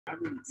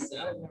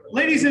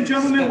Ladies and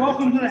gentlemen,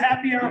 welcome to the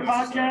Happy Hour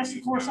podcast.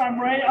 Of course, I'm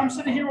Ray. I'm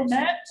sitting here with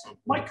Matt.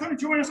 Mike couldn't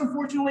join us,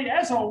 unfortunately,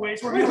 as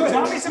always. We're here with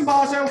Tommy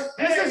Sinbazo.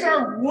 This is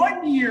our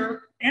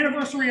 1-year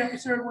anniversary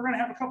episode. We're going to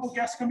have a couple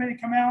guests come in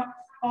and come out.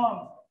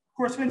 Of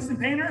course, Vinston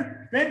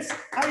Painter. Vince,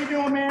 how you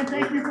doing, man?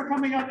 Thank you for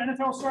coming up.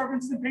 NFL star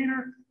Vinston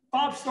Painter.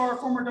 Bob Starr,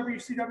 former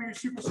WCW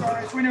superstar.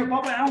 As we know,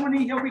 Bubba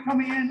Almony, he'll be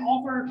coming in.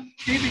 Author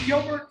David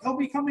Gilbert, he'll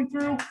be coming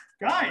through.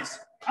 Guys,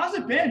 how's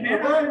it been,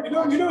 man? You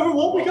know who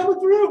won't be coming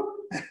through?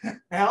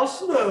 Al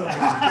Snow.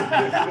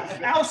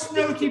 Al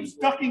Snow keeps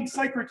ducking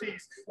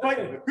Socrates. But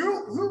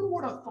who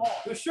would have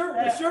thought? The shirt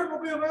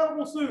will be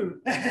available soon.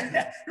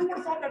 Who would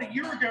have thought that a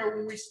year ago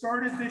when we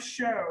started this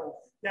show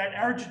that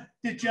our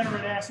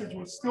degenerate asses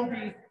would still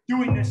be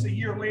doing this a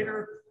year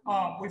later?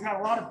 We've had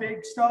a lot of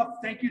big stuff.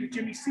 Thank you to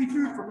Jimmy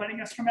Seafood for letting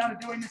us come out and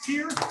doing this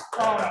here.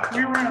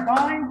 We were in a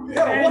bind. We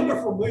had a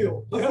wonderful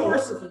meal. Of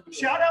course,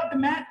 shout out to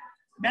Matt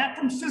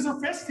from Scissor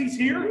Fist. He's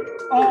here.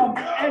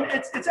 And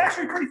it's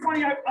actually pretty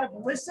funny. I've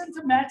listened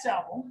to Matt's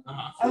album.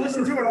 I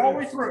listened to it all the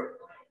way through.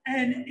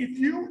 And if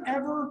you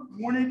ever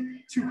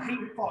wanted to hate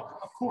fuck,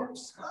 of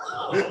course,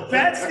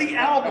 that's the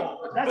album.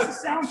 That's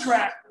the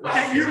soundtrack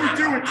that you would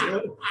do it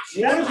to.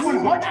 That is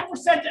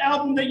 100% the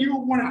album that you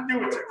would want to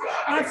do it to.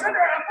 And I'm sitting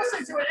there, I'm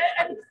listening to it,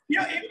 and you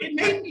know, it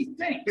made me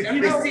think.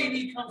 Every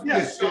CD comes with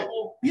a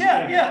shovel.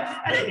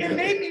 Yeah. And it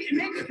made me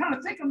kind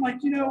of think. I'm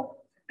like, you know,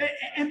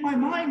 in my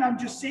mind, I'm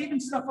just saving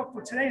stuff up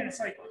for today, and it's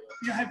like,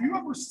 you know, have you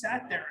ever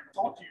sat there and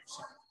thought to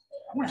yourself,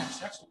 I want to have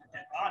sex with a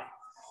dead body?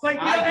 Like,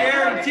 I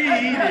guarantee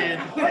he did.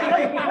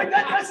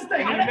 That's the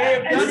thing.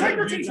 And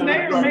Socrates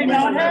may or may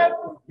not have,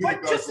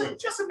 but just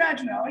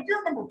imagine that. Like, you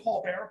remember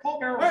Paul Bearer. Paul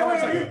Bearer was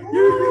always like,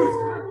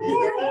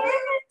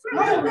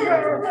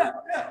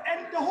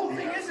 and the whole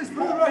thing is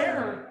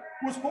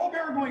Paul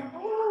Bearer going,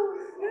 oh,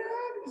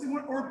 yeah,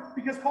 or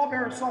because Paul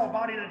Bearer saw a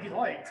body that he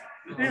liked.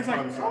 And he was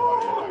like,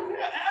 oh,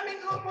 yeah. I mean,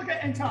 look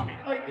at, and Tommy,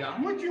 like,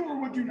 would you or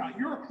would you not?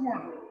 You're a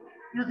coroner.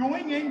 You're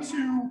going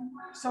into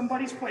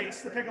somebody's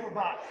place to pick up a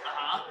body.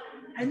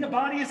 And the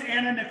body is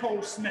Anna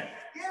Nicole Smith.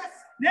 Yes.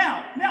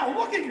 Now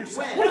look at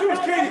yourself. What if it was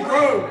Katie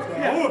Groves?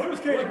 Yeah. If it was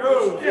Katie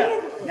Groves. Yeah.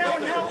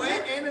 Now,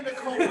 when Anna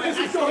Nicole went,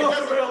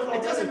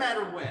 it doesn't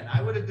matter when.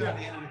 I would have done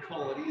Anna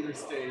Nicole at either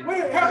stage.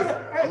 Wait,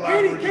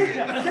 Katie.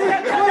 You're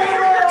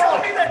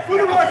telling me that for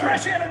the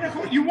fresh Anna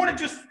Nicole, you want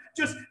to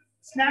just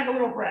snag a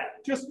little brat.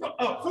 Just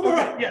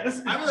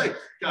this. I'm like,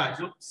 God,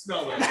 you'll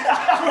smell that.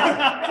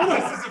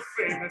 This is a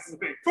famous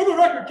thing. For the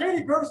record,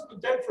 Katie Groves has been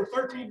dead for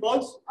 13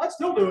 months. I'd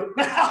still do it.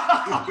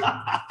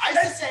 I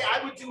used to say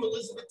I would do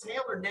Elizabeth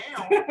Taylor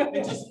now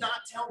and just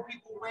not tell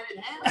people when it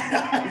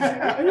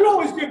happened. And you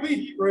always give me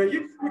heat, Ray.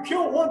 You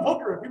kill one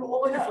hooker and people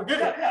won't let you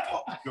forget it.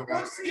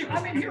 Well, see,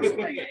 I mean, here's the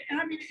thing, and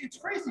I mean, it's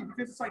crazy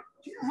because it's like,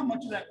 do you know how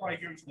much of that probably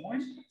goes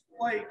on?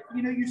 Like,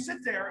 you know, you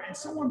sit there and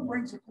someone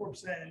brings a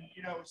corpse in,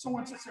 you know,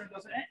 someone sits there and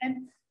does it.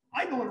 And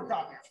I deliver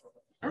copies for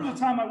them. There was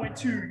a time I went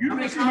to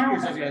University of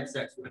Maryland. Have you had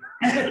sex with?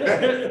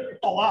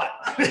 A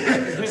lot.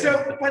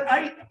 So, but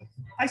I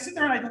sit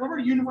there and I deliver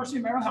to University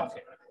of Maryland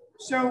Healthcare.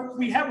 So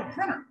we have a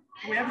printer.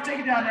 We have to take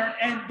it down there,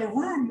 and the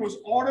room was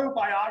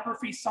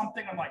autobiography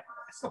something. I'm like,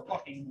 it's the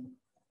fucking,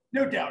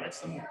 no doubt, it's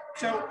the movie.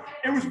 So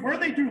it was where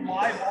they do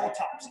live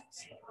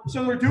autopsies.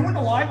 So they're doing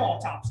the live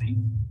autopsy.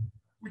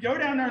 We go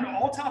down there and the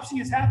autopsy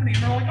is happening,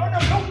 and they're like, oh, no,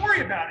 don't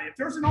worry about it. If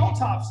there's an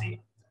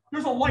autopsy,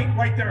 there's a light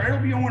right there. It'll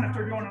be on if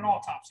they're doing an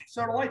autopsy.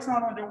 So the light's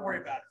not on, don't worry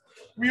about it.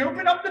 We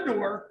open up the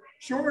door.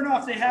 Sure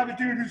enough, they have a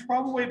dude who's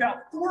probably about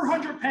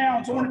 400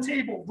 pounds on a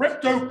table,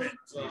 ripped open.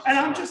 And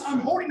I'm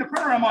holding the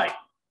printer. I'm like,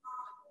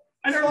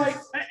 and they're like,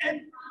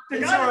 and the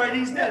guy, all right,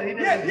 he's dead.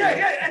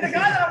 Yeah. And the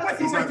guy that I'm with,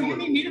 he's like, do you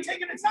need me to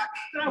take it? It's not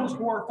that I was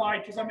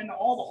horrified because I'm into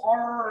all the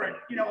horror and,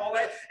 you know, all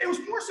that. It was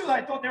more so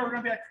that I thought they were going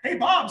to be like, hey,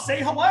 Bob,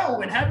 say hello,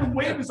 and have him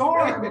wave his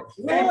arm. You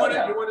want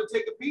to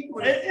take a peek? You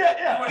want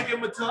to give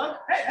him a tug?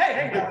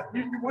 Hey,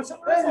 you want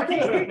something else?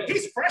 Like,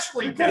 he's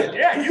freshly dead.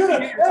 Yeah, you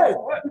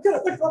could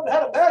have picked up and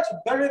had a match and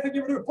better anything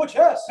you ever do with Butch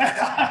Hess.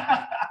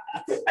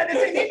 And if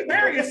they need to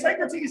bury us,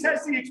 Socrates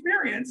has the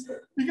experience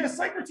because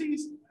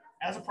Socrates,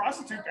 as a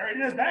prostitute, buried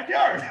in his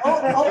backyard.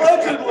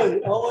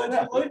 Allegedly.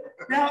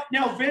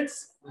 Now,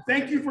 Vince,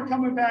 thank you for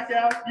coming back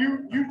out.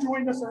 You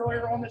joined us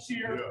earlier on this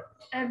year,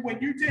 and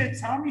when you did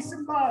Tommy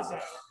Sinbazo,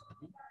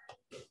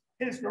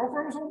 his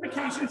girlfriend was on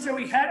vacation, so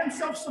he had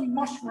himself some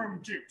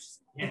mushroom juice.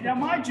 And now,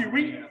 mind you,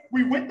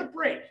 we went to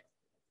break,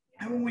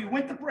 and when we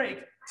went to break,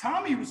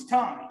 Tommy was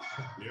Tommy.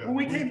 Yeah. When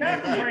we came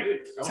back from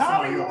break,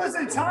 Tommy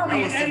wasn't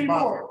Tommy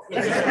anymore.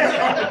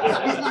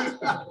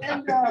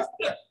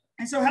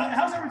 And so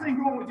how's everything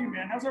going with you,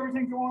 man? How's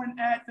everything going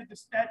at the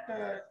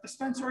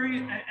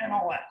dispensary and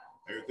all that?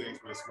 Everything's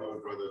been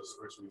smooth, brother. The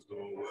dispensary's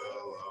doing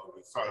well.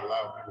 We started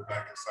allowing people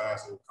back inside,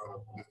 so we kind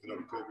of lifted up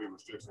the COVID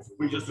restrictions.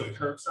 We just took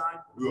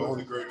curbside? We were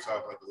only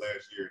curbside like the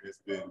last year, and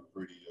it's been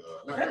pretty.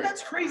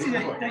 That's crazy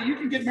that you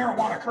can get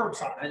marijuana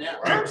curbside. I know,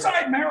 right?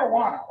 Curbside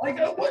marijuana. Like,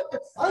 what?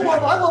 I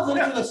love that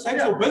it's an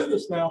essential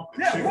business now.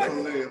 Yeah,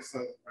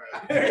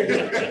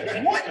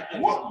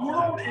 what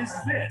world is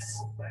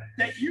this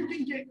that you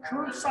can get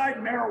curbside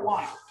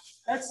marijuana.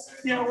 That's,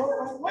 you know,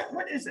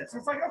 what is this?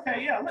 It's like,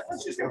 okay, yeah,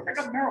 let's just go pick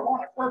up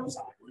marijuana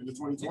curbside. In the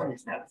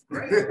 2020s. Yeah.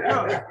 Great.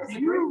 No, do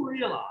you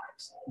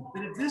realize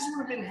that if this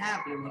would have been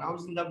happening when I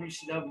was in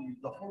WCW,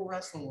 the whole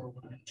wrestling world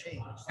would have been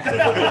changed? It would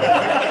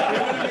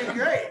have been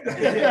great.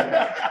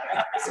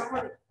 Some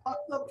of the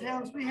fucked up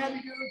towns we had to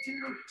go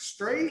to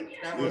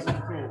straight, that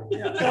wasn't cool.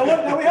 Yeah.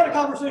 Now, we had a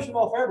conversation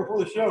off air before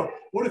the show.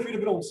 What if you'd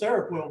have been on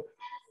Seroquel?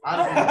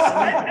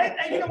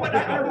 And you know what?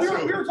 We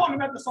were talking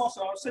about this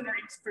also. I was sitting there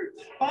eating some food.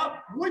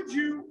 Bob, would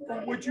you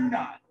or would you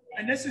not?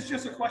 And this is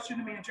just a question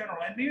to me in general.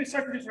 And me and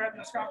secretaries were having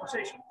this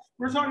conversation.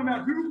 We're talking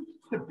about who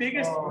the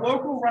biggest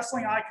local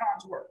wrestling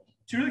icons were.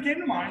 Two that came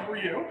to mind were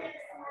you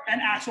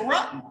and Axel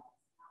Rotten.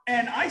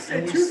 And I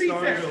said, to be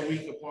fair, a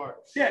week apart.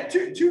 Yeah,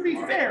 to be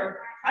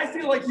fair, I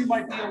feel like you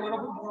might be a little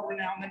bit more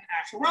renowned than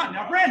Axel Rotten.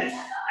 Now, granted,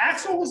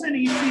 Axel was in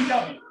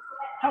ECW.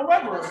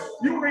 However,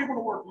 you were able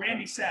to work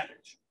Randy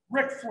Savage,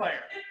 Ric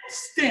Flair,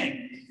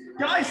 Sting,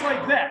 guys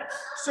like that.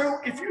 So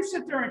if you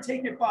sit there and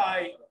take it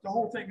by the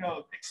whole thing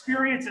of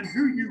experience and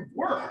who you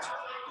worked,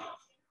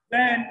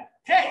 then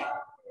hey,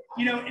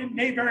 you know, it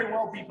may very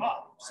well be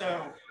Bob.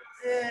 So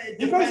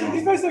He's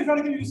basically trying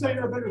to get you to say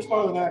you're a bigger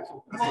star than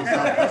Axel.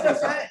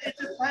 It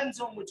depends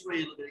on which way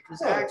you look at it,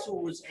 because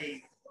Axel was a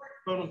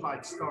bona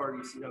fide star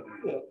in ECW.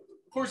 Yeah.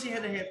 Of course, he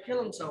had to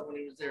kill himself when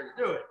he was there to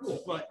do it,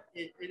 but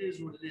it is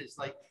what it is.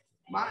 Like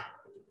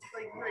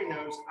Ray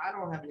knows, I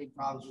don't have any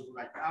problems with it.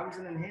 I was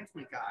an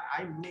enhancement guy.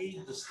 I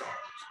made the stars.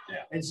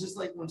 Yeah. It's just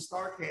like when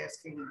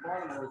StarCast came to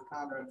Baltimore with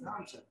Conrad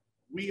Thompson.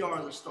 We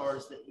are the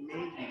stars that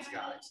made these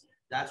guys.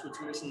 That's what's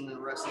missing in the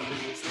wrestling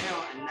business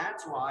now, and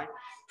that's why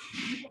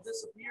people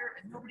disappear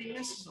and nobody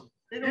misses them.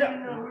 They don't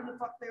even know who the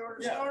fuck they are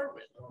to start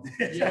with.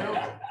 You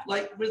know,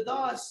 like with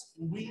us,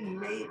 we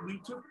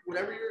took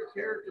whatever your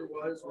character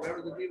was,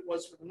 whatever the deal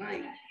was for the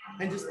night,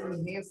 and just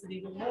enhanced it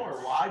even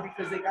more. Why?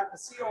 Because they got to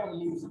see all the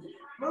moves.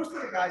 Most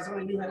of the guys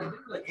only knew how to do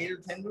like 8 or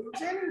 10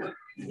 moves anyway.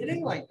 It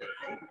ain't like that.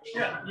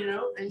 Yeah. You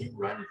know, and you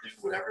run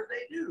through whatever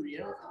they do. You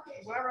know,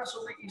 when I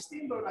wrestled Ricky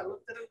Steamboat, I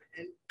looked at him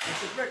and I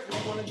said, Rick, what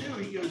do you want to do?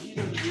 He goes, you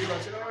know the deal. I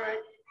said, all right,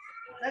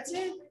 that's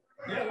it.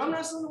 Yeah. I'm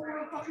wrestling the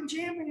world fucking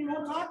champion. You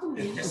won't talk to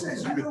me. He just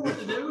says, you know what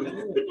to do.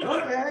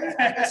 Okay.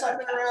 I guess I've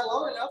been around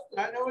long enough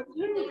that I know what to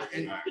do.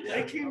 And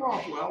they came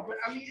off well. But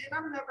I mean, and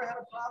I've never had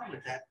a problem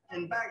with that.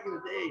 And back in the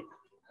day,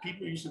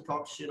 people used to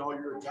talk shit, oh,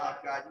 you're a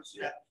job guy.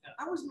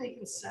 I was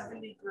making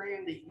 $70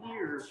 grand a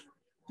year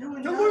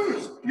doing to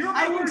lose. You're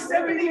making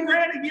 $70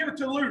 grand a year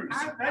to lose.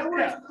 I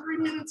worked 3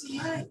 minutes a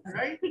night,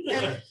 right?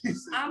 And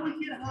I would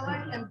get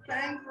high and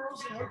bang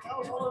girls in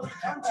hotels all over the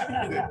country.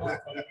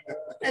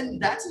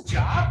 And that's a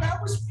job.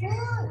 That was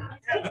fun.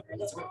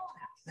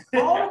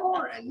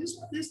 Baltimore, and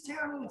this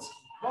town,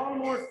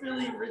 Baltimore,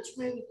 Philly,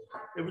 Richmond,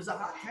 it was a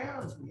hot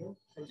town, man.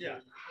 Yeah.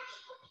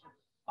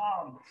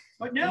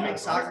 But now make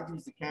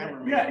Socrates the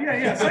cameraman.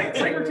 Yeah.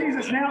 Socrates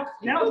is now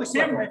the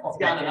cameraman.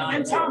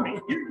 And Tommy,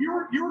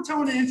 you were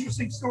telling an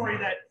interesting story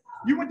that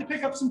you went to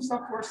pick up some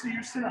stuff for us to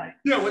use tonight.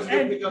 Yeah, what's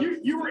and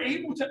you were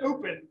able to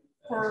open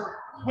for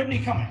Whitney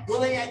Cummings.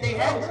 Well, I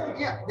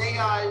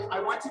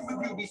went to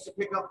Magoobies to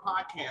pick up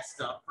podcast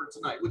stuff for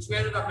tonight, which we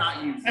ended up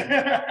not using.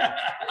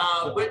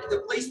 But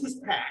the place was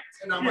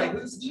packed, and I'm like,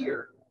 who's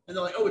here? And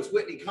they're like, oh, it's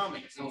Whitney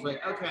Cummings. And I was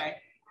like, okay.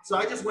 So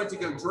I just went to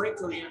go drink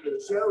till the end of the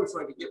show so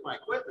I could get my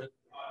equipment.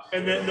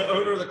 And then the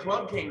owner of the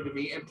club came to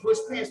me and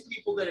pushed past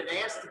people that had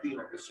asked to be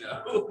on the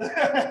show.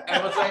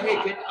 And was like,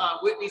 hey,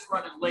 Whitney's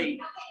running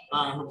late.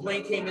 Her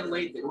plane came in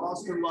late. They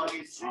lost her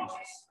luggage.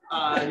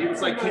 He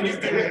was like, can you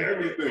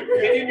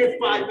do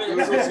 5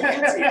 minutes so she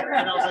gets here?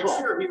 And I was like,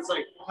 sure. He was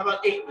like, how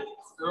about 8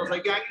 minutes? And I was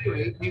like, yeah, I can do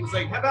 8. He was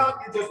like, how about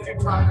you just do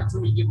time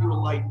until we give you a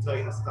light and tell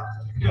you to stop?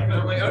 And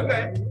I'm like,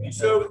 okay.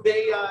 So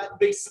they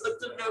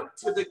slipped a note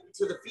to the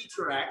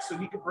feature act so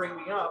he could bring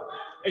me up.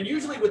 And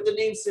usually with the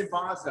name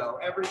Sinbazo,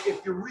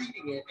 if you're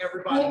reading it,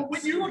 everybody. Well,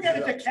 when you look at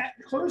it, the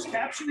closed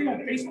captioning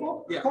on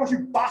Facebook calls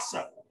you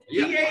Basso.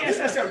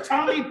 B-A-S-S-O,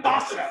 Tommy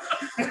Basso.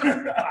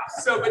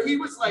 So, but he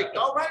was like,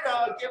 all right,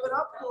 give it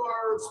up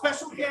for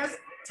special guest,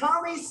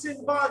 Tommy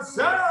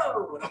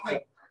Sinbazo. And I'm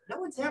like, no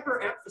one's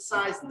ever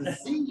emphasized the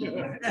Z.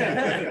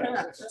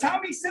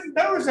 Tommy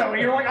Sinbazo.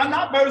 And you're like, I'm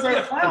not Bozo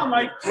the Clown.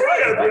 Like,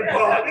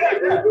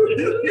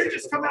 you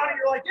just come out and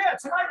you're like, yeah,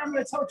 tonight I'm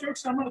going to tell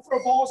jokes and I'm going to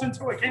throw balls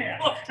into a can.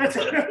 Well,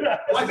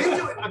 I've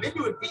been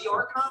doing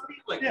VR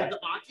comedy, like with the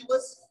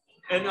Oculus.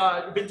 And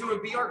I've been doing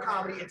VR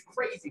comedy. It's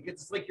crazy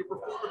because it's like you're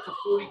performing for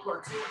 40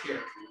 cartoon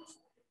characters.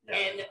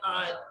 And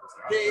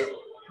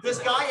this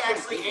guy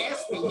actually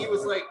asked me, he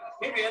was like,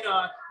 hey man,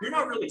 you're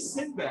not really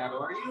Sinbad,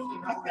 are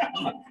you?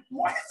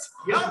 What?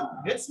 Yeah,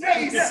 it's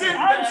me, Sinbad.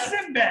 I'm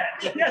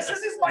Sinbad. Yes, this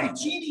is my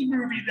genie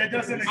movie that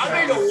doesn't exist.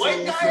 I made a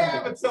white guy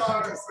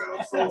avatar.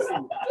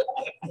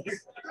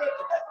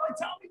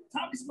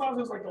 Tommy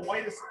Sinbazo is like the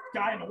whitest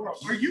guy in the world.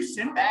 Are you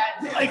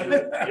Sinbad? Like,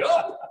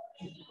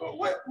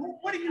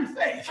 what do you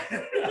think?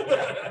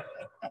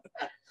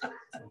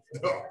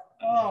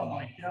 Oh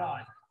my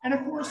God. And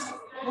of course,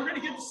 we're going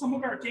to get to some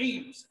of our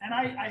games. And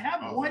I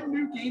have one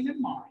new game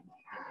in mind.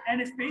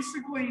 and it's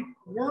basically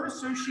word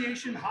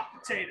association hot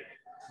potato.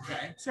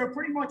 Okay. So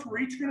pretty much we're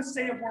each going to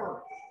say a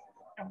word,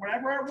 and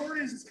whatever our word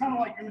is, it's kind of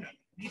like Uno.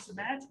 It needs to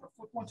match or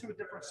flip one to a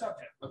different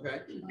subject. Okay.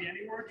 It can be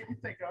any word you can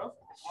think of.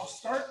 I'll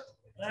start,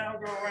 then I'll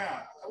go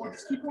around. I will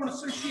just keep on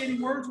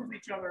associating words with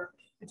each other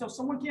until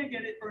someone can't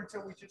get it or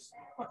until we just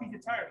fucking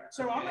get tired of it.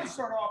 So I'm going to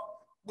start off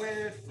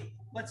with,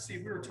 let's see,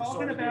 we were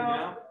talking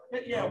about,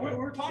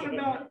 we're talking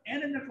about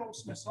Anna Nicole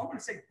Smith, so I'm going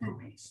to say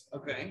boobies.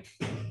 Okay.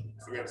 So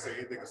we have to say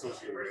anything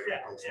associated with it.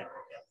 Yeah.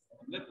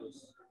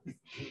 Nicholas.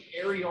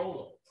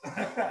 Areola.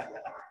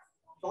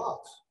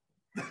 Thoughts.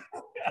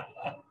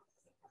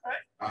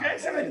 Okay,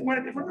 so it went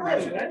a different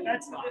direction.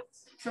 That's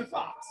so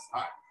thoughts.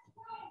 Hot.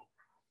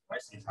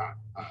 Hot. Hot.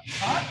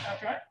 Hot.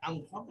 Okay.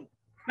 I'm coming.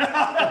 I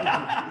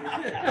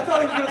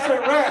thought he was going to say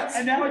rats.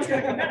 And now it's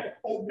going to come back.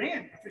 Old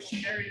man, because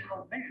she married an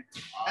old man.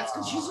 That's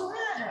because she's a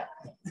rat.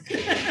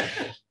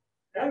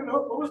 I don't know.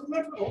 What was the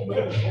next one? Old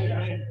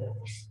man.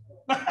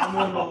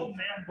 Old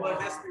man. Well,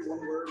 it has to be one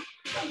word.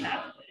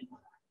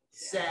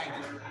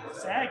 Saggy.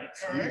 Saggy.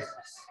 All right.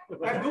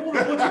 I don't want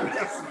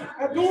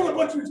to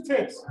butcher his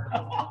tits.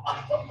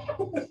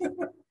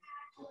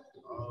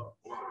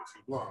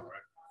 She's blonde,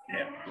 right?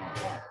 Yeah.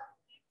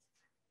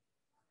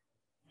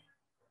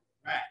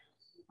 Rat.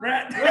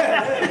 Rat.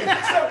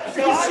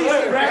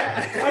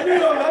 I knew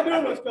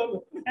it was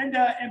coming.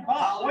 And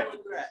Bob,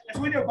 as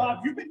we know,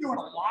 Bob, you've been doing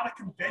a lot of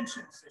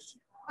conventions this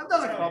year. I've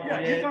done a couple. Yeah,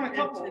 you've done a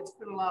couple. It's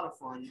been a lot of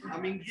fun. I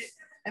mean,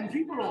 and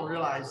people don't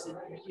realize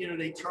that, you know,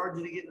 they charge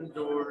you to get in the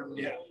door and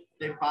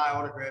they buy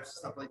autographs and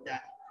stuff like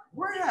that.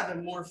 We're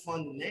having more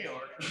fun than they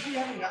are because we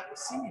haven't gotten to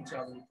see each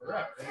other in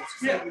forever. And it's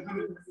just like we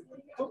do in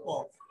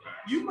football.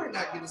 You might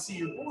not get to see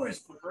your boys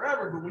for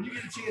forever, but when you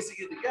get a chance to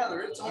get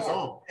together, it's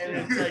on. And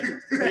it's like,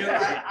 you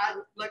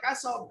know, I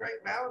saw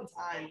Greg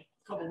Valentine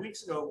a couple of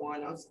weeks ago.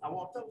 I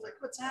walked up, I was like,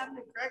 "What's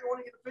happening, Greg? I want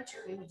to get a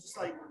picture." And he was just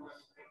like,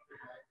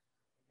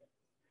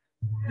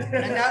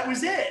 and that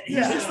was it.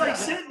 He's just like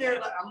sitting there.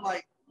 Like, I'm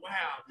like,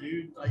 wow,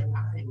 dude. Like,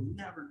 I've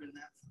never been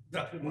that.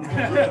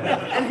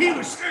 And he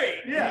was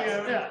straight.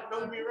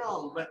 Don't be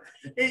wrong, but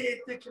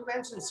the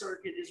convention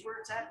circuit is where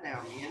it's at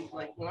now, man.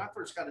 Like when I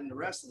first got into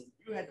wrestling,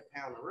 you had to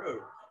pound the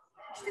road.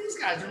 These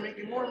guys are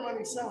making more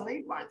money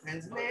selling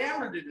 8x10s than they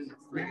ever did in the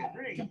freaking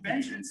ring.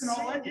 Conventions and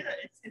all that,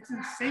 it's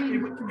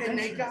insane with conventions. And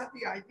they got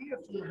the idea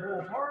from the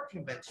whole horror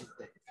convention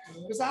thing,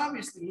 because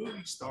obviously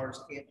movie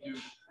stars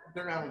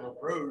they're not on the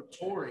road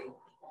touring,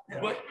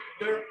 but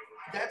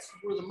that's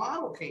where the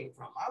model came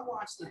from. I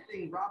watched the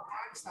thing. Rob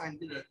Feinstein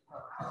did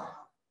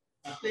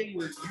a thing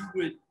where you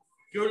would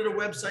go to the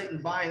website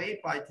and buy an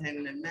 8x10,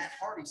 and then Matt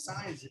Hardy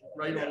signs it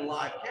right on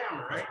live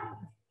camera, right?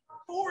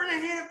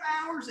 4.5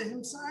 hours of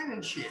him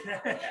signing shit.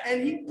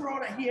 And he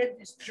had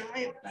this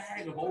giant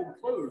bag of old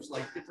clothes,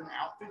 like different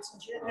outfits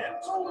and shit.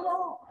 Sold it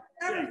all.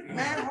 Everything.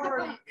 Matt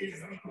Hardy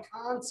is the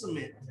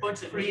consummate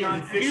Bunch of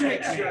neon fish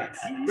shirts.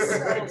 He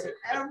sells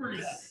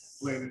everything.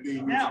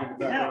 Now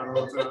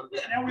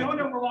we all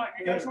know we're live.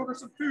 You guys order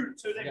some food,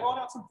 so they brought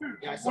out some food.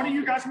 One of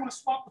you guys want to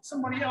swap with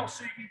somebody else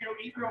so you can go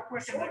eat real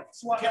quick and then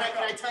swap. Can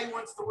I tell you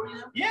one story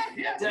now? Yeah.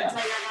 Did I tell you I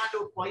got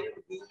into a fight at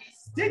the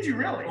movies? Did you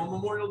really? On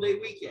Memorial Day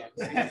weekend.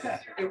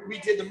 We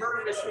did the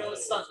murder mystery on a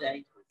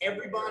Sunday.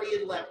 Everybody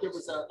had left. There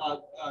was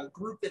a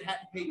group that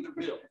hadn't paid their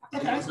bill.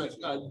 There was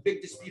a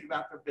big dispute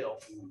about their bill.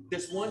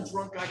 This one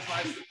drunk guy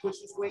tries to push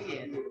his way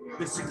in.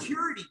 The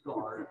security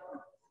guard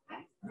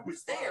who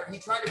was there, he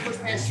tried to push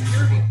past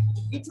security.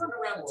 He turned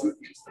around and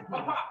two-faced him.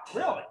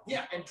 Really?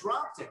 Yeah, and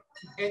dropped him.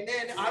 And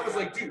then I was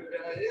like, dude,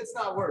 it's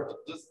not worth it.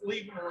 Just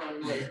leave him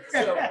alone.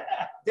 So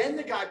then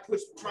the guy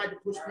tried to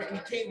push me, and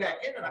he came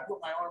back in, and I put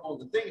my arm on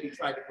the thing, and he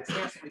tried to push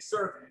past me.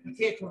 Sir, you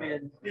can't come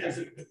in. There's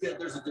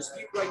a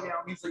dispute right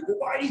now. And he's like, well,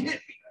 why'd he hit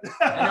me?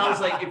 And I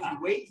was like, if you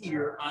wait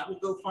here, I will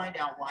go find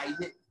out why he hit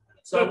me.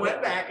 So I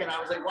went back and I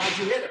was like, why'd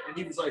you hit him? And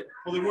he was like,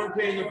 well, they weren't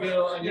paying the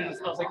bill. And I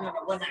was like, no,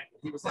 what happened?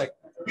 He was like,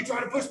 you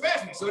tried to push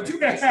past me. So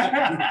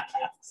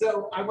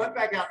So I went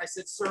back out and I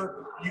said,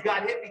 sir, you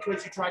got hit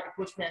because you tried to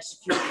push past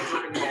security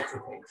during the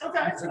altercation.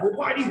 Okay. He's like, well,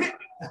 why'd you hit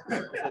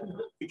me?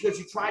 Because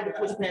you tried to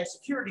push past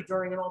security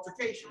during an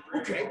altercation.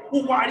 Okay.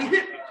 Well, why'd he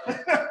hit me?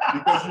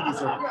 Because you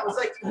deserve it. Yeah, I was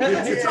like,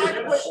 you tried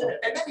to push it.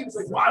 And then he was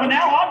like, well,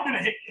 now I'm going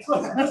to hit you.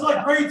 It's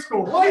like grade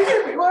school. Why do you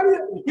hit me? Why do you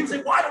hit me? He was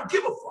like, well, I don't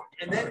give a fuck.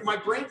 And then my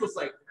brain was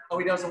like, oh,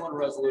 he doesn't want a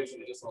resolution.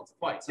 He just wants to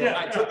fight. So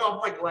I took off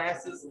my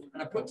glasses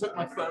and I took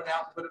my phone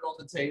out and put it on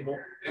the table.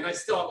 And I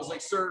was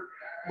like, sir,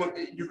 look,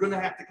 you're going to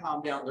have to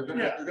calm down. They're going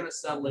to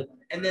settle it.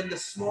 And then the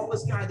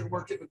smallest guy that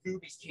worked at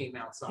Magoobies came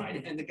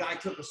outside and the guy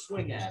took a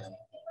swing at him.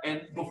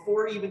 And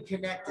before he even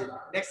connected,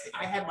 next thing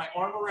I had my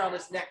arm around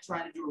his neck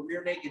trying to do a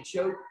rear naked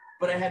choke,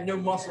 but I had no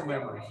muscle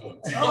memory for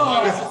it. So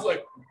I was just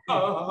like,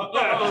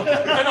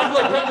 and I'm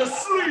like, I'm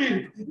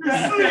asleep. You're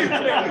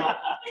sleeping.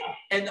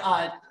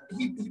 And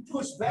he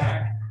pushed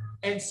back.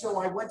 And so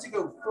I went to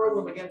go throw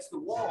him against the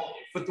wall,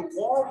 but the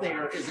wall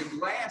there is a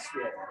glass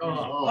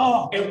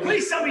wall. And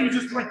please tell me you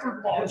just went through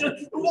the wall.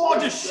 The wall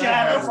just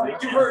shattered.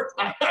 Like you heard,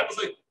 I was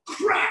like,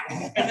 crack!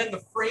 And then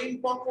the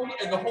frame buckled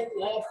and the whole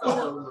wall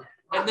fell over.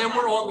 And then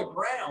we're on the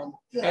ground.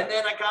 And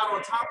then I got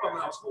on top of him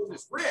and I was holding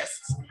his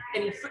wrists.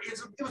 And it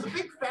was a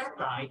big fat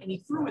guy and he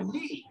threw a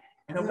knee.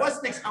 And it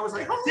wasn't, I was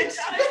like, oh, it's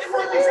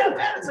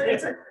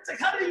like,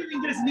 how did he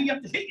even get his knee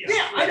up to hit you?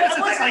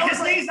 Yeah,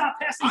 his knee's not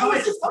passing. I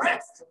was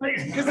impressed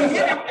because he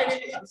hit him, and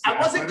I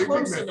wasn't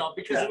close enough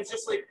because it was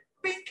just like,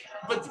 bink.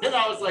 But then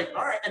I was like,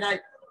 all right. And I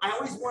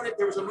always wanted,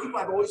 there was a move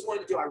I've always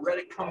wanted to do. I read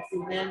it Kung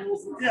Fu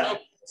manuals and stuff.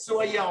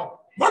 So I yelled,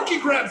 monkey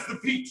grabs the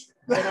peach.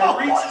 And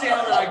I reached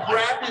down and I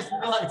grabbed his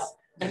nuts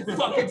and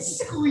fucking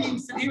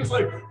squeezed. And he was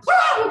like,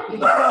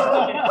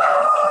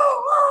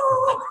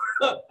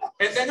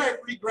 and then I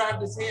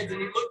re-grabbed his hands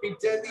and he looked me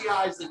dead in the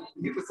eyes and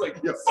he was like,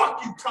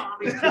 fuck you,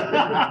 Tommy. Then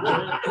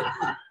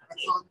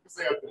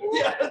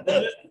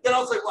I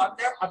was like, well,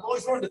 I've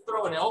always wanted to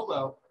throw an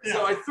elbow.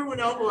 So I threw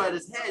an elbow at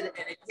his head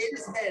and it hit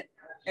his head.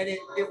 And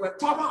it went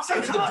pop up.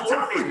 So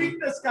Tommy's beating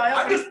this guy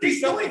up. He's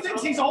doing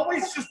things he's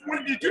always just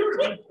wanted to do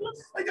to him.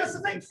 Like that's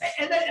the thing.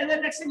 And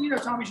then next thing you know,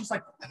 Tommy's just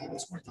like, I've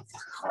always wanted to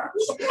fuck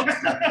cars.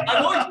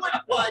 I've always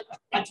wanted. Well,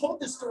 I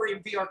told this story in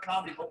VR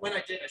comedy, but when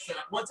I did, I said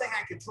once I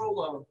had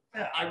control of him,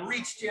 I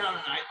reached down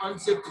and I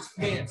unzipped his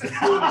pants and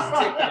pulled his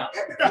dick out,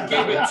 and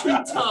gave it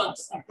 2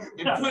 tugs,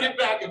 and put it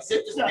back and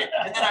zipped his pants,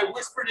 and then I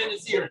whispered in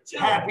his ear,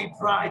 "Happy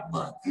Pride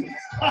Month." You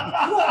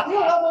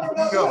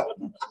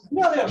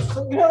know they have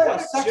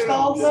sex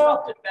dolls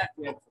now?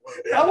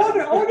 I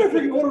wonder if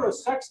you can order a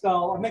sex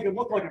doll and make it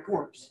look like a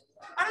corpse.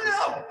 I don't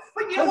know.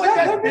 But you know what?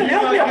 There'd be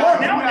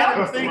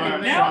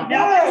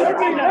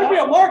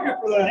a market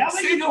for that. Now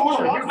that you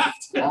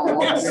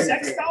know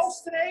sex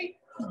dolls today,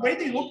 the way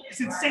they look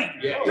is insane.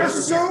 They're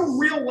so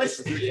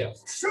realistic.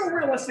 So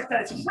realistic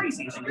that it's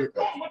crazy. So you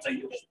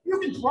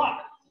can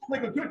drop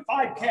like a good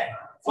 5K.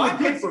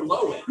 5K for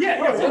low end.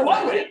 Yeah, for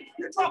low end.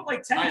 You drop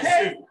like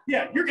 10K.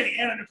 Yeah, you're getting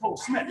Anna Nicole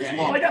Smith.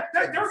 Like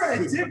they're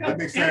going to dig up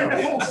Anna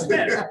Nicole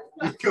Smith.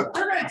 They're going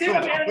to dig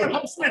up Anna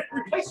Nicole Smith,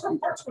 replace her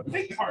parts with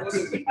fake parts,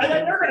 and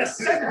then they're going to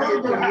send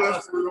her to her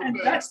house. And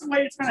that's the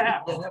way it's going to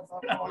happen.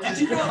 Did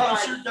you know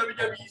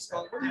WWE's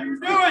called? What are you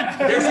doing?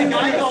 There's a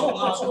guy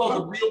called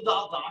the Real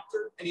Doll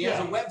Doctor, and he has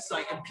a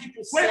website, and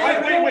people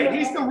send. Wait.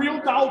 He's the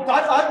Real Doll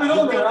Doctor. I've been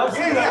on there. I've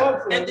seen that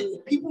website.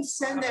 And people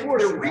send them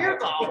their real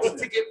dolls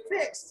to get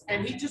fixed,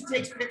 and he just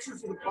takes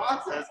pictures of the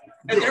process.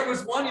 And there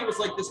was one. He was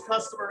like, this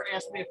customer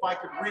asked me if I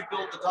could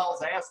rebuild the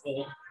doll's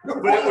asshole, but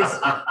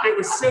it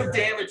was so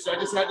damaged I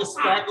just had to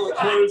spackle it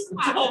closed and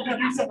tell him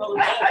to use another doll.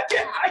 I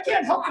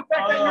can't help the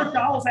fact that your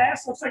doll's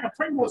ass looks like a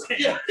Pringles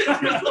can. There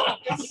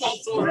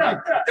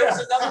was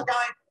another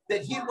guy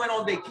that he went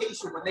on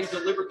vacation when they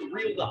delivered the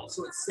real doll,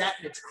 so it sat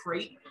in its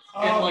crate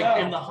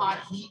in the hot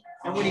heat.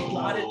 And when he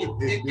got it,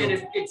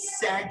 it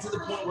sagged to the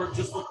point where it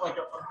just looked like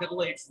a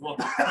middle-aged woman.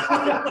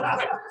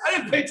 I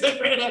didn't pay 10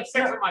 grand to have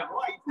sex with my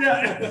wife.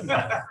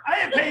 Yeah,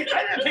 I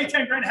didn't pay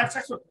 10 grand to have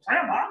sex with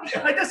grandma.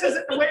 Like this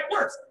isn't the way it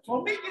works.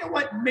 Well, maybe you know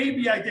what?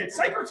 Maybe I did.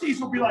 Socrates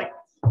will be like,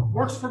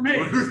 works for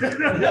me.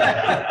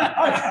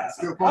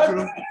 Still pumping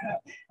them?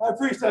 I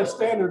preach that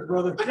standard,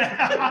 brother.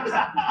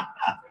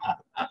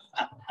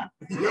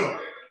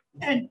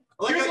 And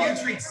I like how you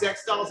treat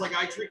sex dolls like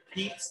I treat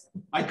Peeps.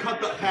 I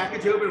cut the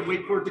package open and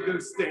wait for it to go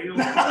stale.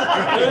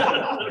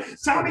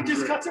 Tommy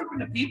just cuts open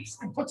the Peeps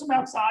and puts them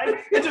outside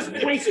and just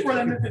waits for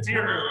them to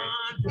deteriorate.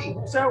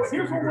 So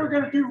here's what we're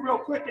going to do real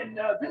quick. And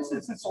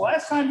Vincent, since the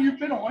last time you've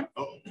been on,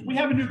 we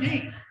have a new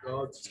game.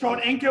 It's called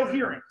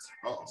Incoherent.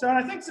 So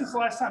I think since the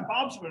last time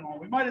Bob's been on,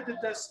 we might have did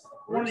this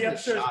one of the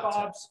episodes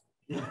Bob's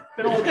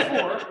been on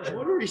before.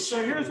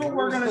 So here's what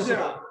we're going to do.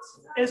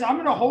 Is I'm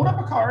going to hold up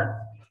a card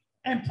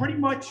and pretty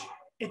much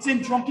it's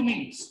in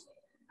drunkenese.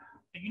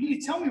 And you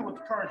need to tell me what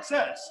the card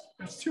says.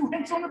 There's 2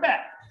 hints on the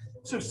back.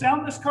 So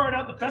sound this card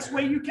out the best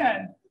way you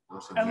can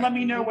and let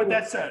me know what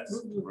that says.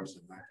 You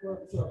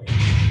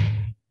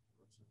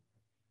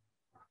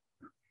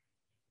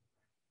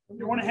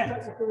want a hint?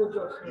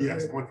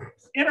 Yes, one thing.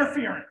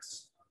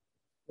 Interference.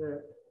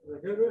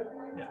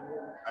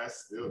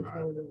 That's still not.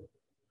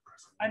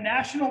 A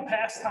national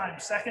pastime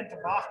second to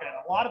vodka. And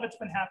a lot of it's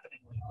been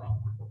happening lately.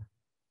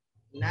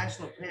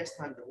 National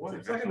pastime to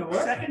what?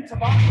 Second to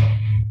vodka.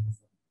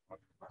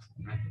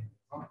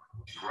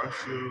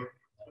 Russia.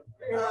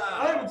 I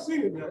haven't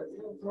seen it yet.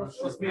 It's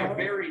supposed to be a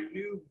very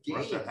new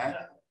game.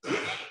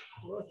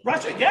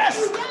 Russia, yes,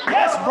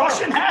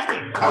 Russian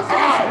hacking.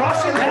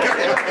 Russian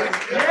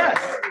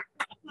hacking.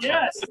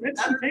 Yes.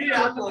 Vinston Painter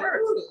on the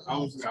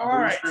first. All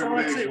right, so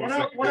let's see. What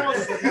else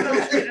we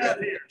have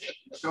here?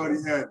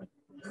 Shorty had.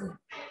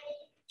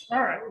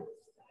 All right.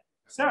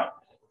 So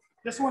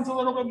this one's a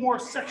little bit more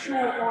sexual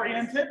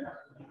oriented.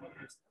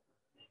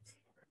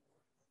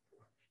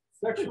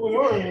 Sexually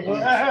oriented.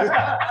 Hey,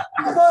 I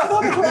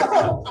thought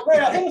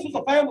this was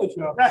a family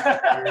show.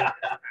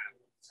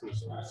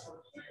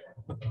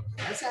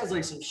 That sounds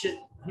like some shit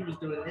he was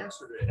doing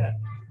yesterday.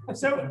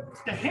 So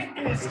the hint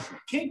is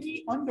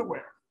kinky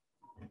underwear.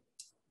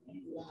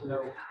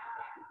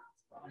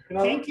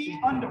 Kinky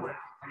underwear.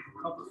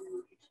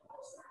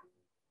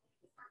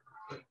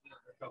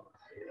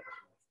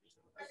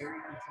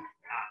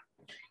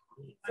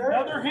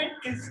 Another hint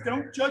is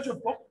don't judge a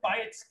book by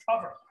its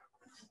cover.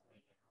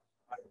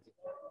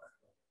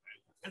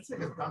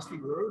 That's like a Dusty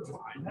Rhodes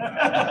line.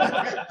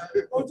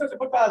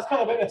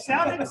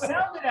 Sound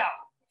it out.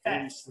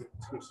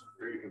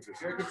 Very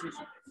consistent.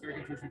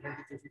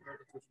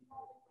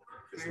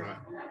 It's not.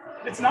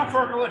 It's not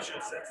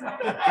Fergalicious. It's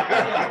not.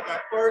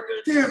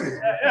 Damn it.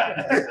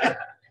 Yeah.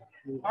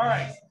 All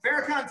right.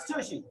 Farrakhan's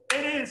Tushy.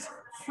 It is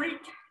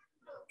Freak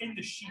in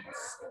the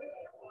Sheets.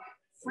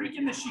 Freak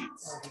in the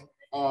Sheets.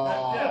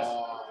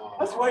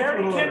 That's why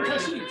very Ken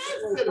Tushy.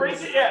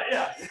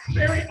 Yeah.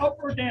 Very up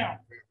or down.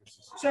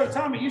 So,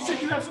 Tommy, you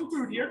said you have some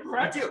food here,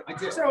 correct? I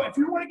do. So, if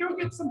you want to go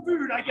get some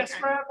food, I guess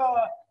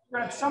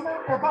grab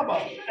Summer or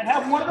Bubba and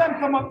have one of them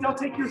come up. They'll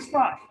take your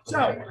spot.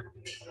 So,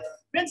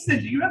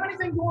 Vinston, do you have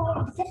anything going on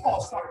with the football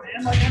stuff,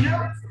 man? Like, I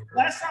know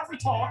last time we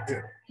talked,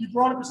 you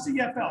brought up a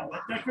CFL.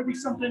 That could be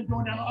something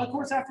going down. Of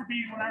course, after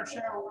being on our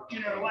show,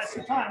 last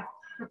time,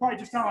 we're probably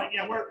just kind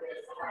of like,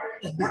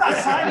 we're not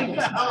signing.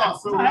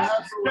 So what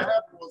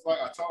happened was, like,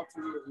 I talked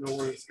to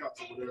one of the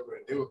scouts or whatever,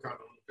 and they were kind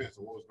of on the fence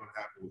of what was going to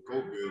happen with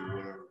COVID or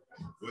whatever,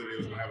 whether they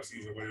was going to have a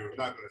season, whether they were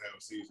not going to have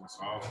a season.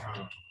 So I was kind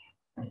of,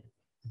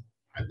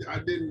 I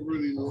didn't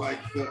really like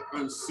the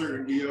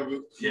uncertainty of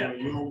it. Yeah.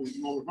 You know,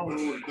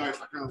 probably roll the dice.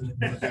 I kind of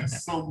looked at that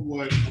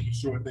somewhat of a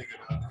sure thing at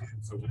the end.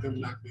 So with them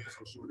not being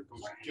so sure, the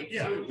coach kept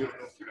saying, we don't know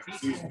if we have a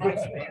season. I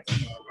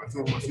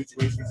told my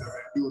situation is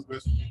that do what's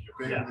best for your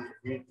family.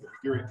 If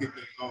you're already kicked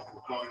things off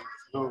with quality,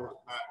 no,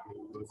 it's not.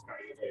 It's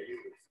kind of what it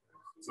is.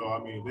 So I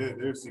mean,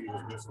 their season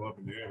has been so up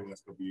in the air the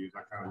last couple of years.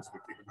 I kind of just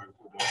been kicking back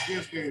football.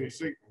 Yeah, staying in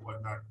shape and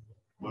whatnot.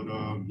 But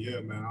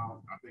yeah, man,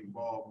 I think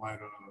ball might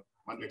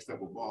my next step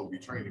with ball will be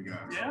training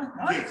guys. Yeah,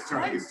 nice.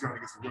 Trying to get some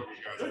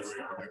revenue guys ready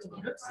for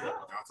next time.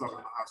 I'm talking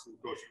to my high school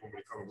coach. He want me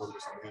to come and work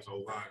with some of his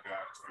old line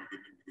guys, trying to get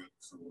them together.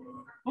 So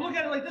well, look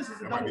at it like this: it's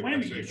a double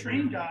whammy. You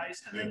train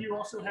guys, and then you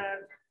also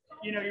have,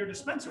 your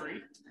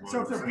dispensary.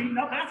 So if they're beating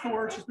up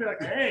afterwards, just be like,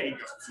 hey,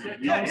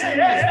 yeah.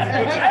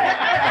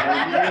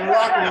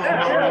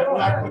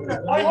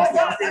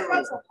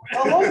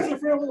 How long is the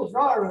free little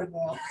dry right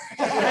now?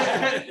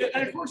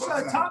 And of course,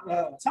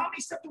 Tommy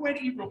stepped away to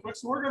eat real quick,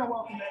 so we're going to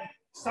welcome in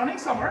Stunning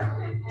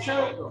Summer.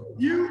 So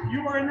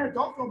you are in the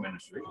adult film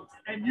industry,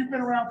 and you've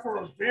been around for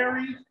a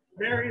very,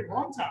 very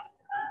long time.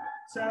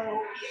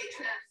 So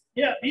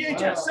yeah,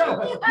 VHS.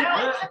 So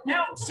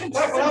now since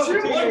you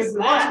what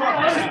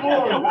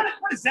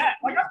is that?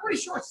 Like, I'm pretty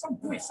sure at some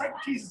point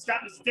Socrates has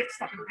gotten his dick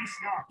stuck in a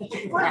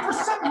VCR for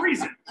some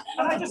reason,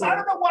 and I don't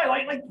know why.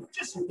 Like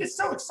you get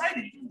so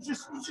excited, you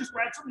just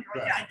grab something.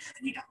 You're like, I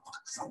need to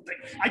fuck something.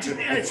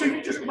 So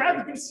you just grab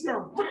the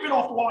VCR, rip it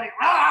off the wall.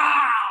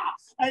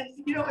 And,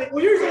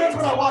 well, usually that's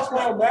when I watch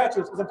my own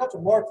matches because I'm such a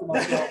mark for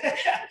myself.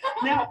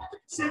 Now,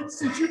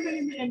 since you've been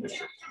in the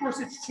industry, of course,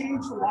 it's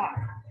changed a lot.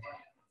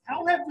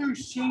 How have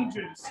those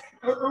changes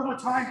over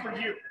time for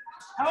you?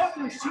 How have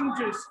those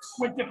changes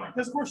went different?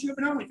 Because, of course, you have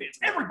an OnlyFans.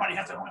 Everybody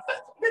has an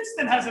OnlyFans.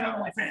 Vinston has an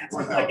OnlyFans.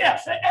 Like,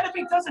 and if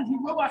he doesn't, he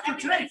will after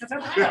today. Because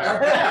everybody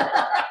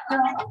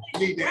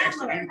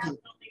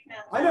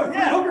I know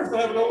hookers that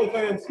have an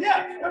OnlyFans.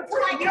 Yeah,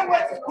 you know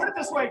what? Put it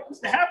this way: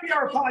 the Happy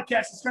Hour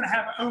podcast is going to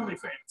have an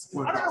OnlyFans.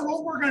 I don't know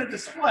what we're going to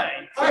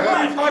display.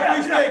 Yeah.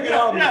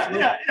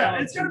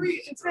 It's going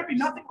to be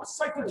nothing but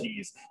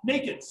Socrates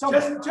naked.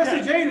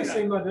 Jesse Jane is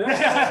saying about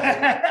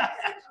that.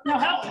 Now,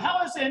 how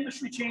has the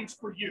industry changed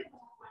for you?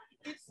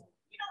 It's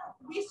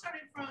we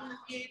started from the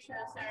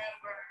VHS era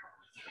where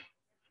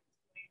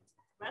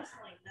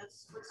wrestling.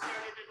 That's what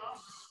started it all.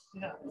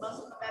 Yeah.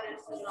 Muscle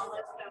fetish and all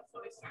that stuff. So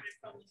we started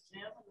from the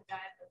gym, and the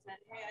guy that said,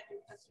 "Hey, I do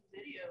custom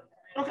videos."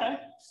 Okay.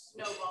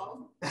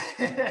 Snowball.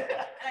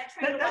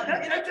 And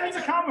I that's a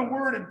common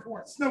word in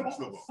porn. Snowball.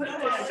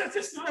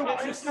 Just snowball.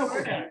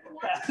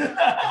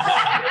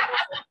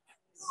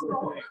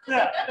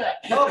 Yeah.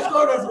 Bob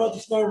Starr knows about the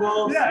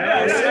snowballs.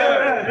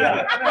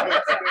 Yeah.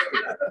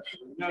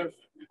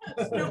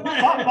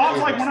 Bob's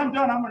like, when I'm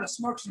done, I'm going to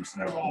smoke some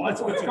snowball.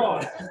 That's what it's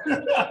called.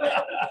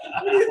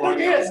 What do you think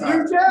he is,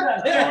 New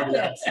Jack?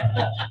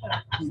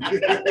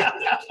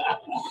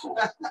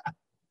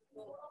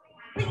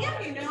 But yeah,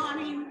 I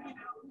mean,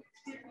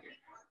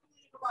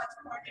 watch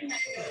party and go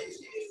to.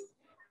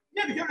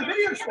 Yeah, to go to the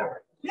video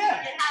store.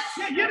 Yeah,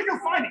 you had to go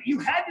find it. You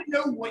had to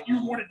know what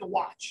you wanted to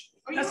watch.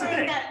 That's the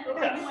thing. You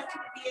went to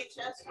the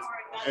VHS store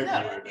and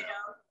got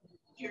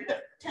you're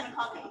 10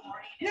 o'clock in the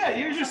morning. Yeah,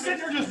 you're just sitting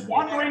there just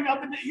wandering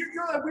up, and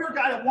you're that weird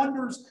guy that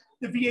wanders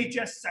the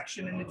VHS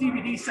section and the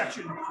DVD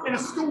section in a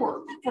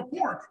store for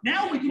porn.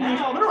 Now we can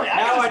literally.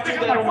 I just pick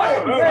up my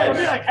phone and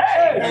be like,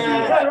 hey.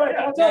 Right.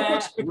 I'll tell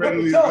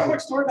a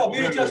quick story about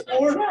VHS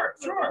porn.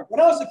 Sure. When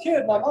I was a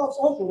kid, my mom's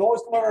uncle would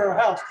always come over to our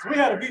house. We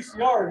had a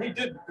VCR, and he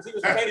didn't because he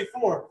was in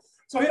 '84.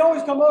 So he'd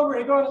always come over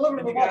and he'd go in the living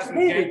room and watch a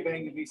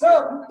movie.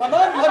 So my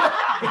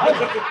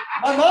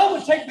mom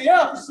would take me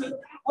out and said,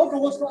 Uncle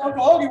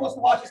Hoagie wants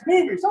to watch this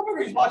movie. So I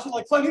figured he's watching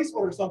like Clint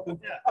Eastwood or something.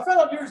 Yeah. I found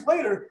out years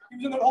later he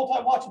was in there the whole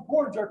time watching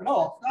porn, jerking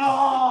off.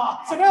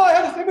 So now I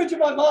had this image in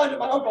my mind of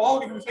my Uncle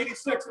Hoagie, who was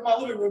 86, in my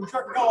living room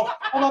jerking off,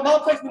 and my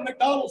mom takes me to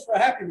McDonald's for a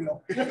Happy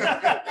Meal. We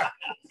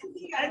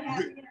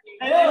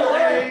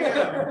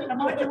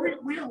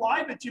are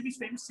live at Jimmy's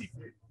Famous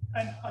Seafood.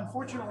 And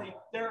unfortunately,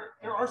 there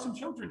are some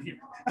children here.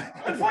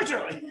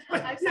 Unfortunately,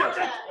 but, I you know,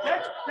 saw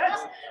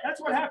that's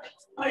what happens.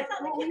 Like,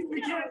 well,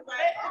 we can't. But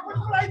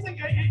I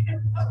think,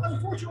 and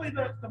unfortunately,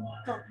 the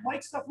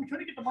mic stuff, we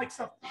couldn't get the mic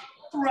stuff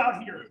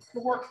throughout here to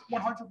work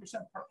 100%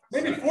 perfect.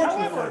 Maybe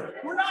fortunately. However,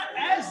 we're not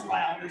as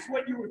loud as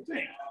what you would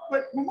think.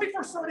 But when we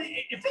first started,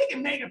 if they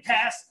can make it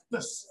past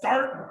the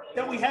start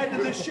that we had to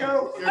this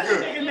show, I think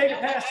they can make it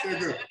past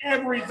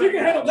everything. You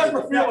can handle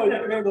Necrophilia,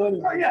 you can handle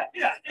anything. Oh, yeah.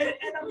 And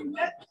I mean,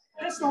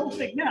 that's the whole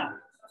thing now.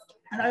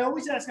 And I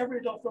always ask every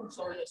adult film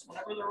star this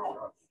whenever they're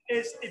on,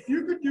 is if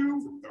you could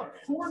do a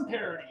porn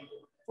parody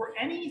for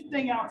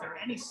anything out there,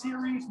 any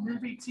series,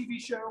 movie, TV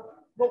show,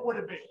 what would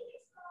it be?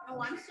 Oh,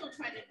 I'm still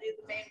trying to do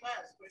the Mae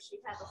West where she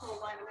has a whole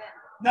line of men.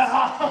 No.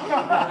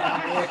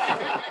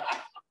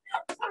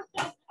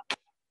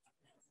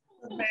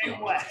 Mae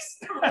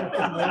West.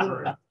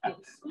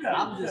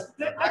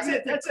 That's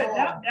it.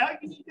 Now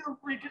you need to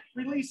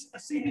release a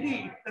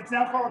CBD that's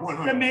now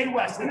called the Mae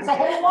West. And it's a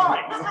whole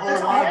line. It's a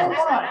whole line.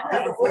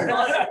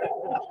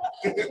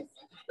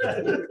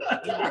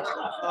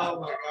 Oh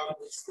my God,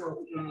 it's still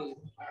funny.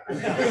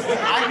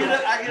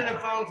 I get a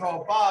phone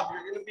call. Bob,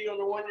 you're going to be on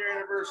the 1-year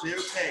anniversary.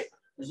 Okay.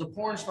 There's a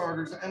porn star,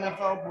 there's an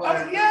NFL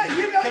player,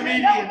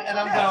 comedian, and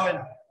I'm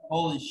going,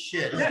 holy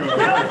shit.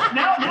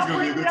 Now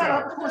bring that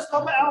up. Of course,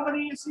 Bubba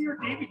Almony is here.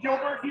 David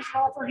Gilbert, he's an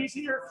author, he's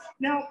here.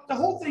 Now, the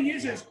whole thing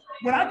is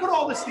when I put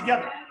all this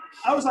together,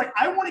 I was like,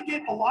 I want to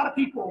get a lot of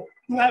people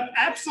who have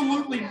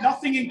absolutely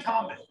nothing in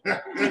common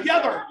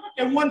together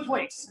in one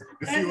place.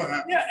 And,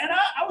 yeah, and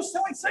I was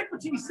telling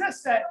Socrates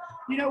this, that,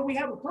 you know, we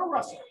have a pro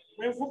wrestler,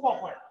 we have a football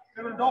player,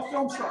 we have an adult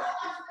film star,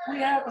 we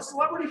have a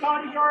celebrity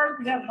bodyguard,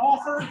 we have an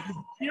author.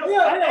 You know,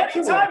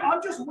 anytime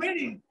I'm just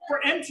waiting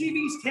for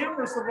MTV's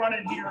cameras to run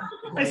in here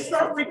and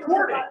start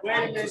recording. Wait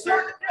a minute,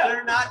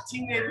 they're not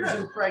teenagers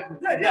and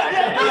pregnant. It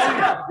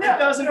Yeah.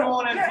 doesn't go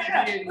on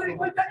MTV anymore.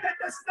 But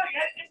that's the thing.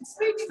 And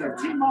speaking of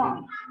Teen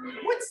Mom,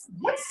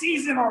 what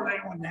season are they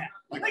on now?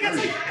 Like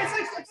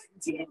it's like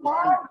Teen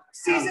Mom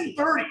season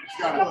 30.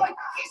 And I'm like,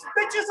 these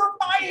bitches are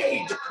my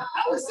age.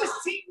 How is this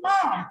Teen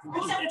Mom?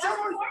 It's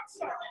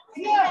almost,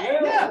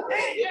 yeah.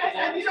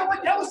 And you know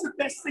what? That was the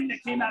best thing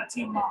that came out of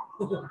Teen Mom.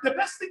 The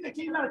best thing that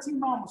came out of Teen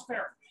Mom was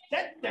Farrah.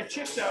 That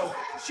chick though,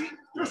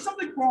 there's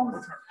something wrong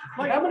with her.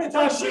 Like, how many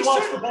times did you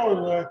watch the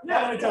porn, Ray?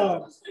 How many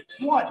times?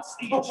 Once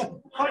each.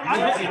 But I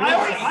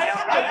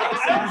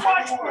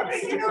watch,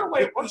 you know,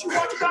 wait, once you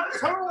watch about a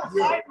total of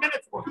 5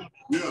 minutes worth of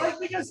it. Like,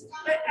 because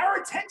our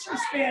attention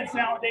spans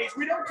nowadays,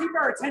 we don't keep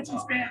our attention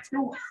spans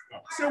going.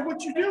 So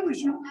what you do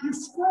is you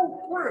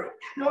scroll through.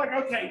 You're like,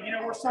 okay, you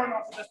know, we're starting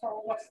off with this part.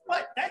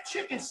 But that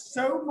chick is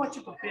so much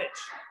of a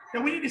bitch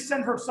that we need to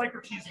send her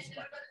Socrates'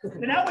 way.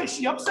 And that way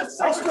she upsets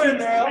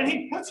Socrates and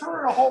he puts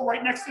her in a hole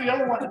right next to the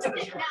other one.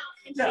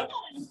 She got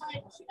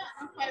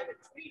unfired with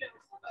Torito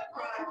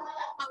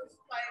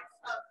housewives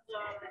of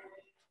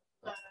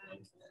the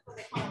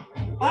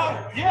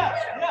Oh, yeah.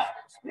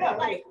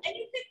 Like, and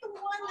you pick the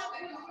one that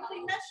will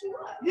really mess you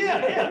up. Yeah.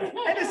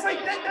 And it's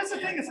like, that's the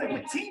thing. It's like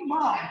with Teen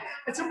Mom,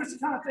 it's almost the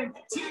kind of thing.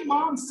 Teen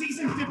Mom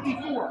season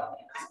 54.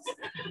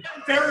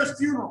 Farrah's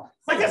funeral.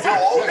 Like, that's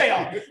how old they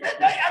are. At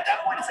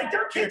that point, it's like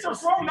their kids are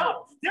grown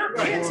up. Their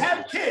kids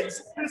have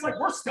kids. And it's like,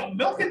 we're still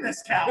milking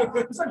this cow.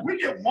 It's like, we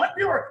get one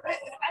viewer.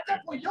 At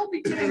that point, they'll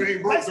be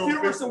getting less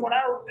viewers than what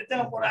our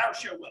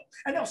show will.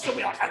 And they'll still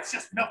be like, let's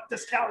just milk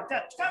this cow to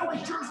death. It's kind of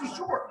like Jersey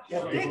Shore.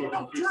 They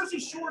milk Jersey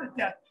Shore to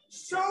death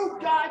so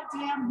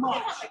goddamn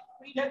much.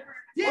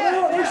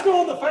 Yeah, they're still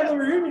on the family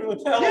reunion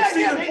with that.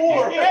 Season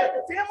 4. They have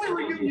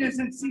family reunions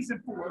in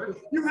season 4.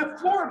 You have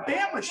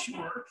Floribama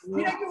Shore. You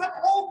know, you have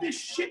all this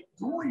shit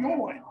going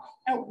on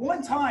at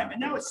one time,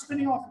 and now it's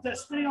spinning off of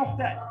this, spinning off of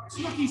that.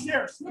 Snooki's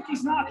there,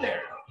 Snooki's not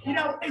there. You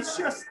know,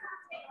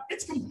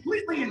 it's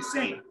completely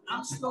insane.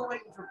 I'm still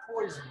waiting for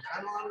Poison.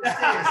 I don't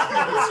understand.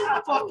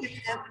 It's fucking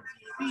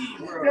MTV,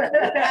 bro.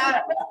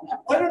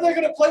 When are they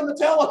going to play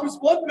Metallica's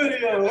Blood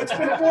video? It's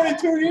been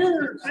 42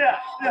 years. Yeah.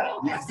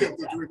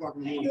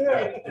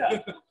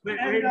 Wait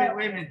a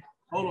minute.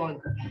 Hold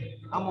on.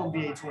 I'm on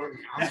VH1.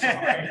 I'm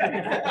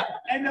sorry.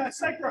 And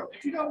Psycho,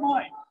 if you don't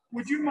mind,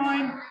 would you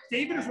mind,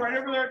 David is right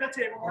over there at that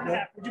table, right in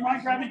half. Would you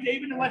mind grabbing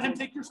David and let him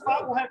take your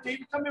spot? We'll have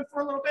David come in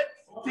for a little bit.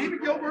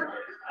 David Gilbert.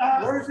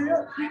 Where is he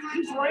at?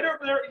 He's right over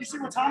there. You see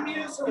where Tommy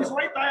is? He's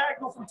right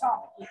diagonal from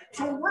Tommy.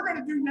 So what we're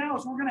going to do now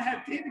is we're going to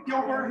have David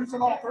Gilbert, who's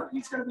an author.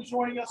 He's going to be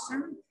joining us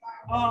soon,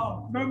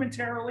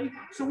 momentarily.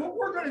 So what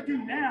we're going to do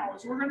now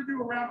is we're going to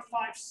do around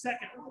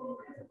 5-second rule.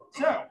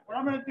 So what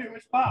I'm going to do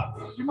is, Bob,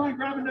 do you mind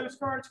grabbing those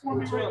cards for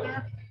me right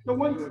there? The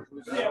one,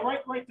 yeah,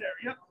 right there.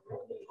 Yep.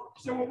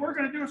 So what we're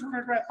going to do is we're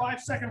going to grab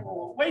 5-second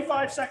rule. The way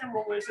 5-second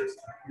rule is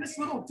this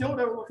little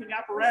dildo-looking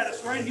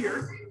apparatus right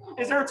here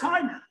is our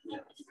timer.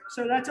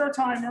 So that's our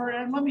timer.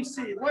 And let me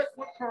see, what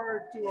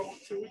card do I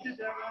want? So we did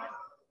that one.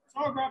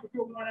 So I'll grab a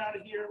good one out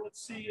of here.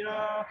 Let's see.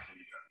 All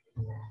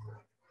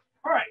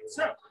right.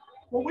 So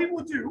what we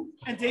will do,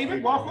 and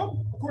David,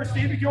 welcome. Of course,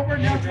 David Gilbert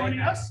now joining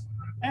us.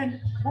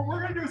 And what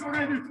we're going to do is we're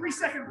going to do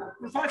 3-second rule,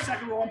 or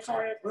 5-second rule. I'm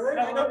sorry.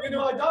 You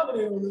know, I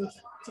dominate on this.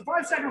 It's a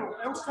 5-second rule.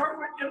 It'll start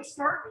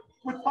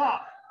with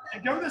Bob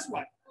and go this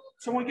way.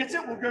 Someone gets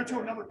it, we'll go to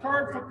another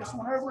card, flip this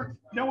one over.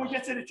 No one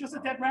gets it. It's just a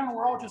dead round, and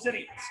we're all just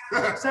idiots.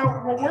 So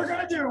what we're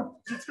going to do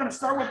is it's going to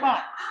start with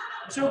Bob.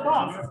 So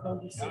Bob,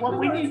 what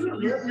we need,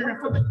 you're going to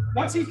flip it.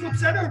 Once he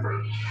flips that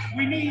over,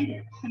 we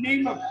need the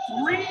name of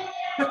 3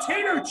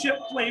 potato chip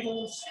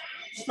flavors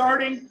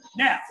starting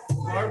now.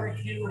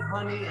 Barbecue,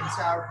 honey, and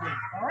sour cream.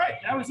 All right,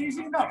 that was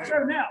easy enough.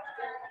 So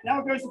now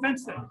it goes to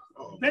Vinston.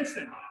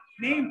 Vinston,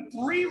 name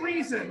 3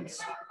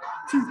 reasons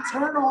to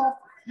turn off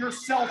your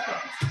cell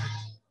phone.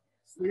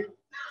 Sleep,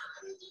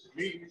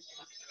 meeting,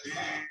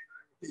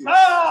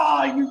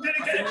 Oh, you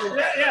didn't get it.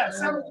 Yeah.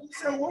 So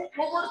what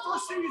were the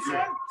first two you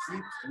said?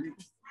 sleep, and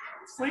meeting.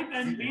 Sleep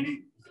and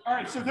meeting. All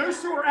right, so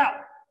those 2 are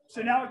out.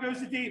 So now it goes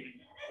to David.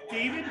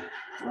 David,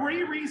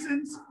 3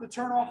 reasons to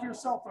turn off your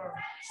cell phone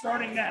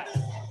starting now.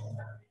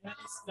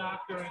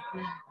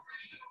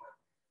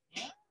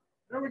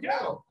 There we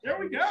go. There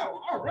we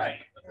go. All right.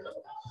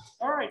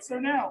 All right, so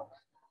now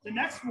the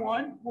next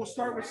one, we'll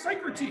start with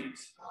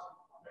Socrates.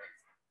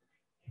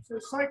 So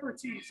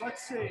Socrates,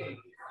 let's see.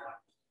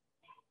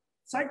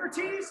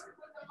 Socrates,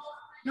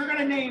 you're going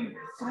to name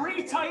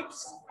 3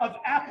 types of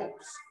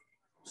apples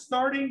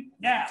starting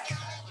now.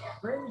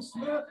 Granny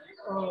Smith,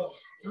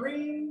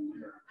 green,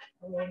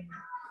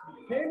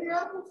 candy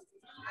apples.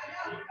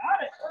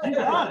 You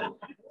got it.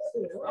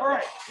 All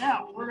right,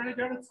 now we're going to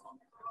go to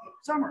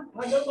Summer.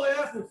 I know my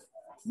apples.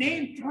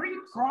 Name 3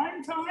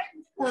 primetime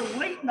or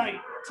late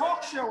night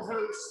talk show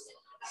hosts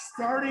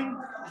starting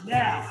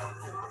now.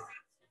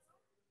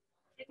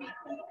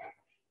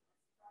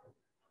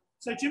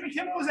 So Jimmy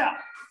Kimmel is out.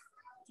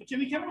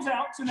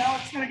 So now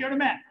it's going to go to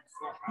Matt.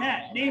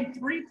 Matt, name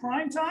 3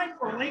 primetime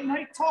or late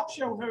night talk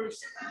show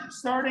hosts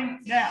starting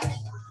now.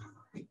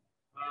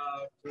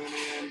 Tune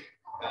in.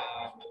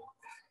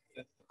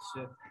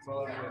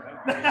 All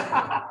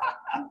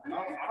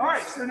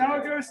right, so now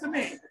it goes to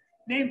me.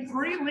 Name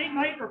 3 late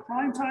night or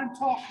primetime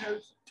talk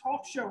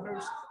show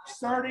hosts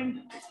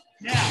starting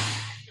now.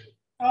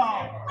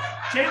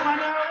 Jay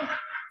Leno,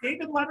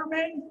 David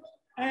Letterman,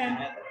 and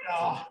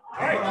all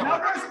right, now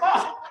goes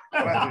Bob.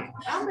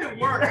 I'm at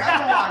work.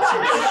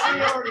 I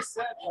don't already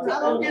said. I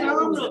don't get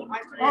home.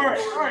 All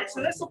right.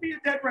 So this will be a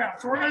dead round.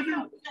 So we're gonna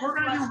do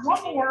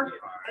one more,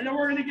 and then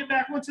we're gonna get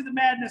back into the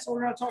madness.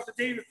 We're gonna talk to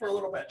David for a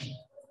little bit.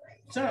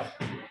 So,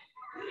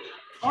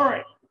 all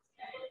right.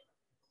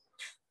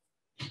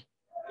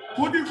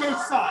 We'll do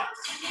both sides.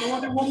 So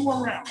we'll do one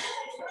more round.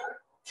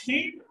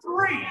 Name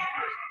 3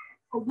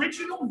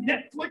 original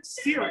Netflix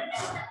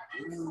series.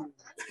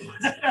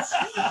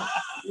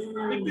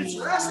 If it's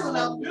wrestling,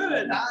 I'm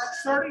good.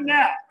 Starting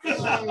now.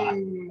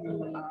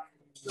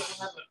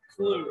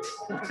 Clue.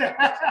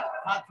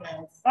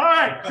 All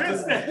right,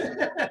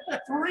 Kristen.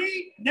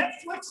 3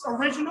 Netflix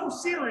original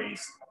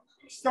series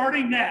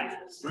starting now.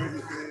 Stranger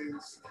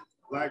Things,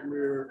 Black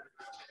Mirror.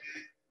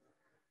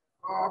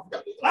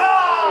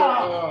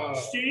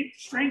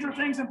 Stranger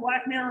Things and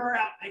Black Mirror are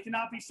out. They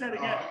cannot be said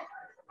again.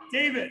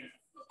 David,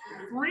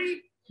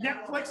 3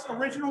 Netflix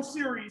original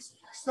series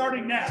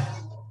starting now.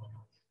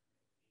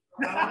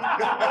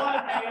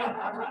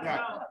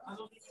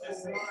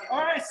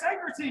 All right,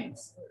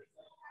 Socrates.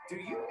 Do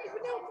you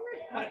even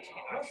know?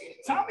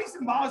 Tommy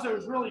Sinbazo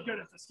is really good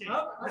at this game.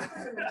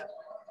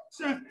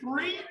 So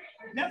 3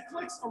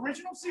 Netflix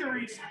original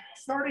series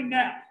starting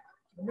now.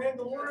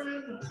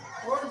 Mandalorian,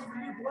 Orange is the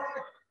New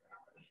Black.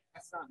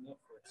 That's not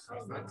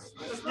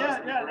Netflix. Yeah,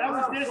 that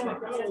was Disney.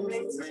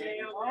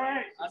 All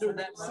right,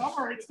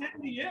 Summer, it's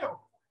getting to you.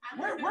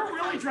 We're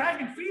really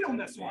dragging feet on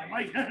this one.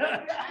 Like, 3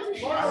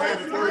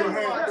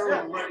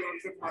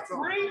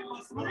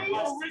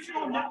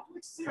 original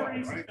Netflix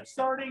series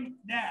starting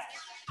now.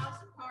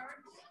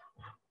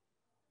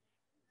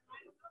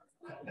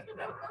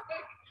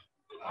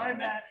 All right,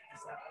 Matt.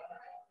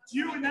 It's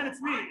you and then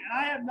it's me, and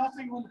I have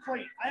nothing on the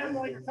plate. I have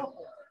like a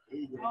couple.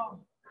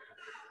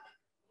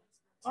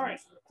 All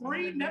right,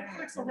 3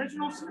 Netflix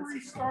original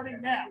series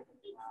starting now.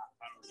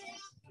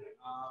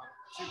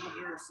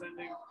 Jupiter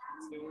Ascending.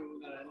 It's the only one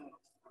that I know.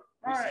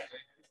 All right,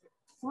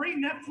 3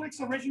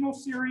 Netflix original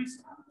series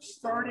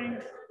starting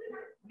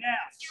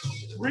now.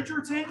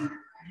 Bridgerton,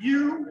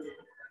 You,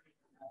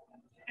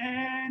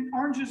 and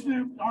Orange is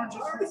New Black.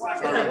 All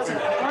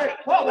right,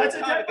 well, that's a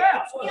dead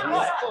round.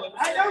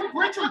 I know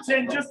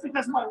Bridgerton just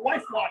because my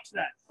wife watched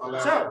that.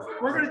 So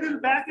we're going to do the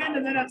back end,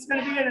 and then that's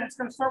going to be it, and it's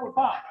going to start with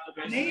Bob.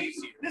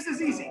 This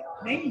is easy.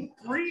 Name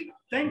 3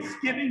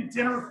 Thanksgiving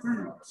dinner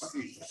foods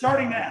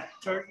starting now.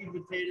 Turkey,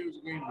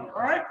 potatoes, green beans.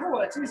 All right, cool.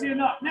 That's easy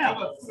enough.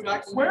 Now,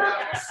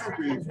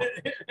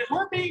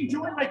 we're being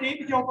joined by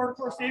David Gilbert. Of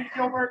course, David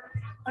Gilbert,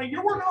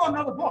 you're working on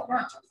another book,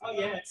 aren't you? Oh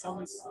yeah, it's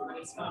going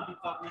to be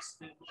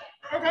published in.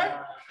 Okay.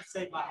 I'd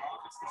say by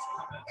August this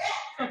coming.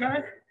 Okay.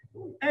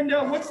 And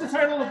what's the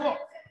title of the book?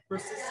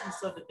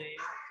 Persistence of the Dam.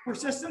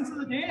 Persistence of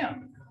the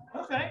Dam. Oh,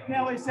 Okay.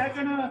 Now, is that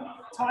gonna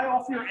tie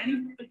off your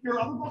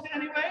other book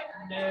in any way?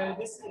 No,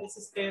 this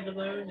is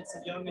standalone. It's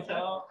a young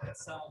adult.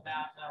 It's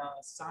about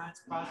a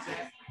science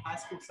project, high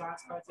school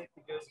science project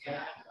that goes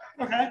bad.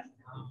 Okay.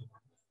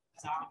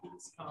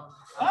 Zombies come.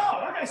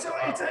 Oh, okay. So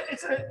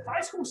it's a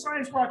high school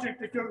science project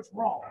that goes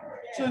wrong.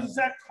 So does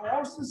that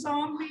cause the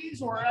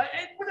zombies, or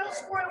and without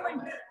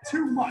spoiling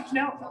too much?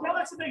 Now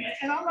that's the thing.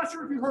 And I'm not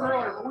sure if you heard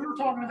earlier, but we were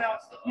talking about,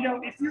 you know,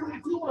 if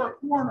you were a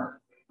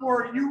coroner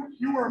or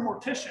you were a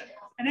mortician,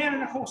 and Anna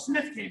Nicole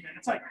Smith came in,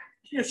 it's like,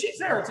 you know, she's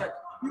there. It's like,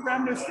 you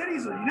grabbing those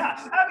titties or you not?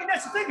 I mean,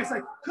 that's the thing. It's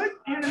like, could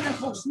Anna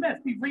Nicole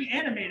Smith be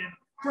reanimated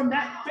from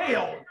that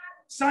failed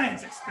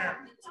science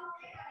experiment?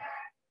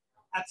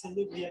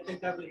 Absolutely, I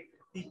think that would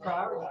be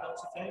priority, don't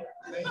you think?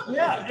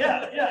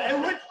 Yeah.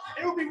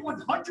 It would be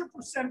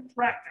 100%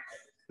 practical.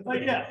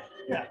 Like, yeah.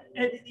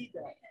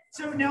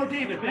 So now,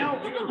 David,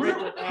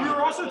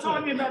 we're also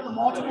talking about the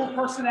multiple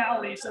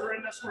personalities that are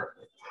in this group: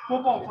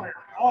 football player,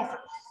 author,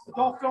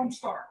 adult film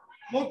star,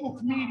 local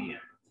comedian.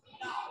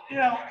 You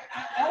know,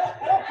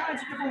 all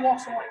kinds of different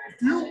walks of life.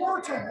 If you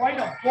were to write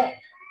a book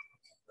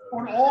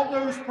on all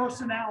those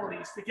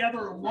personalities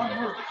together in one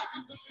movie,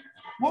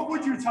 what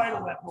would you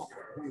title that book?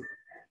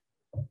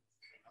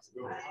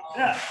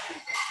 Yeah.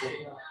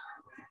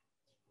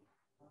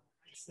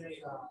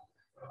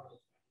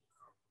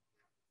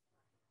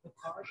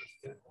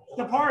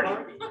 The party.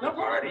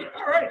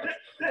 All right.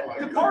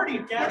 The party.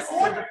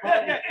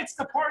 It's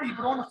the party,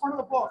 but on the front of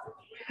the book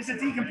is a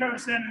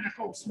decomposed Anna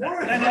Nicole Smith.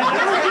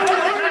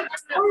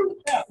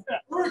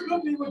 We're a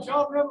company when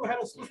John Rebel had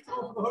a Swiss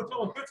tour for the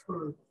hotel in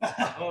Pittsburgh.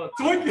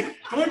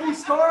 Twinkie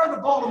Starr,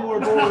 the Baltimore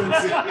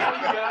boys.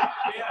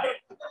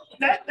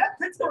 That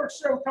Pittsburgh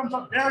show comes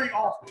up very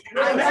often.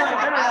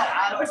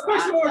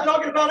 Especially when we're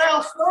talking about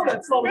Al Snow.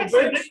 That's all Did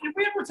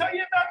we ever tell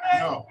you about that?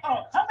 No.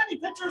 Oh, how many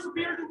pitchers of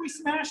beer did we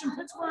smash in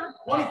Pittsburgh?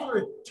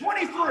 23.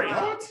 23.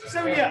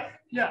 So yeah.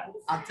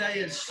 I'll tell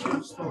you a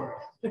short story.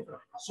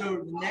 So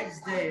the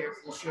next day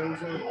after the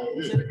show's over,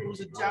 it was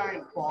a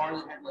giant bar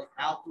that had like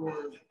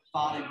outdoor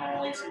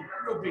volleyball. It's a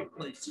real big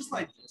place, just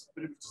like this,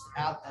 but it was just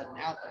out at an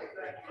outdoor.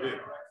 Yeah.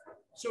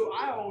 So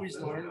I always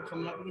learned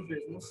coming up in the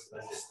business,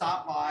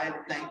 stop by,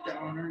 thank the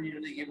owner. You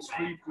know, they give us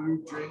free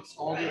food, drinks,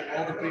 all the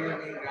bigger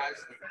name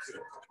guys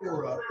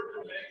tour up.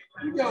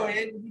 You go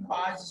in, he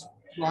buys us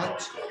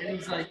lunch, and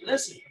he's like,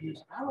 "Listen," he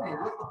goes, "I don't know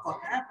what the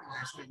fuck happened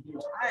last night." He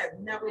goes, "I have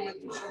never went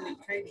through so many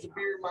cases of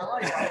beer in my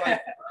life." I'm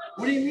like,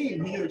 "What do you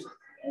mean?" He goes,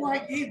 "Well, I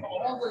gave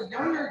all the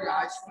younger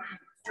guys free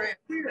draft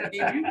beer. I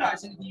gave you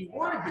guys anything you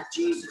wanted, but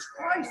Jesus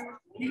Christ,"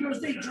 he goes,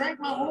 "they drank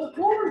my whole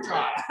cooler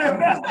dry." I'm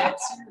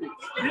that's serious.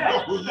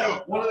 Yeah.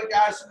 One of the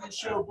guys from the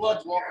show,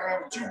 Bloods, walking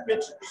around with 2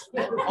 pitchers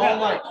all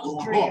night,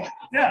 just drinking.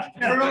 Yeah.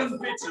 Drilling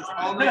pitchers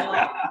all night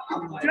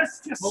long.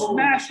 Just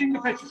smashing the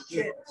pitchers.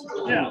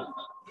 Yeah.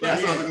 That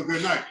sounds like a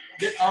good night.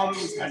 It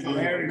was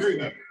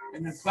hilarious.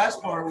 And the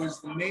best part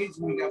was the maids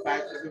when we got back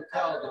to the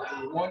hotel, that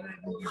they were wondering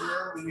who we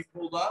were when we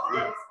pulled up.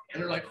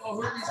 And they're like, "Oh,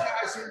 who are these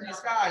guys? Who are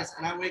these guys?"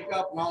 And I wake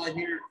up and all I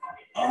hear,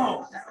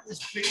 "Oh, that was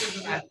bigger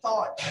than I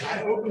thought." And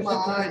I open my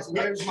eyes and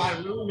there's my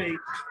roommate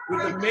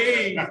with the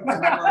maid. And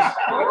I'm like,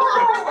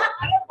 "Oh."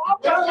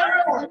 That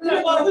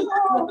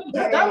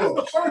was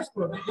the first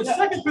one. The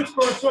second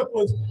Pittsburgh trip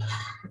was,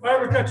 "If I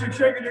ever catch you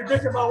shaking your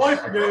dick at my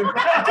wife again,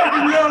 I'm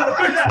taking you out of the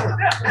picture."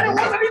 And it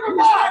wasn't even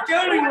mine.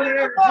 Anyone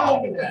ever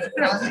told me that.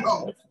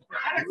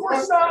 And of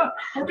course,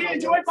 we're being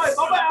joined by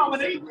Bubba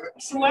Almony,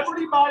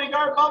 celebrity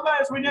bodyguard. Bubba,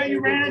 as we know,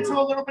 you ran into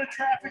a little bit of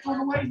traffic on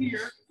the way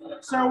here.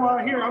 So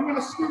here, I'm going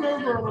to scoot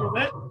over a little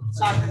bit.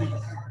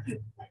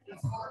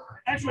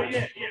 Actually,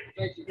 yeah.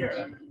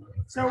 Here.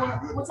 So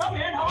what's up,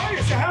 man? How are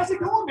you? So how's it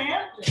going,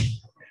 man?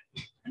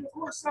 And of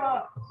course,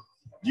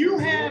 you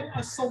have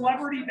a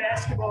celebrity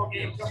basketball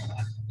game coming up.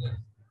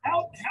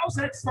 How's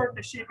that starting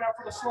to shape out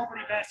for the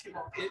celebrity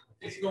basketball game?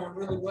 It's going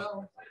really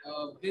well.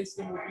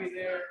 Vinston will be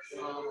there.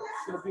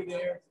 She'll be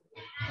there.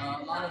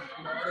 A lot of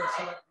other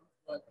celebrities,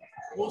 but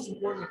most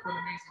importantly for an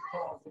amazing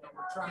cause. You know,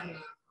 we're trying to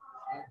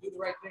do the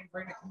right thing,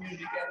 bring the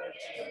community together,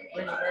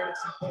 bring awareness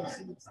and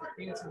proceeds to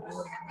cancer,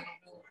 bullying, and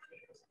mental health.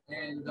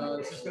 And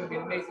it's just going to be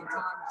an amazing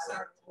time. It's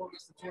Saturday,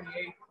 August the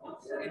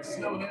 28th in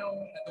Snow Hill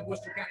at the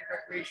Worcester County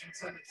Recreation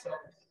Center. So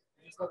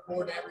we just look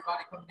forward to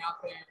everybody coming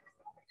out there.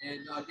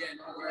 And again,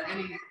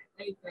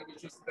 anything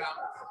is just about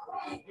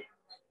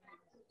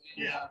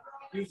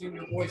using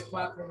your voice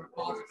platform and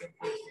positive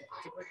influence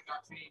to bring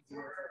about change.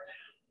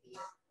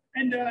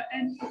 And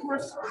of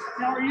course,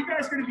 now are you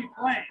guys going to be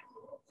playing?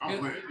 I'm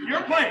playing.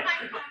 You're playing.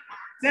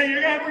 So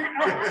you're gonna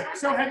have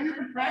so have you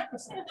been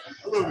practicing?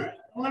 A little bit.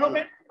 A little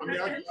bit. I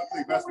mean, I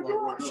play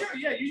basketball. Sure,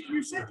 yeah.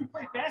 You said you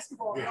played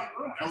basketball. Yeah,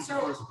 that was the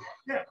so first one.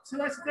 yeah, so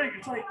that's the thing.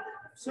 It's like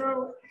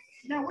so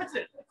now with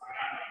it,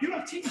 you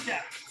have team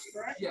captains,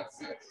 correct?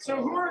 Yes.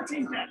 So who are the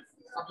team captains?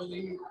 I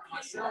believe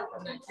myself,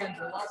 and then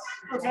Kendra Luss.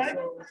 Okay.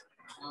 So,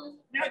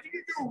 now, do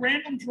you do a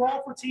random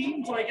draw for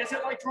teams? Like, is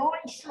it like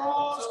drawing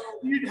straws?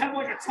 You'd have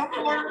like a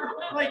tumbler?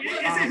 Like, is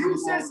it who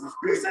says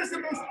the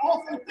most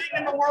awful thing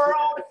in the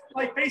world?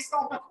 Like, based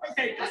off of,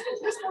 okay,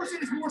 this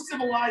person is more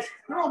civilized.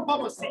 They're on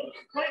Bubba's team.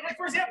 Like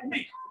for example,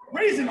 me.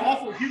 Ray's an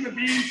awful human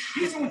being.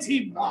 He's on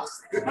Team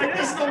Lost. Like,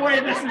 this is the way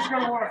this is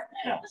going to work.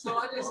 Yeah. So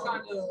I just I try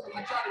to do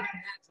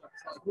matchups,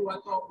 like who I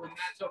thought would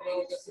match up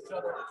well against each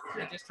other,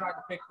 and just try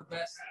to pick the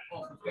best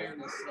off of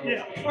fairness. So,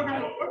 yeah.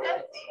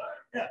 Okay.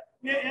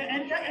 Yeah.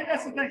 And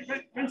that's the thing.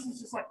 Vincent's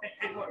just like,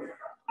 hey, look,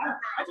 I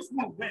just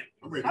want to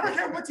win. I don't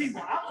care what team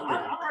won.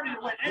 I'm ready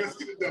to win.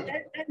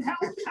 And how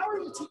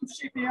are the teams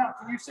shaping out?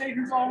 Can you say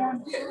who's all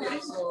on? Yeah.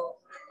 So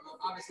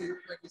obviously,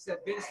 like you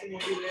said, Vinston will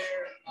be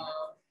there.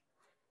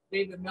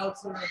 David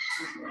Meltzer is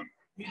a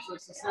hugely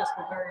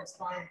successful, very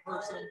inspiring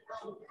person.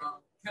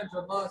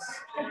 Kendra Luss,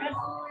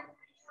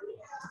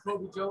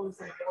 Jacoby Jones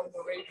from the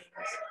Baltimore Ravens, a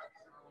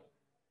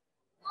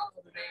lot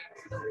of other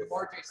names,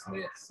 RJ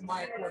Smith,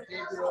 Samaya Fort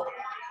Gabriel.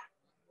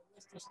 The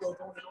list just goes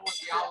on and on.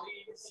 The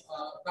Ali's,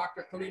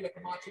 Dr. Khalila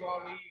Camacho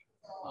Ali,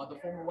 the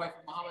former wife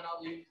of Muhammad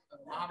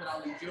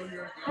Ali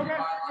Jr., the other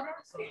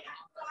biological son.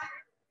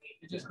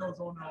 It just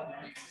goes on and on.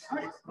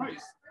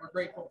 We're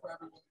grateful for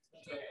everyone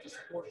to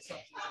support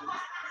something.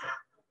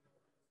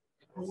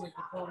 Including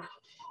component.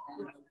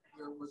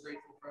 We're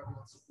grateful for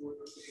everyone's support.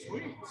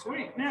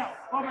 Sweet. Now,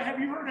 Bubba, have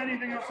you heard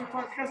anything else so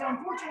far? Because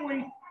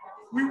unfortunately,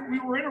 we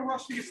were in a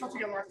rush to get stuff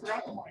together. I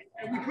forgot the mic,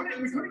 and we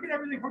couldn't get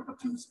everything hooked up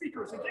to the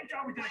speakers. And thank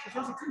God we did it,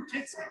 because there's a few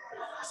kids here.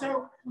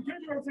 So we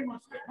couldn't do everything on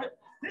speaker. But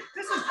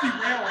this is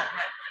derailing.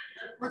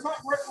 We're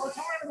talking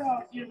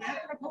about,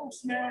 Anna Nicole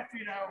Smith,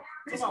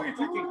 basically if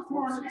you were in the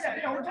corner, we're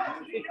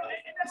talking,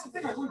 and that's the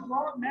thing, like we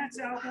brought up Matt's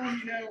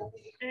album,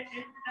 and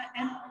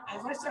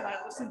as I said,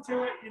 I listened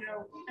to it,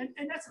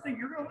 and that's the thing,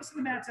 you're going to listen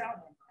to Matt's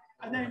album,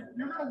 and then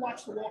you're going to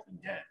watch The Walking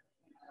Dead,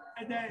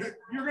 and then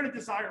you're going to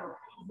desire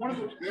one of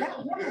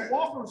the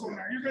walkers on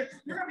there. You're going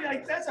to be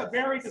like, that's a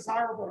very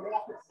desirable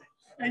walker thing,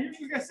 and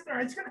you're going to sit there,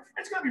 it's going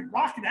to be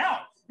rocking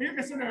out, and you're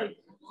going to sit there.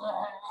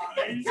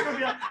 And you're gonna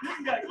be like,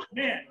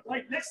 man,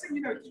 like next thing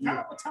you know, kind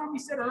of what Tommy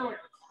said earlier,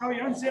 how he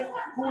unzipped,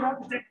 pulled out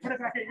the dick, put it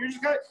back in.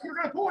 You're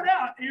gonna pull it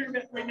out, and you're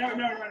gonna be, wait, no,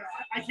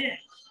 I can't.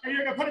 And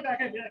you're gonna put it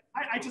back in.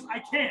 I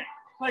can't.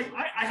 Like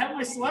I have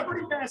my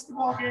celebrity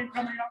basketball game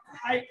coming up.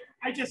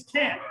 I just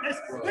can't.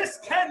 This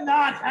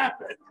cannot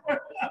happen.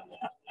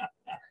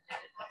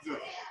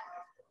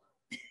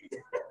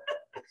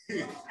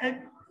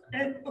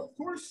 and of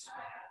course,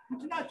 we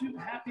cannot do the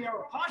Happy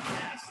Hour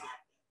podcast.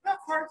 That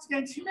Cards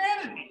Against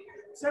Humanity.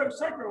 So,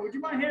 Psycho, would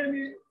you mind handing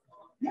me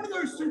one of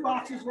those two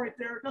boxes right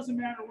there? It doesn't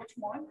matter which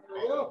one.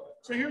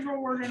 So here's what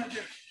we're going to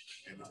do.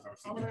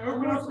 I'm going to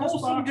open up this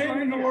box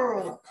right in the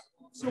world.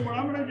 So what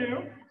I'm going to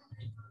do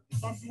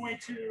is I'm going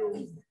to,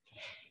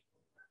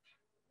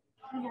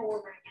 here's what we're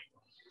going to do.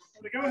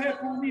 I'm going to go ahead and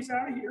pull these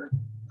out of here.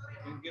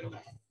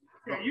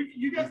 Yeah,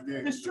 you got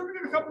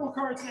distributed a couple of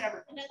cards to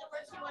everyone. And then the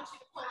person wants you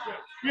to pull out.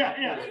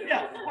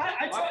 Yeah.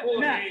 I told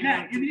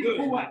Matt, you need to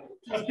pull out.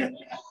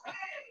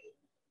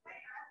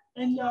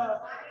 And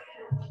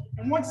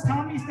once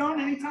Tommy's done,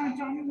 anytime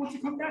Tommy wants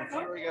to come back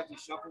up,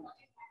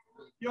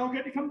 you all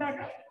get to come back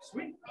up.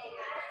 Sweet.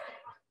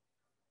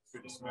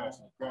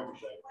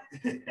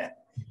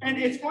 And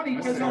it's funny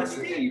because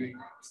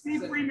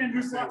Steve Freeman,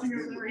 who's watching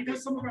over there, he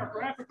does some of our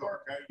graphic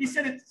art. He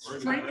said it's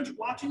strange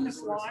watching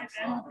this live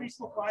and on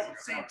Facebook Live at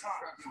the same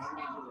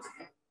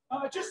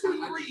time. Just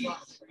do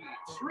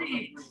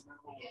three.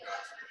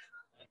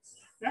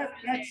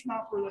 That's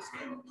not for this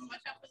game.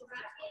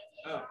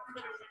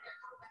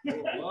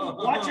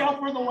 Watch out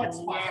for the wet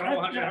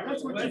spot.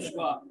 That's what you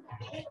spot.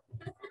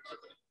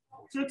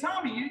 So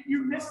Tommy,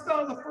 you missed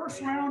the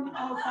first round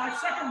of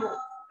 5-second rule,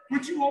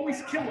 which you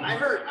always kill. I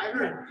heard.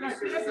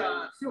 This is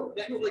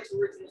Netflix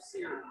original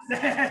series.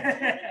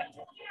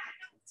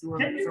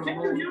 Can you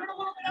hear it a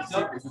little bit?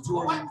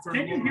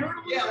 Can you hear it a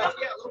little bit? Yeah, a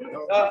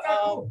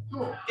little bit.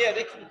 Cool. Yeah,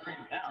 they can read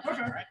them down.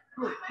 Okay. Right?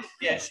 Cool.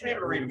 Yeah, you should be able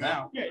to read them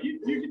down. Yeah, you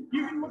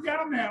can look at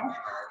them now.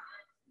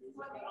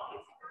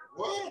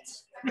 What?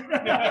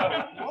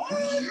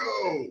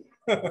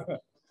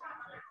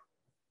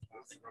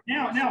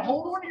 Yo. Now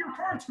hold on to your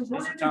cards because we're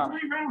going to do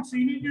 3 rounds, so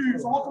you need to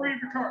use all 3 of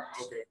your cards.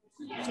 Okay.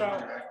 So,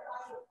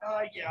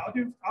 yeah,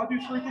 I'll do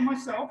 3 for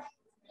myself.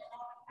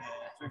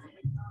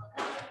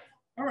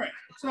 All right.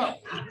 So,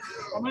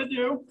 I'm going to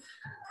do.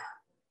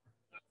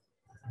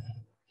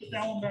 Put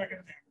that one back in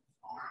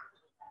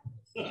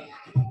there.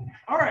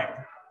 All right.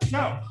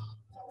 So,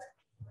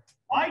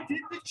 I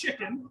did the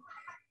chicken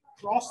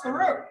cross the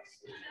road.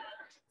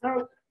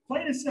 So,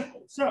 plain and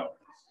simple. So,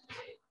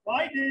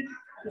 I did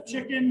the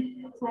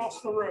chicken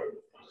cross the road.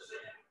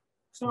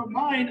 So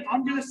mine,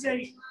 I'm going to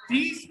say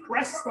these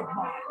breasts of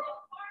mine.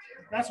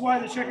 That's why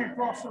the chicken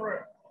crossed the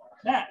road.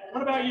 Matt,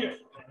 what about you?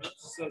 It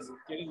says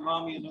getting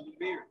mommy another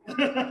beer.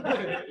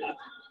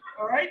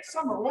 All right,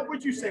 Summer, what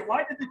would you say?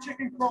 Why did the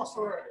chicken cross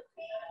the road?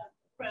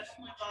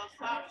 Wrestling on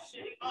top of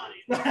shitty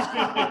body.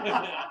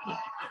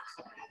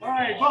 All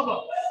right,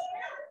 Bubba.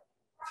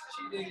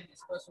 Cheating in the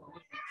Special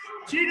Olympics.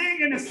 Cheating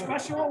in the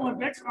Special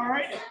Olympics. All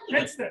right,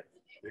 Vinston.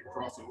 They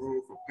cross the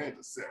road for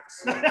panda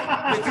sex.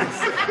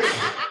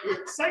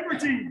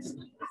 Socrates.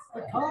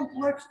 The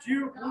complex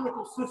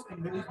geopolitical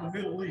system that is the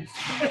Middle East.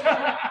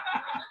 I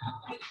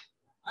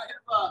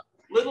have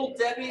Little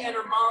Debbie and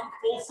her mom,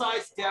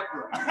 full-size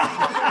Deborah.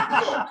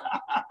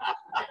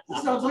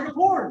 Sounds like a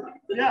porn.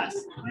 Yes,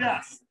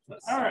 yes.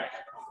 All right.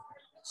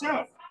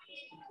 So,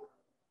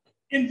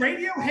 in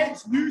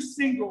Radiohead's new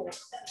single,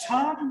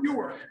 Tom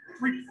York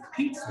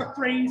repeats the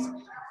phrase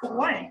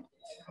blank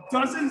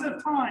dozens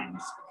of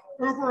times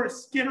over a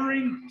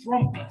skittering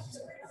drum beat.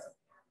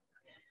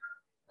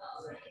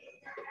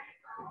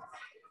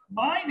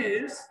 Mine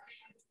is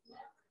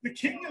the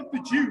King of the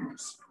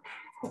Jews.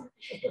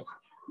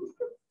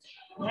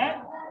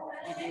 That?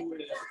 You do with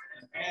an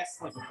ass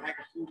like a bag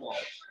of food balls.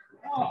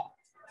 Oh.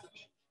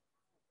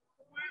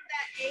 Word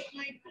that ate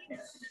my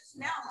penis and it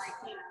smelled like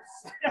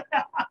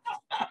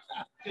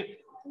penis.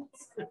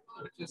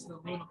 Just a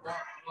little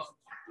rock.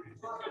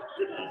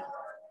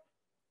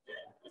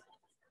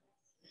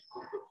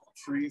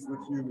 Trees with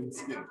human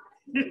skin.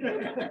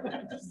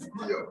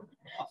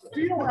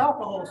 Fetal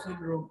alcohol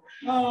syndrome.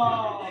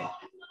 Oh.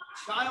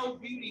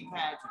 Child beauty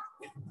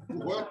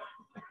pageant. What?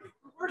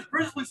 Where's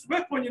Grizzly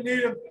Smith when you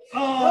need him?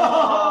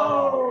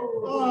 All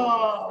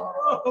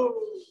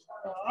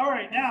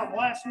right, now the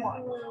last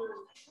one.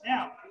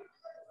 Now,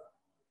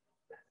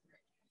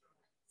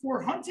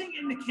 for hunting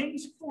in the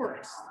King's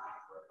Forest,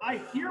 I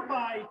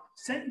hereby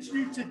sentence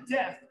you to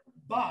death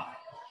by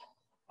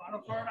final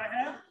card I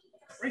have,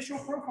 racial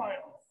profiling.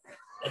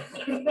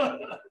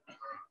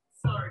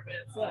 Sorry,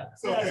 Ben.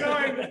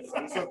 Sorry.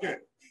 It's okay.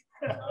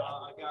 I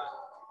got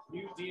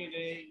new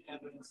DNA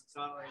evidence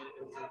exonerated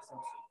as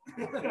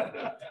That's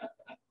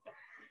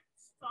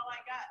all I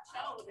got.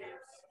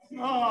 Shoulders.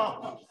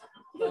 Oh,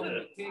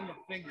 The king of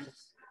fingers.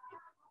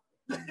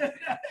 the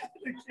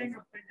King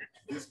of Fingers.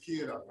 This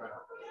kid I found.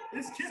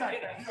 This kid I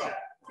found.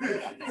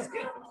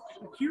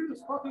 The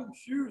cutest fucking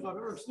shoes I've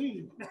ever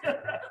seen.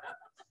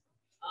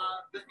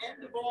 The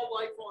end of all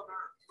life on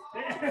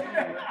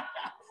Earth.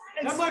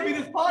 That might be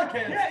this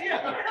podcast.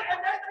 Yeah. And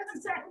that's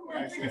exactly what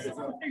I think is some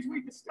of the things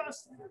we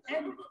discussed.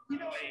 And you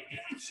know,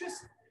 it's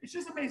just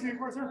amazing. Of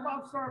course, there's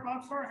Bob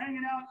Starr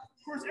hanging out.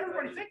 Of course,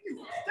 everybody, thank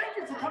you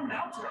for coming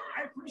out today.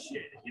 I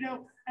appreciate it. You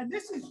know, and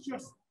this is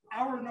just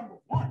hour number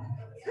one.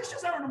 This is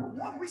just hour number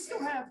one. We still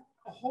have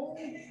a whole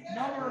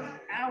another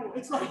hour.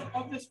 It's like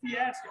of this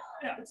fiasco.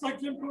 Yeah, It's like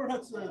Jim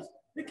Cornette says,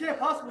 it can't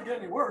possibly get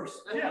any worse.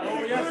 yeah.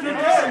 Oh, yes, it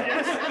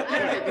Yes.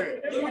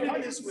 Look at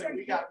it this way.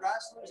 We got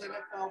wrestlers,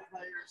 NFL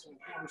players, and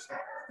porn stars.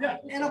 Yeah.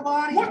 And a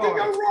body. What could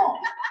go wrong?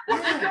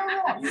 What could go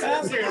wrong?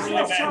 Sounds like a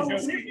really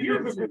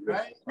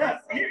bad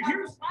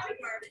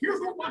Here's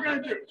what we're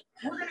going to do.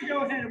 We're going to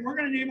go ahead and we're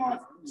going to name off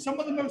some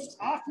of the most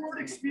awkward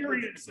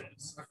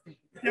experiences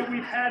that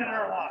we've had in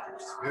our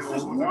lives.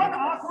 Just one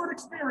awkward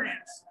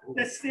experience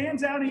that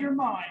stands out in your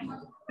mind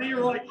that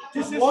you're like,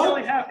 does this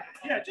really happen?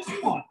 Yeah, just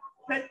one.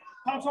 That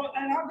pops up,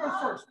 and I'll go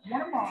first.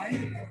 One of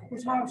mine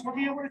was when I was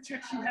hooking up with a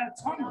chick, she had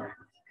a tongue ring.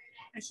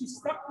 And she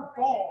stuck the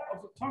ball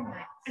of the tongue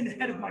ring in the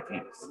head of my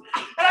penis. And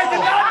I did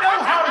not know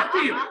how to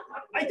feel.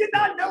 I did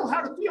not know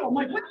how to feel. I'm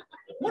like,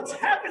 what's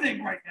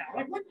happening right now?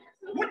 Like,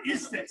 what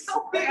is this?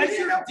 How big I is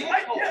didn't your know, dick?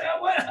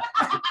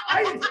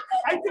 I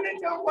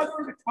didn't know whether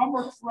to come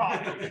or cry.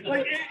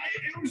 Like,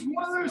 it was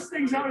one of those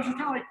things I was just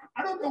kind of like,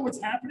 I don't know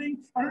what's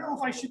happening. I don't know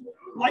if I should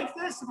like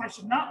this, if I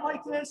should not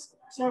like this.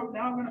 So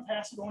now I'm going to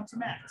pass it on to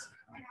Matt.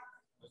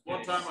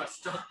 One time I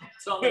stuck my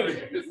tongue.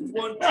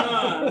 One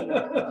time.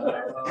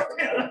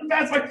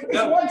 That's like,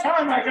 this one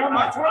time I got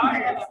my tongue I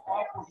ring. have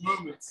awkward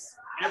moments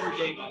every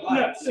day of my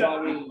life. So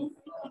I mean,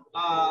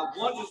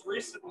 one just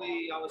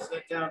recently, I was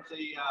sent down to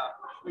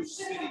New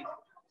City.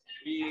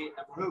 We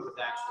have moved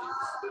actually,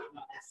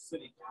 not New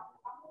City.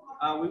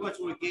 We went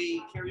to a gay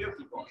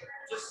karaoke bar.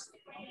 Just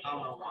I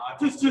don't know why.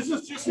 Just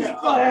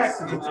by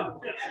accident. So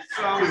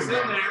I was in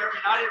there,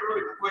 and I didn't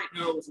really quite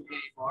know it was a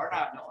gay bar. And I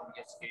have nothing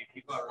against gay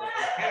people. I really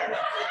don't care. So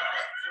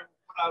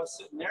when I was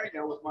sitting there, you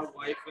know, with my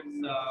wife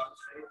and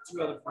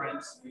two other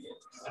friends,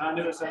 and I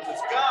noticed that this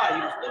guy,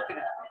 he was looking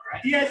at me,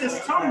 right? He had this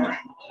tongue ring.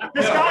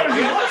 This guy was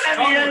looking at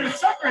me and his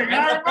tongue ring. And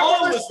I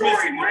remember the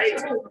story Ray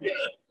told me.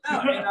 No,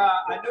 and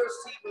I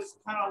noticed he was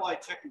kind of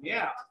like checking me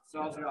out. So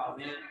I was like, oh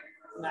man,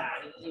 nah,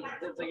 didn't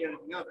think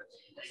anything of it.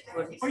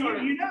 But he Well,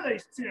 started, you know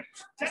that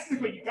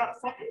technically you gotta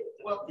fuck him.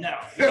 well, no.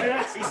 He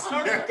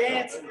started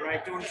dancing,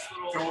 right, doing this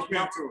little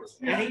jump to us.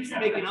 And he's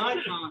making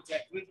eye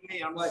contact with me.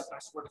 I'm like, I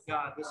swear to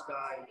God, this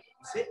guy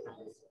is hitting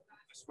me.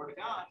 I swear to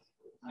God.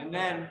 And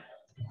then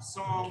the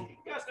song,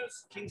 you guys know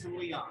Kings of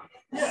Leon.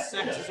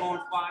 Sex is on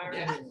fire.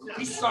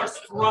 He starts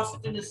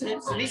thrusting his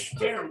hips and he's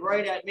staring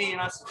right at me. And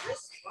I said,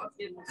 this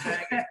fucking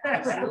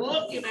faggot is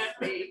looking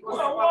at me. I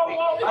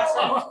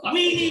said,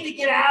 we need to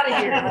get out of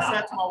here. And I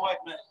said to my wife,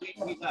 man,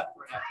 we left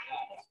right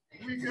after that.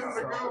 We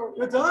gotta go.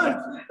 We're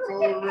done.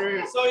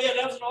 So yeah,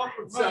 that was an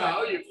awkward moment.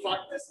 So you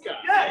fucked this guy.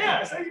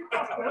 Yeah. So you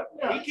fucked him.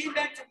 Yeah. He came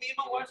back to me and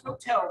my wife's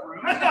hotel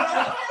room.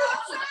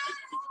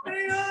 And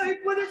you he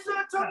put his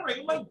tongue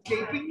ring. I'm like,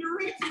 gaping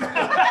urethra.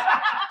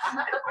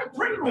 My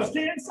Pringles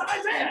can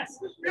size ass.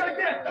 You're like,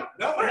 yeah.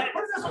 No,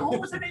 What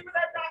was the name of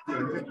that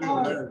doctor?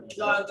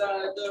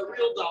 The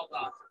real doll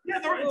doctor. Yeah,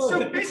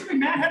 so basically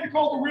Matt had to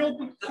call the real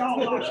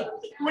doll doctor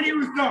when he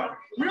was done.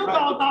 Real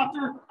doll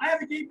doctor, I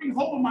have a gaping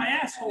hole in my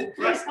asshole.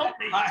 Please help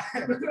me.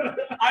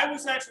 I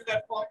was actually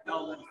that fuck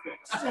doll that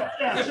fixed. Yeah.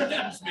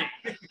 That was me.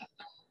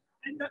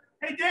 And,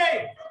 hey,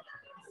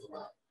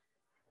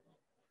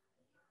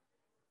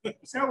 Dave.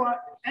 So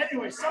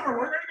anyway, Summer,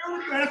 we're gonna go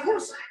with you, and of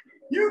course,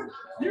 you've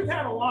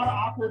had a lot of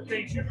awkward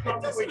things. You've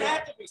probably It doesn't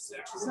have to be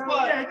sexual. So,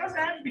 but yeah, it doesn't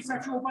have to be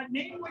sexual, but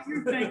name what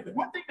you think.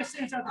 One thing that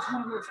stands out is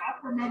one of those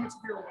awkward moments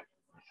of your life.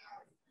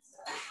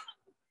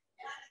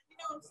 You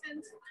know,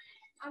 since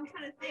I'm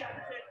trying to think if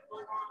there's a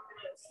long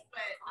list,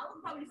 but I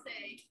would probably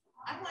say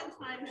I one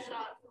time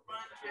shot for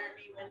Ron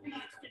Jeremy when we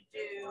used to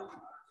do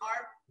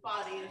our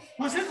bodies.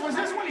 Was this when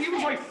he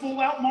was like full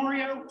out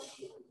Mario?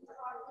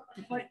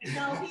 Like,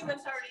 no, he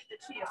was already the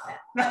Chia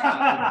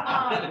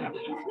Pet.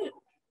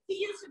 He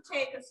used to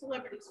take a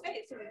celebrity's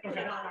face and put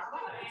it on our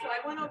body. So I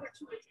went over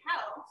to his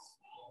house,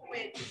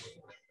 which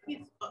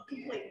he's a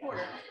complete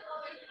hoarder.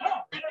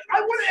 Oh,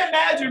 I wouldn't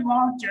imagine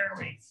Ron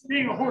Jeremy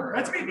being a hoarder.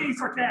 That's me being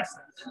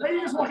sarcastic. Then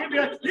you just walk in and be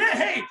like, yeah,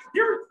 hey,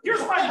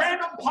 here's my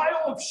random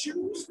pile of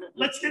shoes.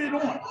 Let's get it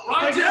on.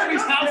 Ron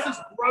Jeremy's house is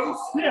gross.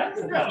 Yeah.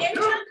 Who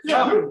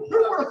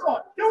would have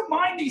thought? Don't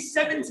mind these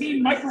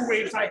 17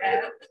 microwaves I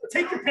have.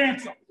 Take your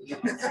pants off. He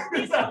still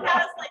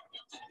has like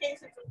 50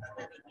 cases of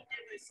what he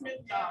did with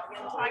Snoop Dogg,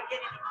 and so I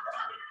get it.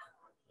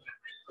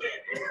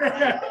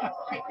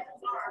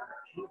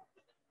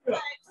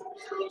 But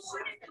he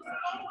should have been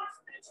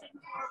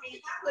for me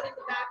to put in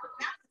the back of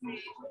the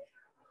page.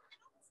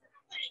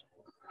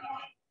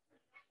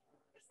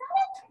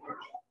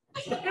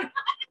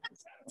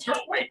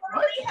 Wait,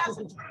 what? He has a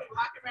turtle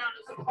walking around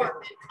his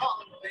apartment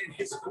calling him.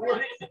 His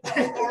apartment.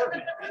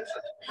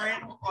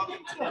 Random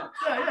fucking turtle.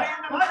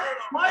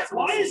 Yeah.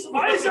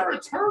 Why is there a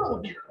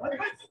turtle here?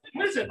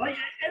 What is it? Like,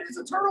 and it's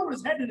a turtle with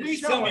his head in his Please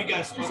shell. tell me you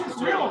guys This fuck is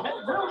the real.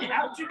 turtle. Really?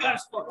 How did you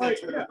guys fuck that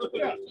turtle?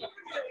 Yeah.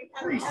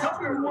 Please tell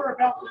me more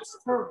about this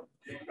turtle.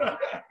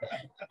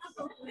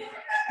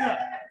 Yeah.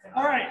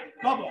 All right,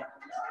 Bubba.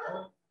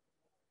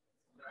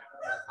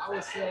 I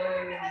would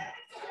say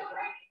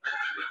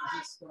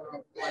just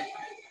like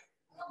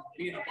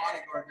being a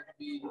bodyguard, there could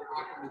be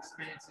awkward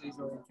experiences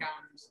or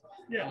encounters.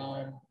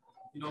 Yeah.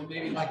 You know,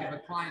 maybe like if a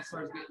client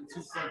starts getting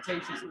too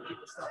flirtatious with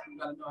people stuff, you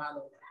got to know how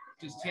to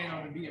just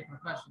channel and be a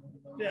professional.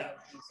 You know? Yeah.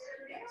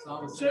 So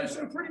I would say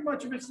So pretty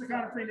much if it's the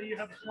kind of thing that you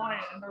have a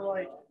client and they're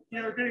like, you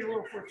know, they're getting a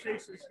little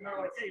flirtatious and they're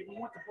like, hey, we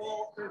want the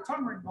ball, the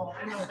tongue ring ball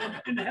in the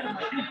head of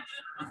my penis.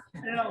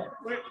 You know,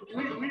 we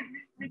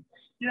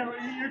you know,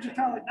 you're just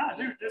kind of like, nah,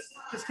 dude, this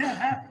can't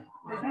happen.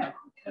 Like,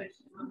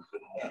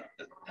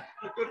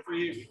 Good for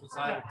you, because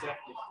I would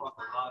definitely fuck a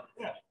lot of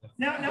that.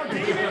 Now,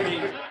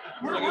 David,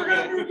 we're going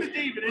to move to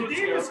David. And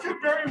David could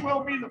very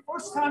well be the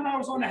first time I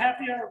was on the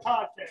Happy Hour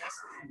podcast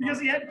because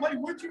he had to play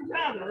Would You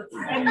Rather.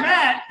 And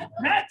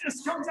Matt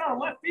just comes out of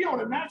left field,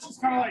 and Matt's just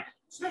kind of like,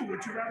 so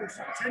would you rather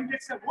shot 10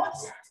 dicks at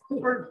once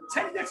or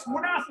 10 dicks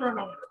one after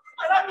another?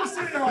 And I'm just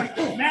sitting there like,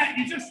 Matt,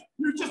 you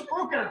just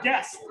broke our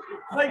guest.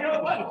 Like,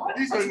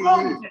 what's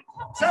wrong with you?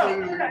 So,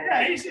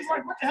 yeah, he's just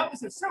like, what the hell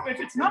is this? So, if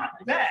it's not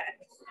that,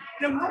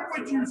 then what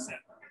would you say?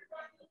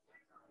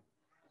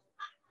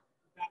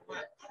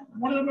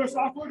 One of the most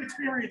awkward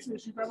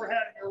experiences you've ever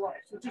had in your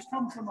life. So just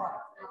come from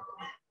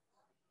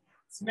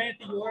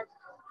Samantha York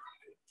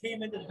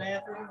came into the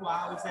bathroom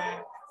while I was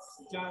at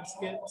John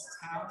Skipp's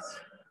house.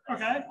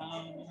 Okay. And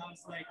I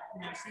was like,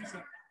 you know, she's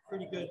a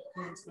pretty good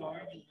porn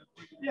star.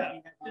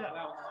 Yeah.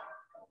 Well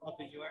up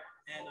in York.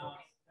 And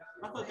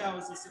I thought that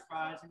was a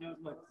surprise, you know,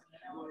 like,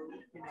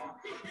 you know.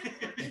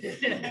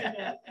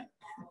 And,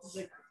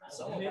 like,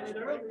 so a minute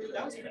earlier,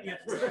 that was pretty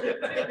interesting.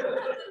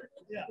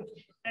 Yeah.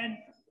 And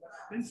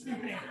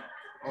Vinston Painter.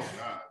 Oh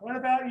God. What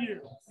about you?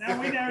 Now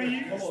we know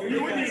you.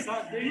 You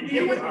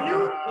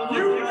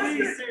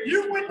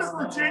win the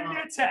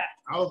Virginia Tech.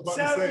 I was about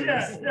to say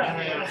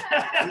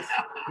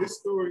this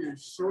story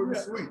is short and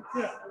sweet.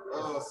 Yeah.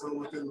 So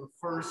within the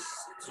first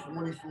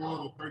 24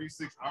 to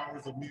 36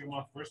 hours of me and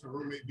my freshman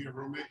roommate being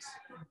roommates,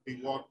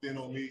 he walked in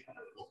on me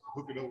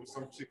hooking up with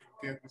some chick from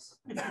campus,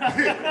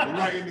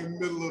 right in the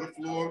middle of the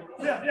floor.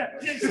 Yeah.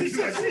 She's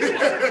just sitting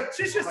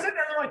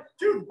there like,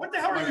 dude, what the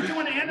hell are you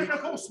doing to Anna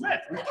Nicole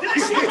Smith?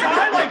 Didn't she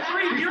die like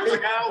 3 years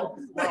ago?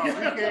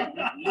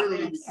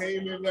 We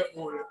came in that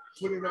morning,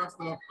 put in our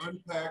stuff,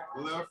 unpacked,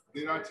 left,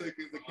 did our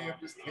check-in to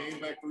campus, came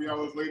back 3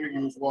 hours later, he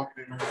was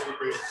walking in on the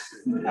shit.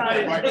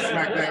 Right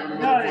smack dab in the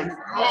middle of the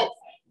oh!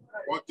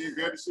 Walked in,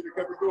 grabbed the shit and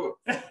kept it going.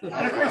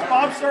 And of course,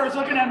 Bob Starr is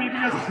looking at me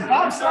because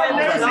Bob Starr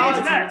knows he's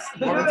next.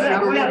 Bob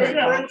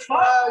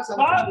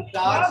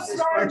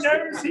Starr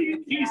knows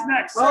he's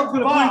next. So,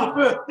 Bob,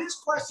 this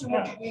question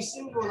will get me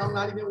single, and I'm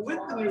not even with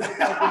the music.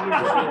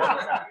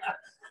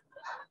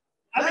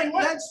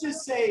 Let's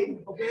just say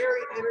a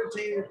very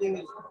entertaining thing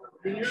is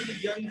when you're the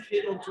young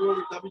kid on tour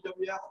with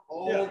WWF,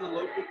 all the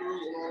local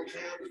girls in all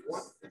town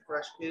want the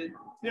fresh kid.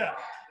 Yeah.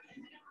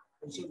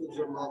 And so does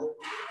your mother.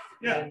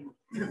 Yeah.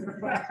 I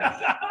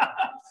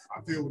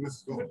feel where this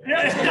is going.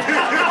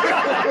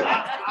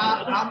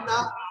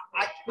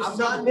 I'm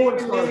not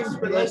naming names,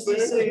 but let's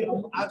just say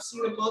I've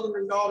seen a mother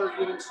and daughter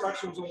give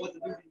instructions on what to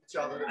do to each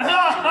other.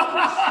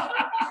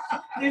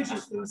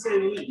 Interesting to say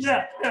the least.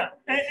 Yeah, yeah.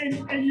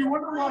 And you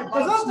wonder why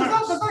Does that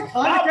kind of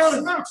count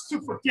as smokes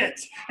to forget?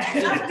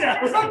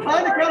 Does that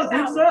kind of count as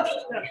incest?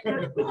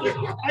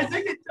 I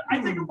think it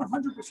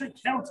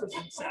 100% counts as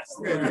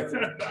incest.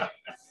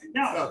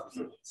 Now,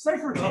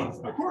 Socrates,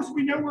 of course,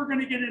 we know we're going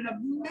to get an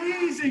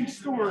amazing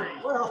story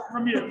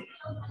from you.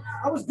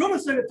 I was going to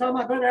say the time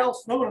I met Al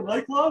Snow in a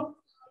nightclub,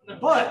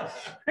 but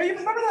hey, you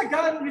remember that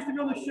guy that used to be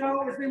on the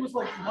show? His name was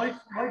like Mike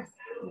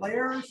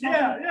Blair or something?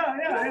 Yeah.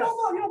 You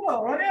don't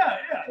know, right? Yeah.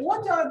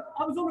 One time,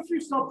 I was on a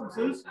few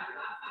substances,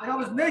 and I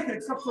was naked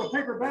except for a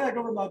paper bag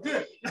over my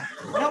dick.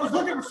 And I was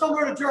looking for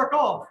somewhere to jerk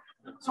off.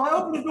 So I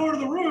opened the door to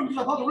the room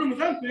because I thought the room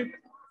was empty,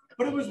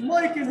 but it was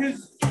Mike and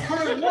his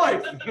current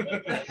wife.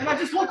 And I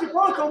just looked at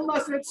both of them and I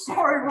said,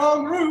 sorry,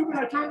 wrong room. And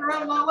I turned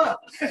around and I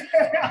left.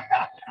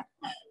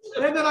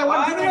 And then I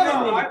went to the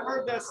other room. I've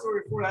heard that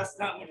story before. That's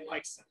not what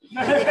Mike said.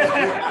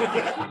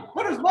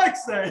 What does Mike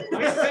say?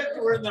 I said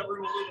you were in that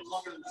room a little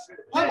longer than shit.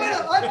 I might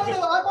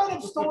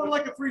have stolen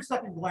like a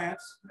 3-second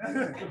glance.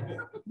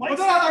 But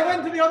then I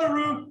went to the other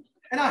room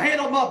and I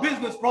handled my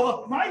business,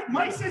 brother.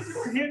 Mike says you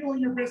were handling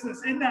your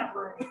business in that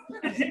room,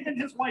 and him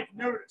and his wife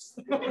noticed.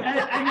 And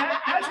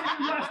that's when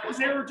you left, because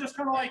they were just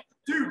kind of like,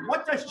 dude,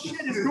 what the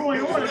shit is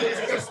going on?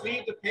 Just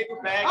leave the paper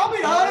bag. I'll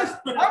be honest,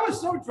 I was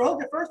so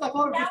drunk at first I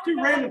thought it was just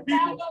two random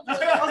people.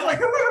 I was like,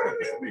 who are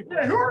these people?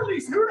 Yeah, who are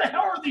these? Who the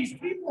hell are these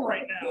people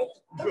right now?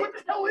 What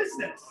the hell is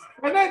this?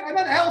 And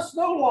then Al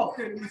Snow walked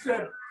in and he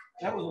said,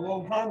 that was a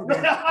long time ago.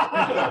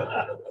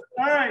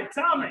 All right,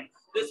 Tommy.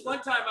 This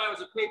one time I was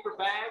a paper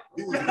bag.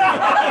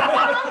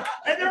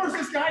 And there was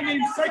this guy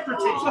named Socrates.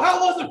 So how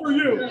was it for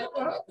you? It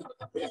was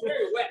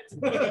very wet.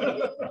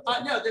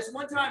 No, this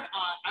one time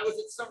I was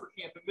at summer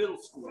camp in middle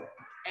school,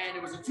 and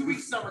it was a 2-week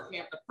summer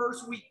camp. The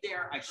first week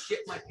there, I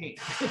shit my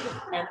pants,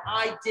 and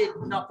I did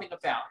nothing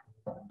about it.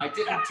 I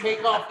didn't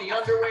take off the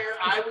underwear.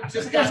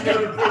 Just got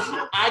noticed.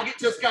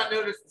 Just got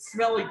noticed the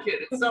smelly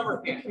kid at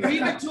summer camp. We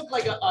even took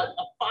like a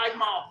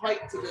 5-mile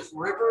hike to this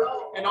river,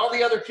 and all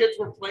the other kids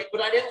were playing,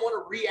 but I didn't want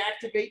to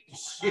reactivate the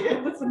shit.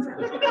 So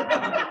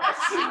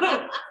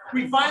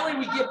we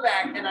get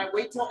back, and I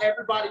wait till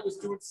everybody was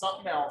doing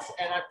something else,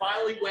 and I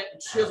finally went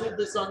and chiseled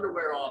this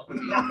underwear off of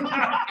me, and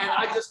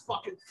I just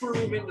fucking threw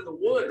them into the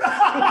woods.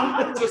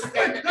 That's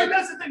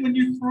the thing. When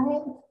you threw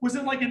them, was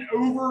it like an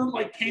over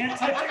can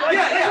type thing? Like,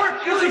 yeah. It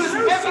was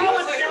so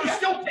solid, but they were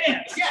still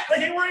pants. Yeah.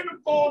 Like they weren't even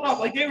falling up.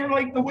 Like they were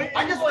like the way.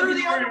 I just threw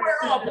the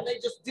underwear off and they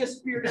just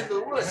disappeared into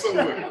the woods.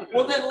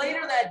 Well, then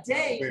later that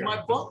day, my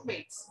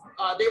bunkmates,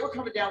 they were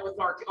coming down with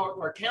our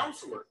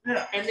counselor.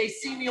 Yeah. And they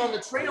see me on the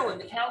trail, and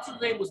the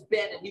counselor's name was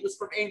Ben, and he was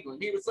from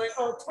England. He was like,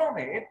 "Oh,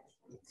 Tommy,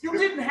 you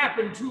didn't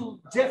happen to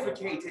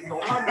defecate in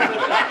your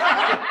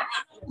underwear."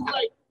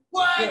 Like,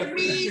 what?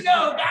 Me?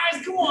 No,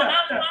 guys, come on.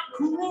 I'm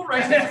cool,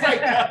 right? It's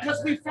like,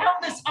 because we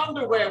found this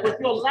underwear with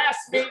your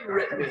last name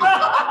written in it.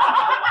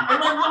 And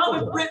my mom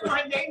had written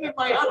my name in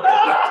my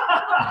underwear.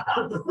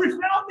 We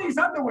found these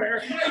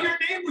underwear, and your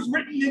name was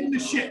written in the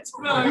shit.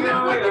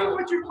 No.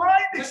 Would you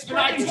mind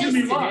explaining to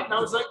me why? And I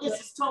was like, this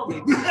is Tommy.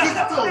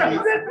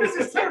 This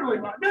is totally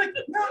mine. Like,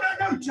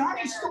 no,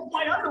 Johnny stole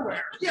my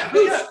underwear. Yeah,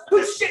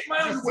 who shit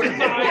my underwear?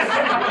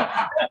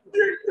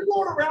 You're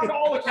going around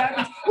all the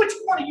cabins. Which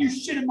one of you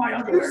shit in my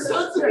underwear? This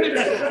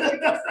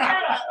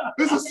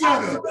is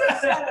Santa.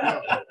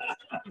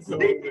 He's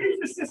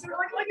a sister.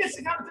 Like it's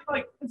the kind of thing,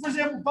 like, for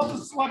example,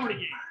 Bubba's celebrity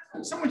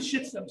game. Someone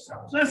shits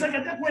themselves. So it's like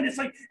at that point, it's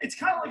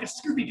kind of like a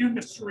Scooby-Doo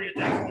mystery at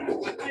that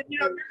point. And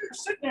you're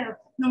sitting there,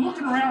 you're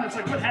looking around, it's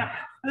like, what happened?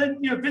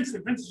 And then Vince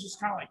is just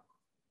kind of like,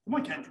 come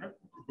on, Kendra.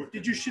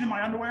 Did you shit in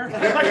my underwear?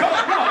 Like, I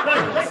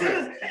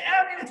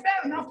mean, it's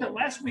bad enough that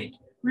last week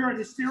we were at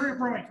Hysteria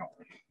Brewing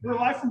Company. We were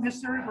live from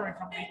Hysteria Brewing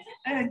Company,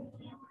 and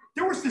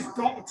there was this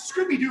dog.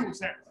 Scooby-Doo was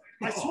there.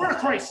 I swear to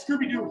Christ,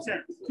 Scooby-Doo was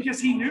there because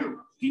he knew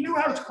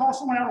how to call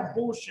someone out on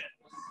bullshit.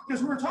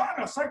 Because we were talking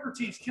about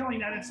Socrates killing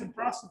that innocent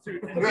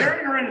prostitute and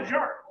burying her in a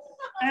jar.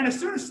 And as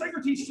soon as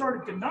Socrates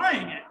started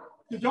denying it,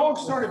 the dog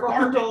started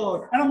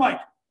barking. And I'm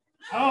like,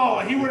 oh,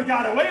 he would have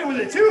got away with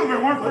it too if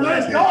it weren't for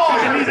this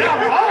dog and these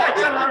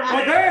alcoholics.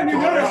 But then you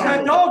notice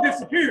that dog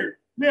disappeared.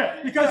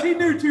 Yeah, because he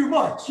knew too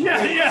much.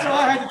 Yeah. So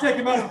I had to take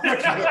him out of the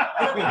picture.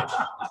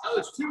 Oh,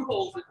 there's 2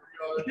 holes in your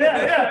yard.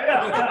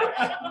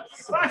 Yeah.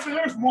 Well, actually,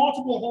 there's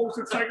multiple holes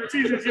in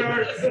Socrates'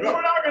 yard. We're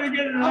not going to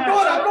get into that.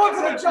 I'm going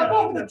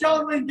to the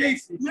John Wayne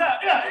Gacy.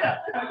 Yeah.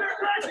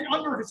 They're actually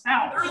under his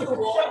house. They're in the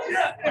wall.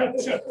 Yeah. They're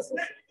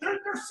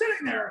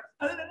sitting there,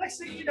 and then the next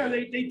thing you know,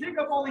 they dig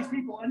up all these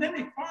people, and then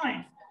they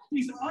find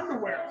these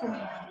underwear from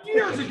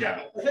years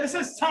ago. This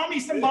is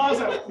Tommy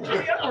Sinbazo.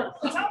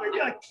 Tommy would be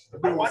like,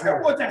 I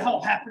wonder what the hell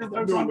happened to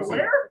those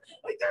underwear.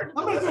 Like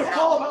I'm gonna do a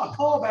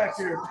call back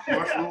here.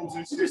 Mushrooms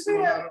and Did you shit. see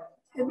that?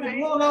 In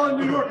Long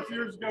Island, New York, a few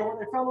years ago, when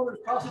they found all those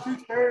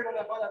prostitutes buried on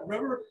by that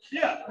river.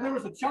 Yeah, and there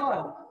was a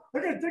child.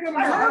 They're gonna dig them.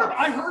 I heard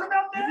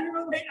about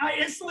that. I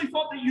instantly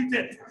thought that you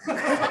did.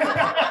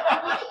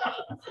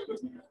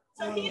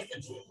 So he's the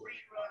true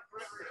Green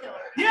River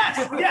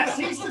killer. Yes,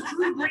 he's the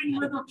true Green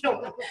River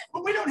killer.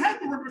 But we don't have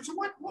the river. So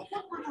what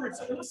river is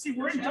it? Let's see.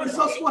 We're in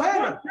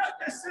Susquehanna.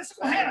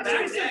 Susquehanna.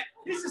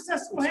 He's the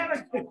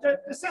Susquehanna.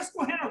 The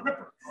Susquehanna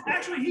Ripper.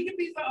 Actually, he can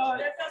be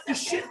the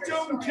shit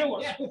dome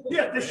killer.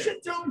 Yeah, the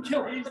shit dome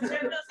killer.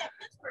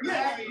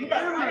 Yeah,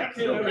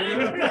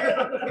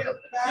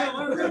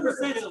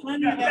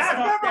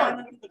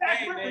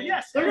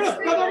 yes. They're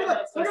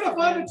gonna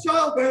find a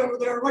child man over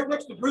there right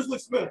next to Grizzly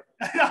Smith.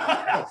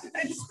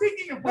 And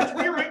speaking of which,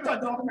 we were in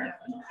Dundalk,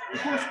 Maryland. Of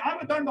course, I'm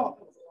a Dundalk,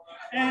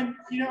 and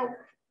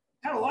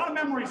had a lot of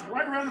memories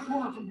right around the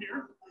corner from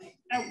here.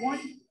 At what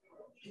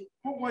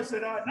was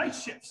it? Night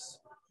shifts.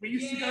 We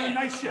used to go to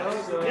night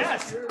shifts.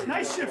 Yes,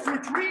 night shifts,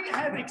 which we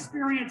have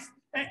experienced.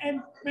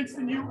 And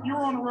Vinston,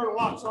 you're on the road a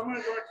lot, so I'm going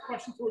to direct a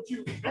question towards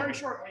you very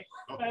shortly,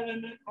 and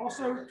then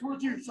also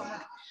towards you,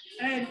 Summer.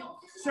 And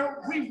so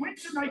we went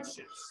to night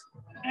shifts,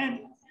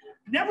 and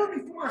never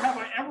before have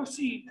I ever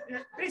seen.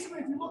 Basically,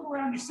 if you look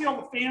around, you see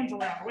all the fans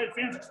around. The way the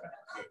fans are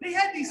spinning. They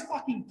had these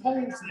fucking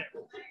poles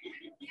there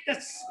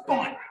that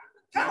spun.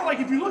 Kind of like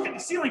if you look at the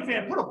ceiling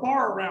fan, put a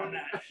bar around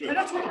that, and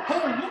that's what the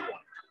pole looked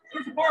like.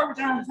 There's a bar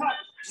down on top.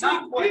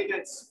 Not quite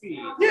that speed.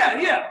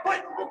 Yeah,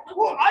 but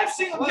well, I've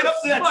seen them get up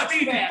to that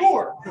speed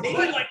before. What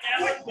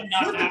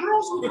the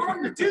girls would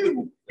learn to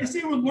do is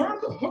they would learn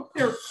to hook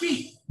their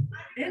feet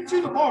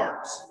into the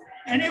bars,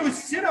 and they would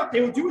sit up.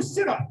 They would do a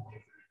sit up,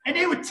 and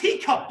they would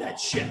teacup that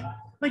shit.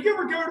 Like you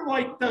ever go to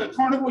like the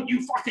carnival,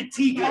 you fucking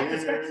teacup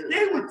this guy.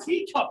 They would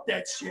teacup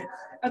that shit,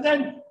 and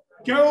then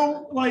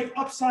go like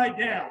upside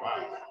down.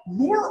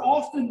 More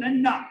often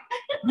than not,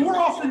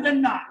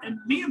 and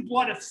me and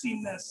Blood have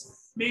seen this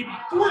maybe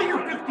 40 or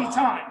 50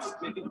 times.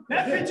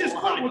 That bitch's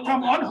foot would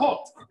come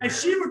unhooked, and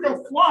she would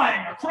go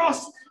flying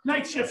across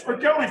night shifts or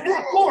go and hit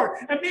the floor,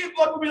 and me and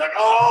Blood would be like,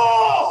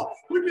 oh!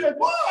 We'd be like,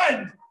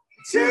 1,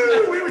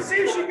 2. We would see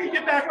if she could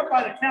get back up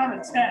by the count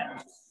of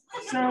 10.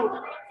 So,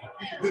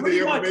 did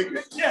they ever make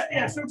it?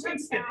 Yeah. So,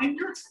 Vinston, in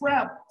your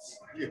travels,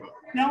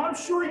 now I'm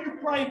sure you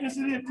probably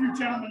visited a few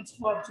gentlemen's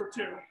clubs or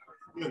two.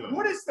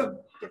 What is the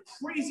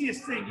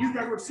craziest thing you've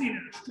ever seen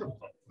in a strip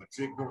club? A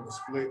chick going to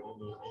split on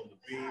the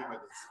beam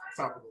at the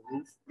top of the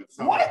roof.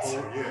 What?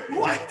 Yeah.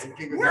 What?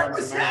 Where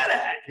was that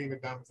at? King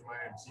of Diamonds in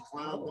Miami. She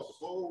climbed up the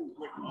pole,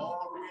 went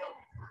all the way up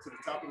to the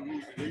top of the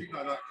roof. And you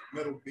know, like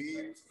metal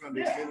beams, kind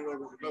of extended over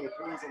the metal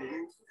pillars on the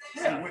roof.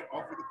 She went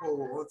off of the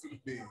pole onto the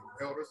beam,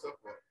 held herself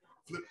up,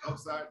 flipped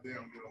upside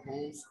down, did a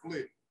whole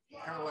split,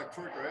 kind of like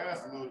twerked her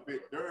ass a little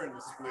bit during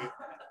the split.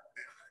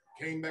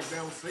 Came back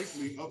down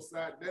safely,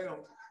 upside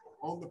down.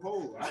 On the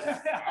pole.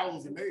 I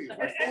was amazed.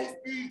 Like full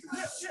speed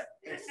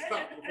and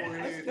stopped before he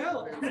had.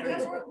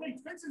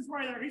 Vincent's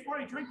right there. He's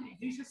probably drinking.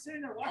 He's just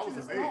sitting there watching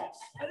this all.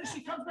 And then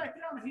she comes back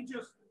down and he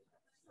just.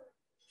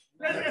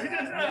 Imagine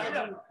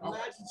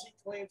she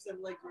clamps them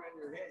like around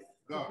your head.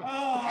 No.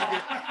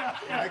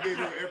 I gave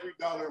her every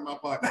dollar in my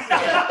pocket.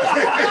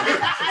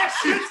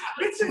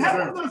 Vincent had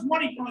one of those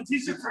money funds.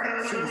 He's just. I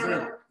was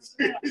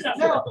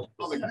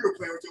like, you were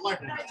playing with your life.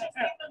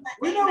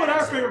 We know what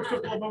our favorite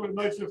strip club moment of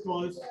night shift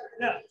was.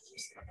 Yeah.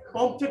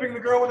 Bump tipping the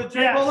girl with a J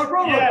Baller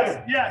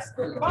promo. Yes.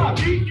 Bob,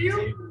 do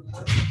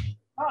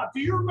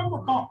you remember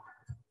Bump?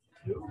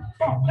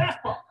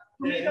 Back Bump.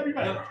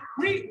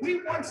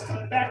 We once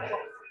took Back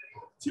Bump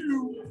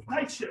to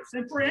night shifts.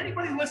 And for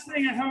anybody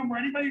listening at home or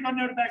anybody who doesn't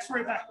know the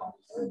backstory of Back Bump,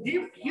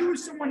 he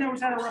was someone that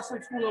was at a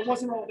wrestling school that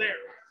wasn't all there.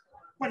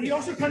 But he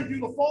also couldn't do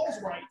the falls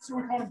right, so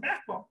we called him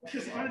Back Bump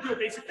because he couldn't do a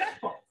basic back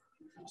bump.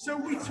 So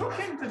we took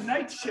him to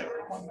night shift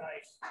one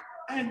night,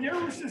 and there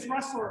was this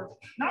wrestler,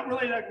 not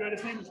really that good,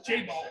 his name was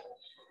J-Ball.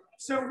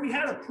 So we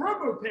had a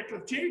promo pic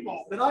of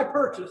J-Ball. That I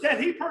purchased.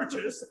 That he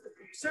purchased.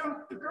 So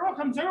the girl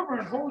comes over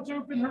and holds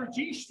open her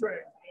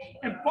G-string,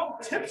 and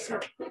Bump tips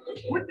her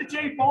with the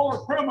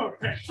J-Baller promo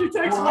pic. She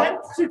takes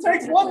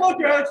one look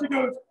at it, she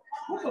goes,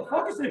 what the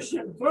fuck is this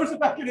shit? And throws it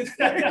back in his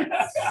face.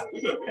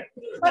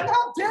 Like,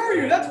 how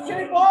dare you? That's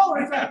J-Baller.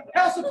 He's a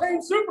House of Pain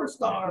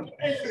superstar.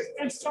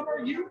 And Summer,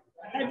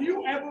 have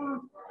you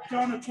ever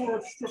done a tour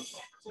of strip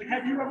clubs? Like,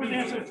 have you ever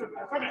danced at a strip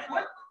club? Okay,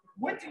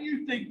 what do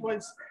you think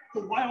was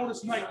the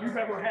wildest night you've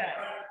ever had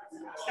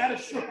at a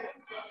strip club?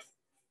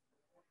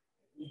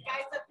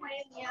 Guys that play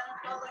in the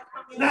NFL that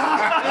come in.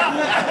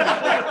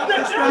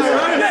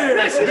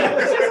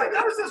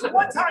 There was this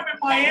one time in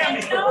Miami.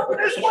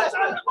 There's one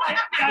time in Miami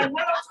I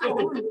went up to the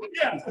roof.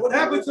 Yeah. What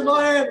happened to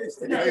Miami?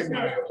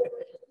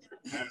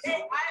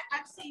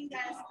 I've seen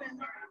guys spend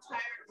their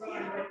entire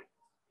career.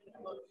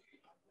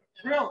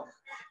 Really?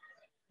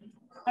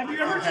 Have you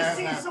ever just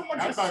seen someone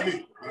just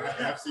take?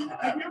 I've seen.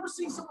 Have you ever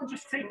seen someone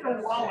just take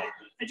their wallet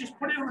and just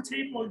put it on the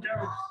table and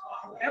go,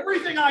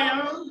 Everything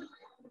I own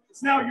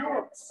is now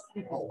yours.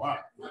 Oh, wow.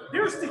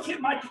 Here's the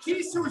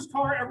keys to his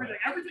car, everything.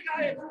 Everything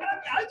I think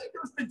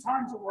there's been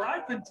times where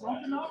I've been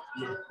drunk enough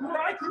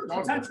where I could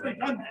have potentially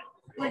done that.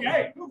 Like,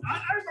 hey,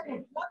 I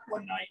remember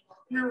one night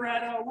we were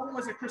at, what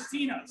was it,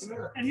 Christina's,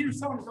 and he was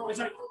telling the girl, he's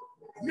like,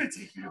 I'm going to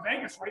take you to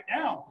Vegas right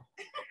now,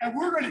 and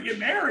we're going to get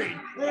married.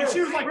 And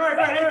she was like,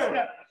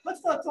 right.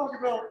 Let's not talk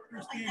about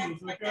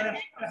Christina's, okay?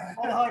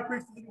 All the high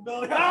priests in the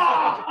building.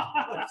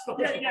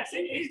 Yeah,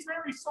 he's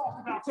very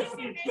soft about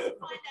Christina. Find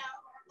out,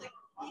 like,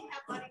 we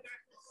have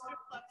bodyguards in strip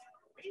clubs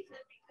for a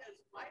reason because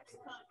wives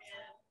come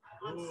in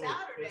on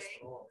Saturday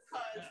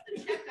because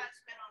the check got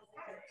spent on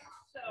Friday.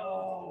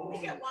 So we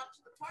get walked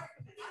to the park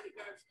with the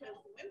bodyguards because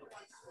the women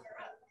want to square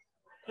up.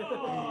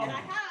 And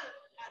I have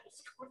had to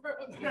square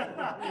up.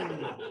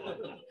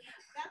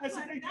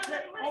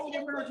 All the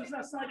women are just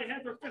outside, they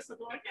have their fists up,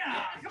 they're like,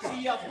 yeah, come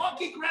on. See,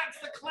 monkey grabs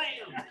the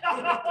clam.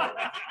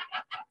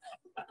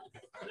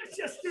 Let's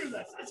just do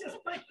this. Let's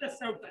just break this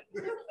open.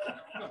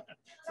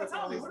 So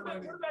tell me, what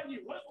about you?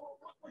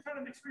 What kind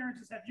of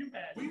experiences have you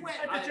had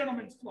at the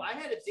Gentleman's Club? I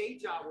had a day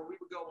job where we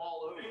would go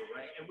all over,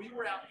 right? And we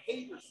were out in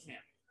Hagerstown.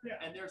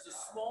 Yeah. And there's a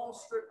small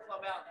strip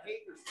club out in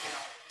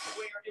Hagerstown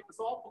where it was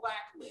all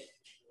black lit.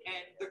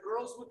 And the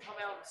girls would come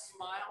out and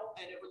smile,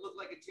 and it would look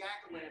like a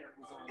jack-o'-lantern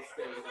was on the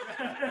stage.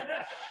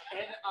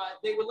 And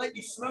they would let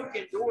you smoke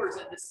indoors,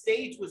 and the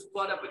stage was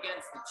butt up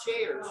against the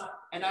chairs.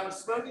 And I was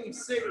smoking a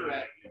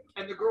cigarette,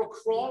 and the girl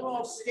crawled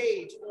off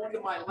stage onto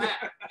my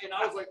lap, and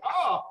I was like,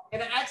 oh!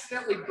 And I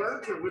accidentally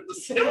burnt her with the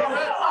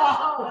cigarette.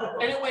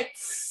 And it went,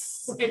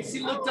 and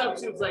she looked up,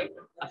 she was like,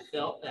 I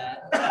felt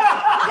that.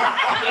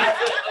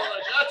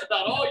 That's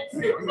about all you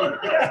feel. You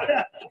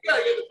gotta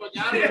get the fuck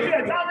out of here.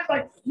 Yeah, Tommy's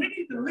like, we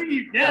need to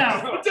leave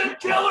now. It didn't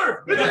kill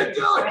her. It didn't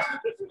kill her.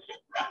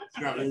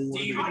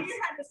 You had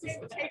the same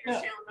potato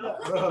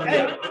shell.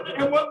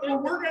 And what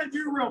we're going to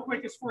do real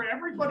quick is for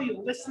everybody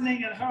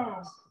listening at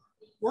home,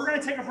 we're going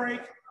to take a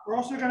break. We're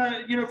also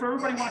going to, for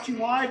everybody watching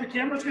live, the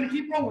camera's going to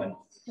keep rolling.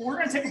 But we're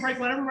going to take a break,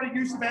 let everybody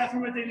use the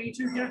bathroom if they need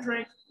to, get a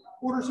drink,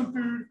 order some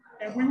food,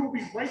 and we will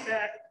be right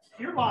back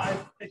here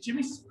live at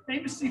Jimmy's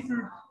Famous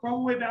Seafood,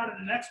 probably about in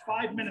the next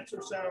 5 minutes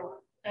or so.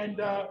 And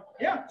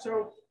yeah,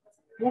 so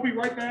we'll be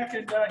right back.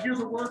 And here's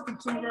a word from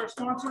some of our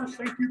sponsors.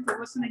 Thank you for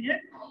listening in.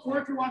 Or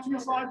if you're watching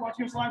us live, we'll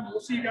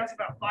see you guys in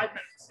about 5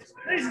 minutes.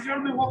 Ladies and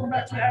gentlemen, welcome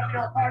back to the Happy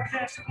Hour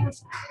Podcast. Of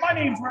course, my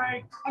name's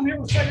Ray. I'm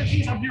here with Cypher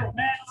Tees. I'm here with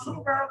Matt. Some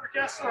of our other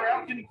guests are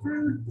out getting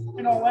food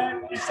and all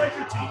that. And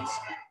Cypher Tees,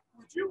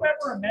 would you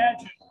ever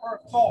imagine or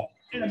have thought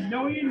in a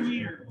million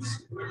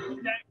years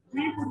that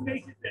we would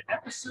make it to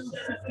episode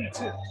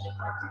 52?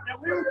 That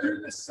we would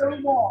do this so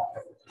long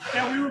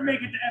that we would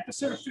make it to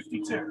episode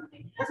 52.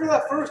 After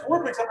that first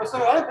Olympics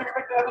episode, I didn't think I'd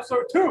make to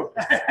episode 2.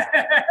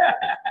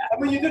 I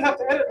mean, you did have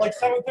to edit like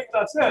 7 things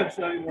I said.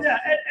 So, Yeah,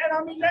 and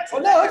I mean, that's...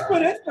 Well, no, it's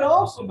been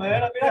awesome,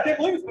 man. I mean, I can't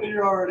believe it's been a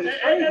year already.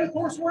 And of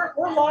course, we're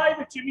live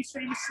at Jimmy's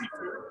Famous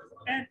Seafood.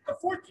 And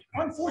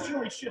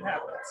unfortunately, shit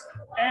happens.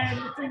 And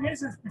the thing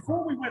is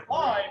before we went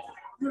live,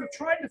 we were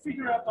trying to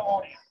figure out the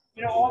audio.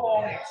 All the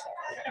audience.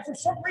 And for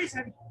some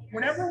reason,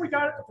 whenever we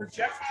got it to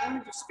project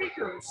through the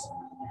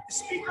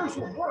speakers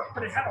would work,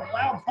 but it had a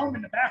loud hum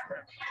in the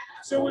background.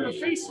 So we were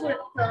faced with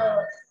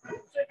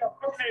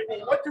okay,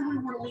 well, what do we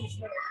want to lose?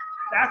 The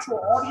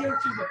actual audio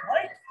to the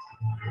mic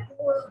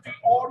or the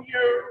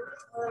audio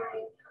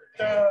through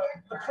the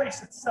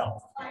place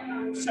itself?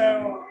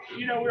 So,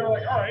 we were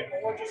like, all right,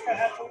 well, we're just going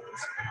to have to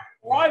lose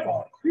live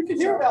audio. You can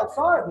hear it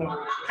outside,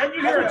 though. Can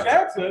you hear it?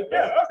 Jackson.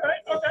 Yeah,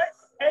 okay.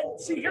 And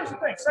see, here's the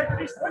thing,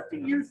 Cyclones, what do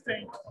you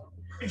think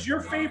is your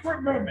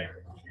favorite moment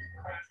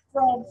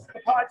from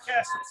the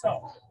podcast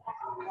itself?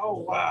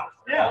 Oh, wow.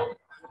 Yeah.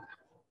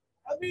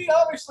 I mean,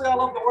 obviously, I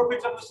love the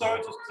Olympics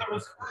episode just because it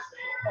was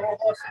all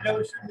of us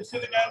together shooting the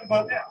shit again.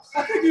 But yeah,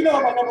 I think you know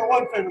what my number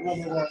one favorite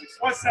moment was.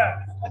 What's that?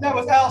 And that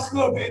was Al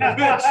Snow being a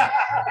bitch. Not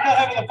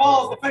having the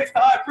balls to face the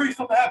high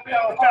priest on the Happy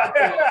Hour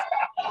podcast.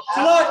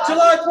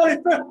 July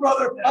 25th,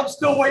 brother. I'm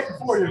still waiting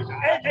for you.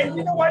 And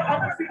you know what?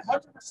 I'm going to be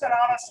 100%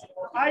 honest.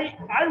 I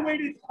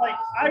waited, like,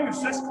 I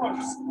was this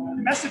close,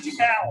 messaging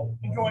Al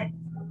and going,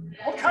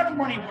 what kind of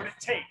money would it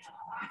take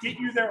to get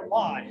you there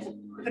live?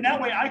 And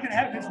that way I could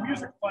have his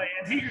music play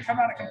and he could come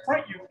out and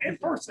confront you in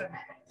person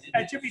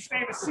at Jimmy's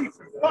Famous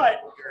Seafood. But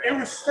it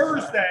was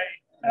Thursday,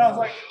 and I was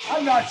like,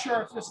 I'm not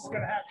sure if this is going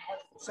to happen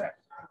 100%.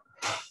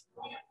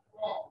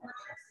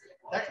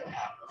 That can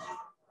happen.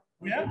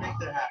 We Yeah. can make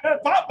that happen.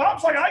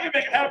 Bob's like, I can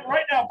make it happen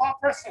right now. Bob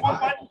presses one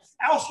button,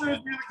 Al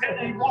throws music hit,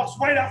 and he walks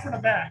right out from the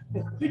back.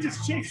 He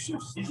just shifts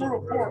through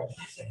a portal.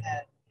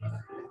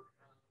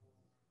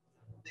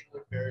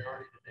 Very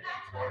already today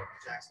for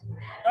Jackson.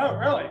 Oh,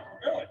 really?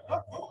 Really?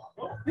 Oh,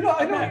 cool. You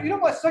know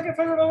my second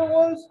favorite moment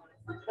was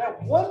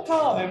that one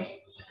time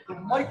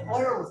when Mike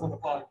Blair was on the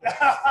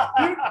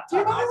podcast. Do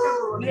you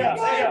remember?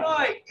 Yeah.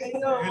 Mike.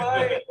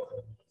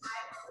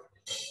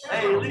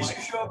 Hey, at least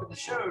you show up at the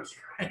shows.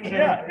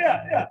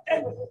 Yeah.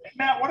 And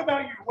Matt, what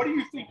about you? What do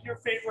you think your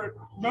favorite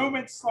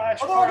moment /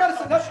 Although I gotta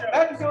say,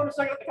 Matt, just go in a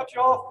second to cut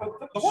you off.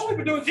 But the one we've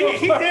been doing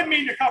he did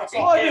mean to cut us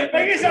off.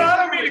 He said, I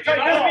don't mean to cut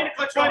you off.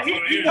 But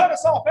he cut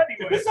us off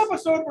anyway. This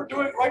episode we're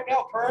doing right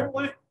now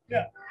currently,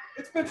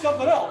 it's been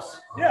something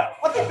else. Yeah.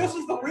 I think this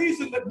is the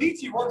reason that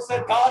Nietzsche once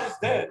said God is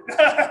dead.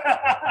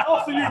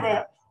 Off to you,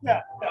 Matt.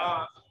 Yeah.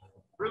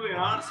 Really,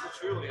 honestly,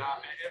 truly,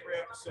 every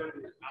episode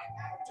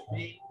to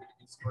me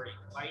is great.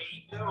 Like,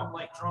 even though I'm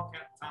like drunk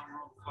at the time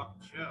we're on the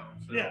fucking show.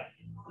 So, yeah.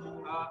 I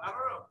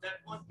don't know. That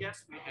one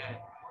guest we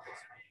had,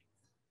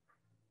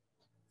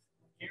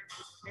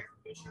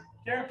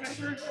 Karen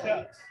Fisher?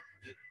 Yeah.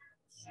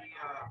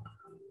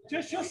 She,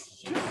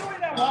 just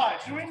doing that live,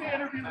 doing the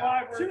interview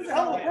live. She was a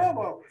hell of a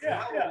promo.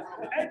 Yeah.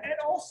 And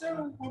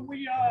also when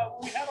we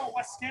had on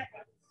West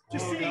Scantling,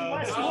 just seeing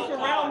Wes look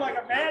around like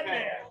a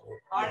madman.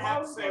 I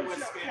have to say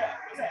Wes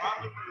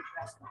Scantling.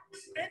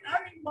 And I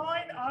mean,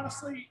 mine,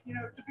 honestly,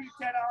 to be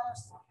dead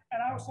honest,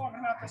 and I was talking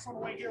about this on the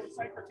way here with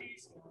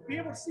Socrates, be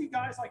able to see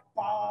guys like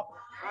Bob,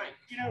 right?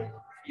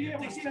 Be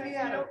able to get me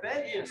out of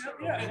bed. And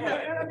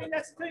I mean,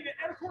 that's the thing.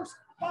 And of course,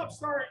 Bob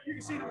Starr, you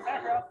can see it in the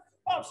background.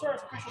 Bob Starr's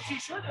official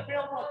t-shirt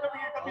available at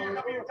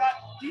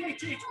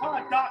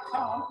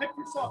www.dhhpod.com. Pick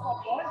yourself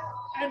up one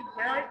and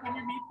wear it when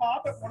you meet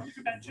Bob at one of the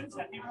conventions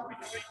that he will be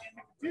doing in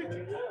the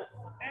future.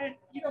 And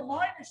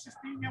mine is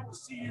just being able to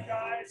see you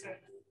guys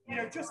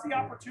and just the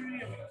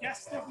opportunity of the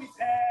guests that we've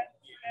had.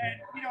 And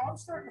I'm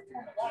starting to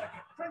form a lot of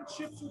good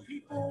friendships with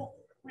people.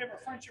 We have a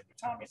friendship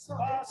with Tommy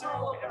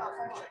Sinbazo. We have a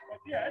friendship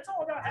with it's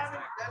all about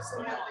having as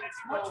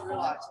much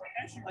fun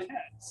as you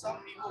can.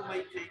 Some people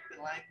may take the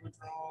language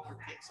wrong or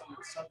take some of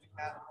the subject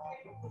matter wrong,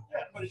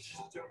 but it's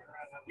just joking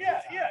around.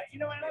 Yeah,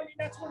 and I mean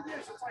that's what it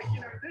is. It's like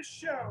this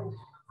show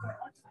 100%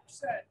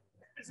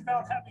 is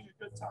about having a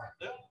good time,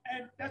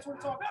 and that's what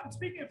it's all about. And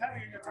speaking of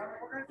having a good time,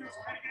 what we're going to do is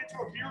we're going to get into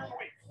a beer of the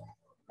week.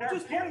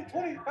 Just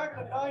 20 back in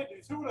the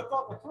 90s, who would have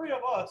thought the three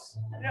of us,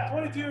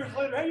 22 years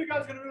later, hey, you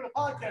guys going to do a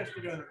podcast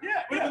together?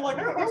 We'd have been like,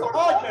 what's a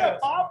podcast?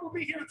 Bob will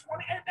be here 20,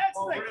 and that's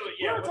the thing. Really?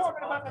 We were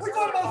talking about this. We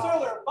talked about this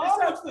earlier. Bob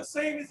looks the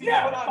same as he did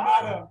when I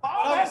met him.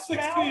 Bob when I was has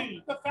 16.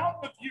 found the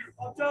fountain of youth.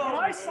 When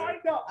I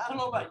signed up, I don't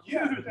know about you.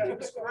 It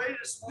was great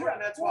this morning.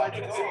 That's why I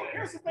didn't see it.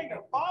 Here's the thing,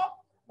 though. Bob,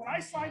 when I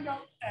signed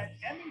up at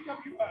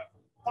MEWO,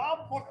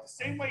 Bob looked the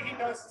same way he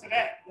does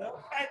today.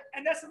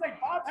 And that's the thing.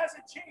 Bob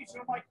hasn't changed.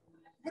 And I'm like,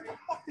 what the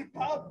fuck did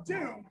Bob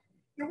do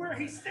to where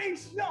he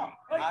stays young?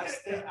 Like, I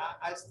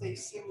stay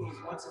single as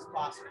much as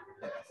possible.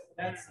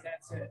 That's it.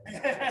 That's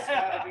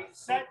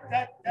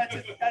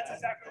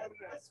exactly what it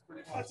is.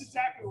 That's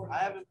exactly what it is. I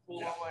haven't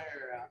pulled all my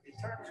hair out. It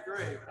turns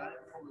gray, but I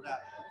didn't pull it out.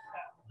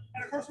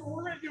 And of course, what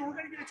we're going to do, we're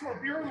going to get into our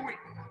beer of the week.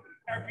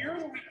 Our beer of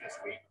the week this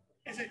week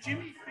is a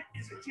Jimmy's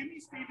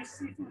Famous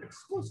Seafood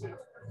exclusive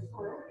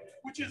brew,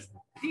 which is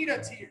Pita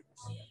Tears.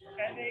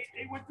 And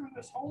they went through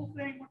this whole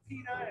thing with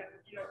Pita, and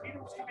Pita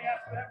was coming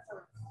after them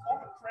for all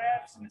the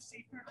crabs and the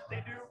seafood that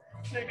they do.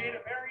 So they made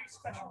a very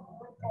special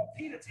brew called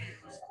Pita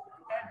Tears.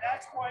 And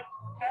that's what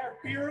our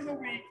beer of the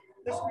week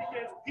this week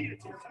is, Pita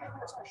Tears. And of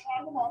course, our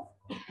shot of the month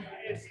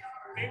is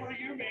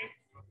favorite you made,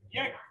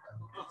 Jaeger.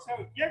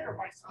 So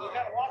Jägermeister, we've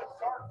had a lot of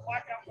dark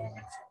blackout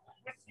moments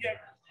with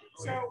Jaeger.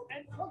 So,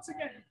 and once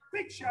again,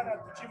 big shout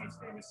out to Jimmy's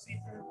Famous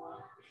Seafood.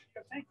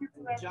 Thank you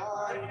for that.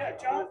 John's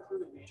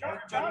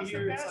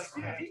the best.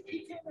 He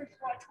came in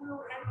clutch. And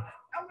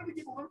I'm going to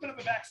give a little bit of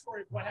a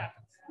backstory of what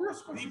happened. We were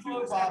supposed to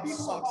do this at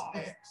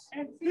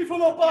and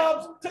People of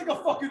Bob's, take a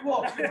fucking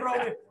walk.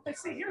 And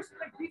see, here's the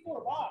thing. People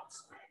of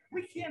Bob's,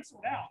 we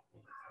canceled out.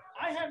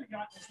 I haven't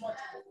gotten as much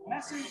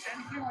message,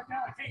 anything like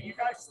that. Like, hey, you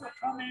guys still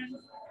come in?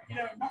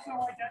 Nothing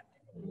like that.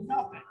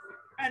 Nothing.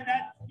 And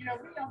that,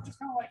 I'm just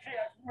kind of like, hey,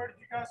 I converted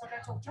you guys. Like I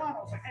told John, I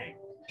was like, hey,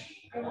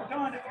 when we're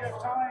done, if you have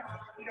time,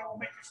 we'll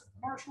make you some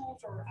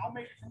commercials, or I'll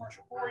make a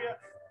commercial for you.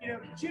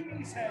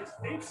 Jimmy's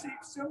they've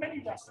saved so many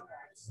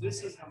restaurants.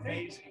 This is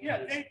amazing.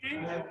 They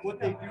what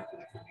they do for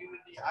the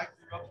community. I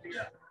grew up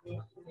here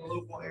in the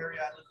local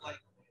area. I live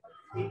like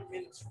 8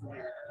 minutes from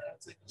here.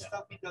 It's like the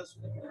stuff he does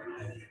for the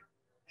community.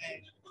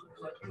 And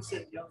like you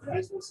said, young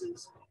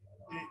businesses.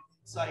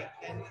 It's like,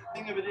 and the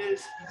thing of it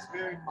is, he's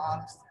very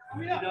modest.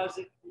 He does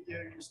it.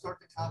 You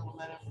start to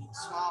compliment him, and the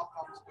smile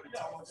comes, but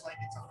it's almost like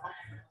it's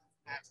uncomfortable.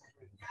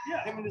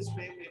 Him and his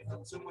family have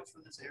done so much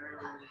for this area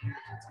over the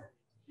years.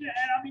 And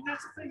I mean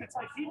that's the thing. It's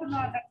like he did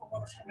not have to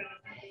let us come in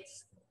and do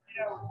this,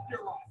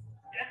 your life.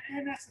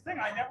 And that's the thing.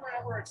 I never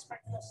ever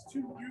expected us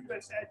to do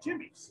this at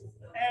Jimmy's.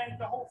 And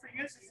the whole thing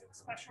is it's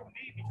special to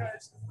me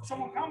because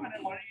someone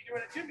commented, "Why don't you do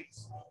it at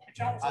Jimmy's?" And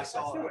John was like,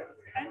 "Let's do it."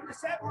 And the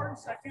sad part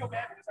is I feel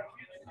bad because I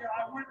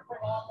wanted to bring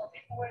a lot more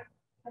people in.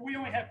 But we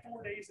only had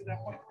 4 days at that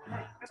point to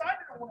promote. Because I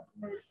didn't want to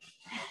promote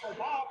people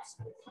Bob's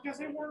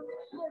because they weren't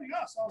promoting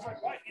us. So I was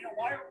like, why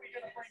are we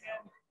going to bring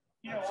in,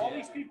 all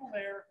these people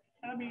there?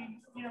 And I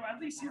mean,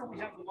 at least here we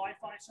have the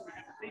Wi-Fi, so we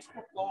have the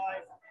Facebook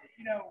Live,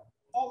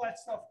 all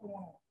that stuff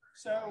going on.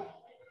 So,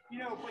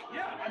 but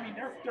yeah, I mean,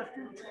 they're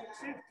food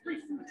trucks. They have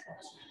 3 food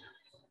trucks.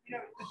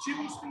 The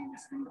Jimmy's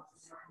Famous Food,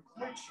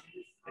 which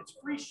It's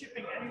free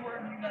shipping anywhere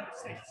in the United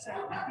States. So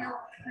if you're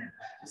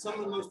Some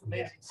of the most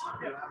amazing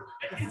seafood.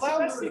 it's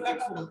flounder the best is thing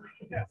excellent.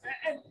 Yeah,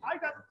 and I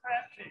got the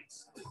crab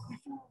cakes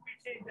before we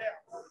came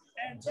down,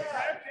 and the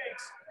crab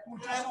cakes were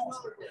just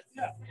awesome.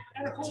 Yeah,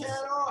 and of course,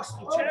 Chad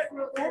Austin.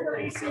 former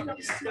ACW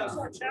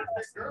superstar Chad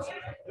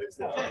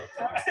Austin.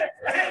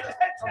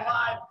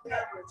 Alive.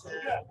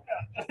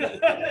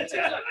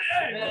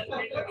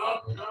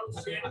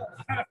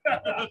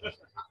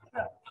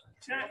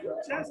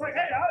 Chad's like,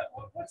 hey,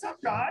 what's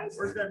up, guys?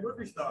 Where's that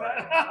movie star?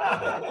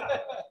 I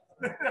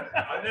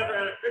never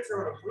had a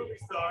picture of a movie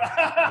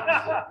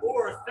star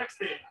or a sex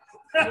tape.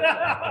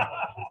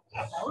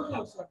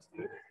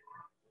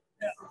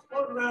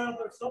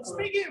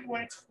 Speaking of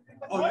which,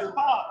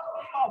 Bob,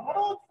 what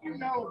all do you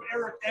know of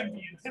Eric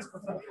Envy and his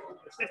performance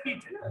that he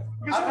did?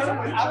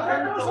 I've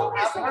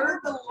heard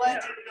the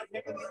legend of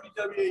him in the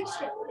EWA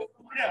show.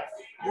 Yeah.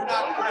 You're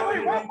not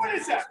Wait, what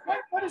is that?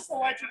 What is the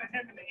legend of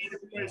him in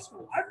the EWA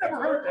school? I've never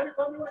heard that.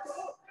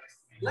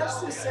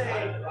 Let's just say,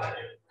 at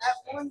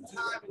one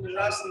time in the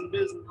wrestling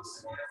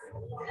business,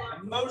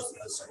 most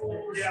of the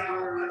schools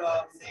were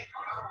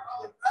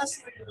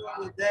wrestling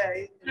during the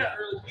day in the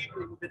early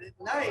evening, but at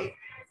night,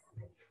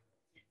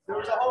 there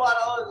was a whole lot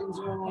of other things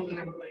going on in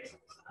them places.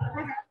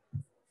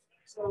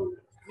 So,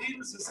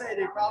 needless to say,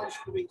 they probably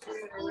should have been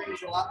cleaning the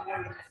rings a lot more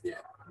than they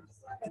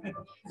did.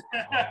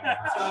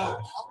 So,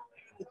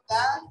 with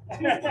that,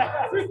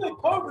 If you think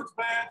COVID's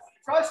bad,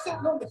 try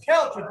sitting on the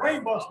couch with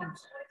brainbusters.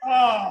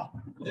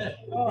 if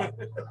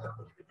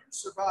you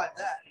survive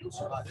that, you'll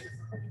survive it.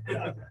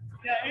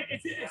 Yeah,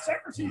 if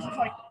soccer season's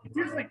like, if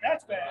you think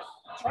that's bad,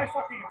 try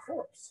fucking a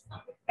corpse.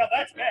 Now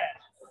that's bad.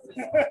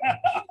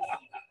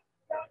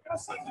 Now,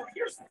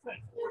 here's the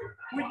thing: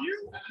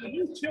 when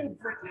you killed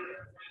Brittany,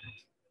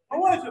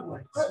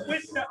 allegedly,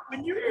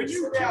 when you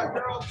killed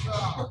her,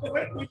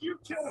 when you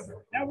killed her,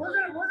 now we're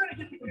gonna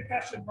get the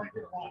confession right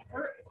here on.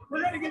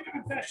 We're gonna get the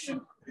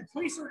confession. The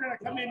police are gonna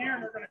come in here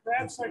and they're gonna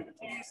grab Socrates.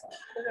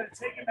 They're gonna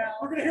take him out.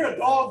 We're gonna hear a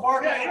dog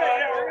barking.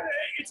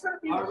 It's gonna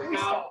be the police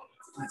dog.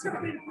 It's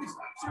gonna be the police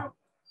dog. So,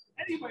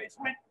 anyways,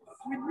 when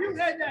you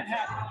had that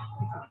happen,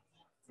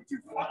 did you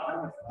fuck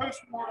her with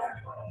post-mortem?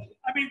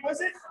 I mean, was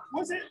it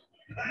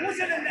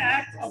an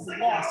act of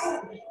loss?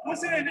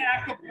 Was it an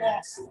act of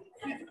loss?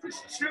 Did you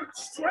just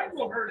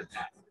strangle her to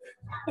death?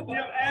 You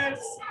know, as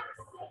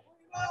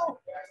well,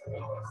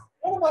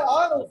 one of my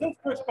idols is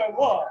Chris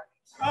Benoit.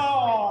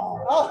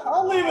 oh,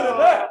 I'll leave it at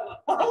that.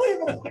 I'll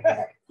leave it at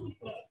that.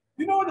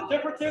 You know what the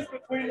difference is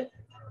between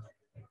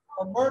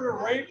a murder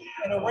rape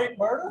and a rape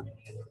murder?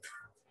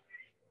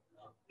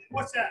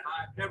 what's that?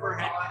 I've never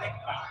had to think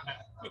about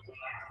that.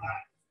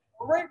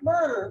 A rape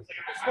murder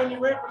is when you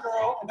rape a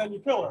girl and then you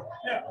kill her.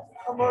 Yeah.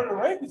 A murder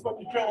rape is when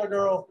you kill a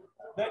girl,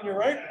 then you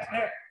rape her.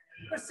 Yeah.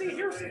 But see,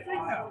 here's the thing,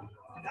 though.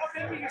 How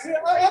can we See,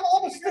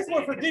 I'm a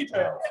stickler for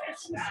details. if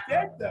she's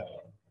dead, though?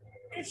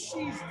 If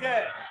she's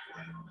dead,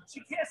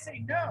 she can't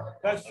say no.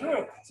 That's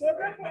true. So at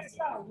that point, it's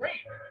not a rape.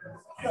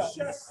 It's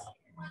just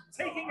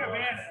taking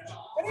advantage.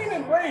 And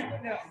even rape,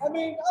 I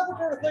mean, I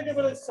prefer to think of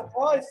it as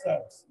surprise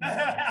sex.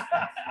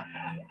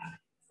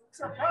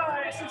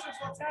 Surprise! This is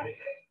what's happening.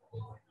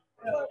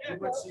 Yeah,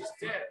 but she's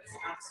dead.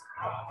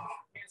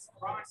 It's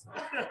not surprise.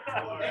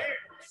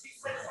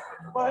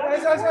 But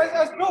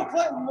as Bill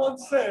Clinton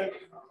once said,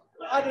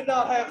 I did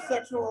not have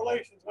sexual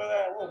relations with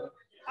that woman.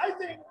 I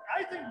think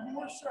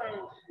more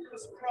so the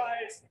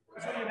surprise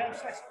is when you have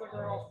sex with a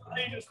girl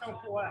and you just don't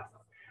pull out.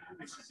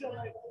 It's just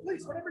like,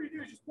 please, whatever you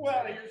do, just pull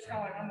out of here. It's kind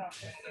of like, I'm not.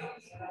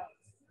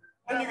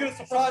 And you get a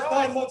surprise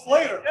 9 months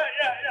later.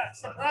 Yeah.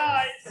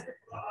 Surprise.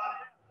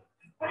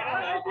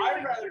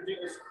 I'd rather do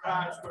the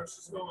surprise where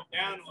she's going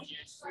down on you.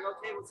 She's like,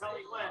 okay, we'll tell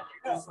you when.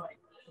 You're just like,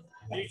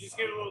 you just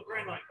give a little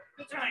grin like,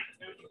 good night.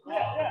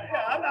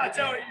 Yeah. I'm not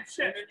telling you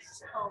shit. And then you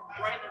just come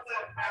right in the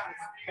front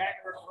house,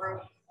 back of her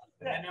throat.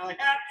 And they're like,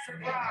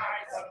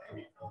 surprise.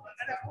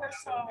 And of course,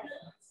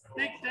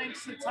 big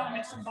thanks to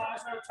Tommy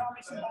Sinbazo.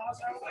 Tommy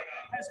Sinbazo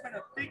has been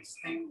a big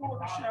staple of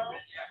the show.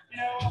 You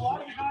know, a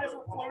lot of the guys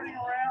were floating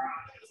around,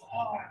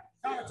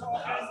 kind of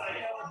talking,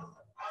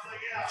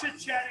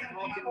 chit-chatting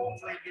with people.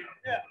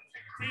 Yeah.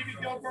 David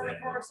Gilbert,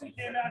 of course, he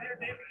came out here.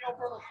 David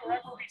Gilbert will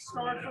forever be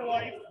Starr for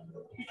life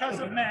because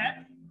of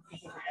Matt.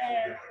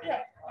 And yeah,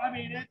 I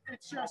mean,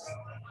 it's just,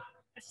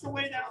 it's the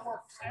way that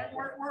works. And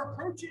we're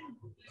approaching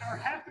our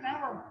half an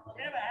hour.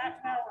 We have a half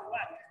an hour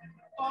left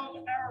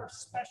of our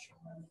special.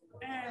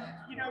 And,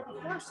 you know,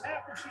 the first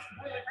half was just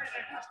really great.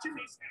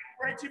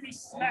 Like, Jimmy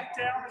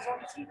SmackDown is on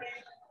the TV.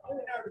 You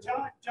know,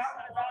 John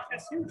Dundalk,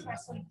 huge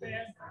wrestling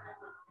fan.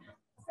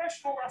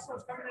 Professional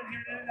wrestlers coming in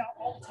here and out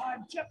all the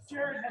time. Jeff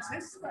Jarrett has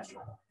his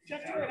special.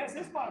 Jeff Jarrett has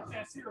his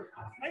podcast here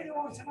later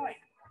on tonight.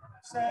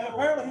 So And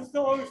apparently he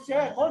still owes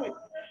Chad money.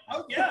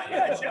 oh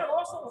yeah. Jeff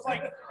also was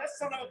like, that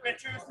son of a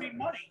bitch owes me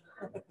money.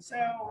 So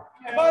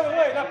And by the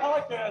way, that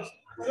podcast,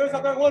 for those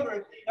out there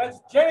wondering, that's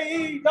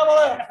JEFF.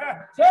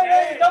 JERRET.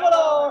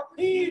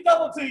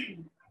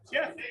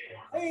 Jeff,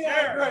 Hey,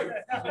 that's great.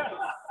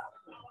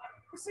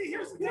 see,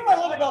 here's the You thing. know what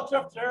I love about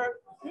Jeff Jarrett?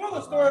 You know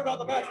the story about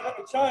the match at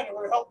in China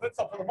where he helped Vince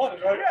up for the money,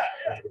 right?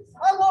 Yeah.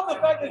 I love the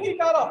fact that he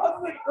got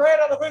 $100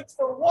 grand out of Vince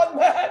for one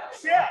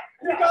match. Yeah.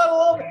 He got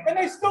along, and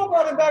they still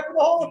brought him back to the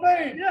Hall of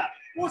Fame. Yeah.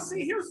 Well,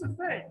 see, here's the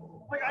thing.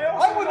 Like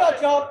I would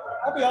not jump.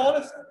 I'll be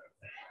honest.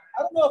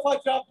 I don't know if I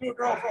jump to a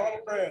girl for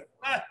 $100 grand.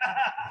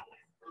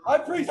 High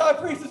priest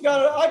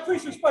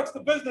respects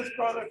the business,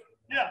 brother.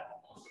 Yeah.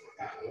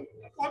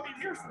 Well, I mean,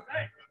 here's the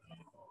thing.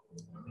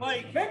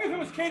 Like, maybe if it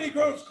was Katie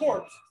Grove's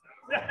corpse.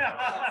 Like,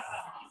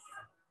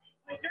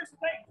 here's the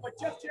thing. Like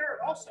Jeff Jarrett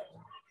also.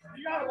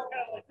 You gotta look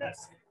at it like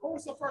this. What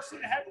was the first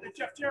thing that happened to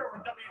Jeff Jarrett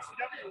when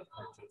WCW was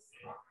purchased?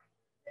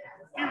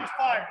 He was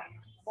fired.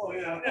 Oh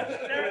yeah.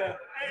 It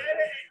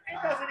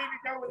doesn't even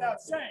go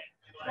without saying.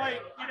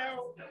 Like, you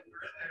know,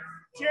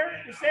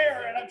 Jarrett was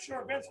there, and I'm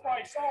sure Vince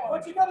probably saw him.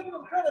 But you got to give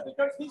him credit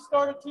because he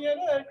started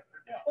TNA.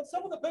 Yeah. And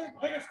some of the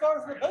biggest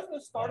stars in the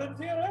business started in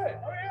TNA.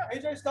 Oh yeah.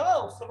 AJ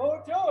Styles,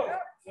 Samoa Joe. Yeah.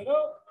 You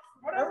know,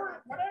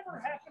 whatever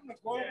happened to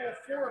Global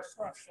Force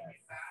Wrestling?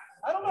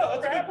 I don't know.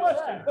 That's a good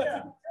question.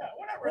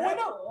 Whatever.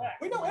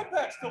 We know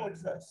Impact still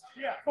exists.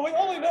 Yeah. But we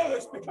only know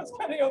this because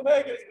Kenny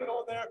Omega has been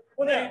on there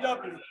with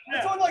AEW.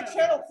 It's on like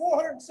channel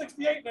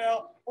 468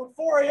 now on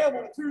 4 a.m.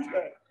 on a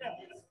Tuesday. Yeah.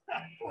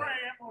 4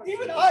 a.m.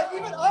 Even I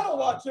don't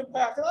watch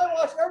Impact, and I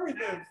watch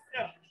everything.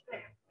 Yeah.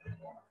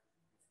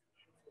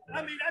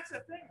 I mean, that's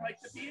the thing.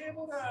 Like, to be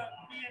able to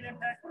be an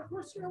Impact, but of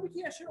course, you know, we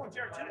can't shit on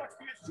Jarrett too much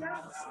because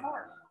Jarrett was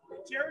smart.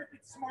 Jarrett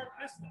did smart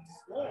business.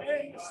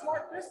 And the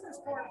smart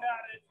business part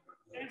about it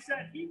is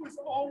that he was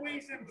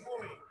always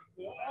employed.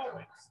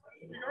 Always.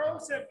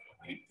 Regardless if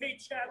he paid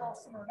Chad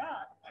Austin or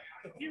not,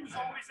 he was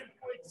always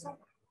employed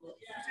somewhere. He was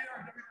either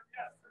in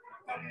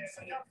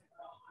WWF,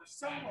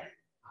 somewhere.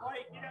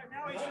 Like, you know,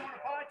 now he's doing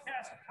a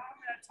podcast with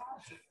Conrad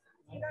Thompson.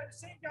 You know, the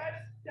same guy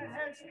that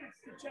has the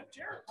Jeff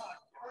Jarrett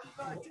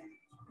podcast,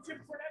 Jim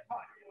Cornette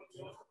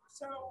podcast.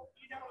 So,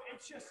 you know,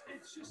 it's just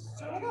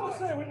so. I gotta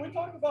say, when we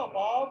talk about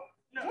Bob,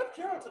 Jeff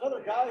Jarrett's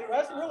another guy who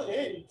hasn't really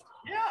aged.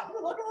 Yeah. I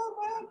mean, look at him,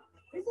 man.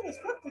 He's in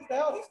his 50s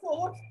now. He still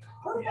looks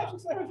pretty much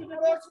the same as he did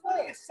back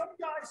then. Some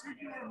guys who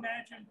you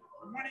imagine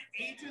when it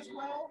ages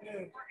well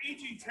are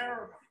aging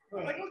terribly.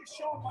 Right. Like, look at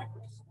Shawn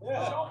Michaels.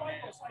 Yeah. Shawn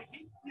Michaels, like,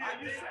 I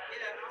noticed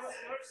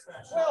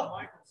that. Shawn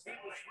Michaels, he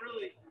was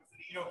really,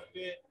 you know,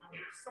 fit. I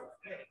mean, he's so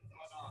fit.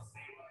 I don't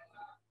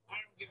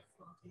give a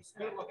fuck. He's a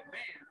good looking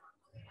man.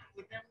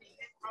 But then we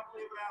hit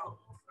probably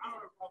about, I don't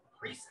know,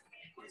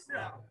 recently, he's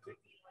now 50,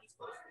 he's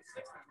close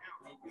to 60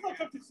 now. He's like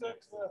 56,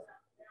 yeah.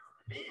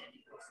 Man,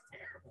 he looks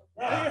terrible.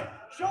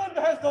 Sean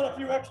has done a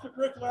few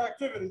extracurricular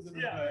activities in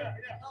his day.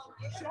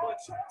 Sean's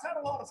had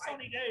a lot of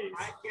sunny days.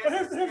 But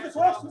here's the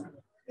question.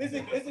 Is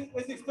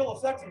he still a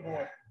sexy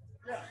boy?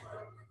 Yeah. I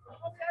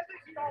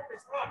think he always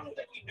was. I don't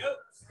think he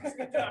knows. He's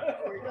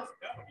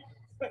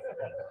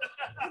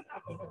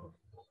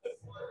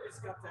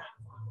got that.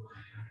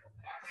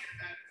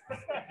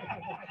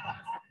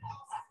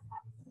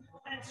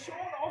 And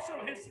Sean also,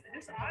 his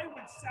eye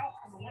went south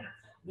in the winter.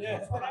 Yeah.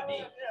 That's what I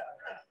mean.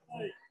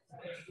 Yeah.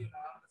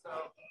 So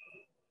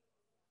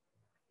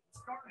it's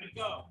starting to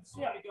go. It's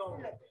starting to go.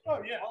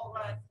 Oh yeah. All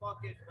that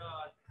fucking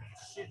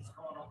shit's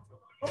going on.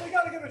 Well, we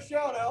got to give a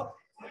shout out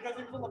because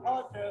he was on the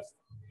podcast.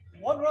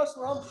 One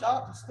wrestler I'm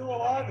shocked is still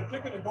alive and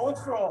kicking and going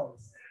strong.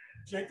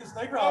 Jake the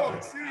Snake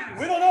Roberts.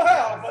 We don't know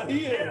how, but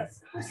he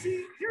is. Well,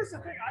 see, here's the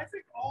thing. I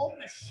think all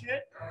the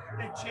shit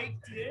that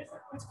Jake did,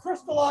 it's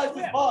crystallized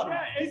his body.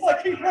 He's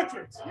like Keith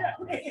Richards. Yeah,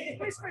 he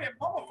basically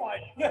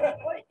mummified him.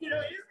 Like, you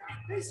know,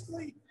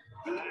 basically,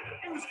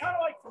 it was kind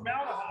of like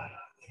formaldehyde.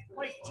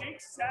 Like, Jake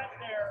sat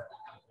there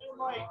and,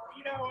 like,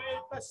 you know,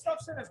 the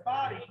stuff's in his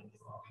body.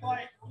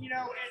 Like, you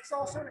know, it's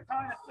also the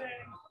kind of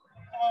thing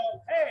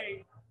of,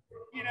 hey,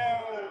 you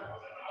know,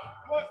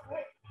 what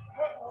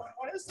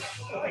is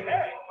this? Like,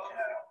 hey,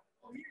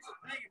 well, here's the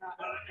thing about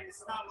it.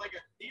 It's not like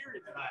a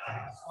theory that I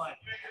have, but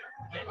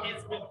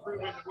it's been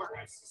proven to work.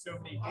 I see so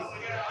many people.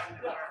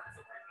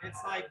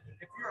 It's like,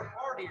 if you're a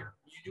partier,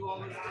 you do all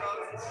those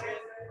drugs and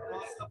shit, all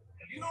that stuff.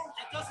 It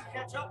doesn't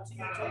catch up to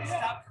you until you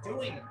stop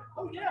doing it.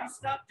 Oh, yeah. You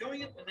stop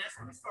doing it, then that's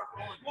when you start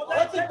falling. Well,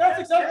 that's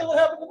exactly what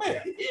happened to me.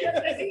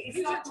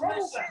 He's in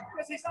trouble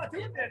because he's not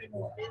doing that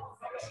anymore. It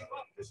fucks you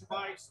up because your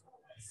body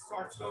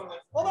starts going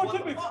like, although to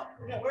be fair,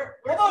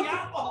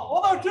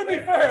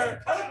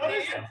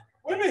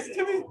 to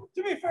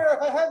be fair,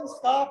 if I hadn't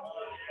stopped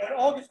on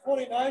August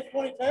 29th,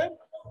 2010,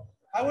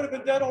 I would have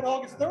been dead on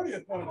August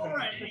 30th, 2010. All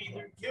right, it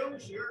either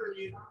kills you or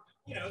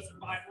you know,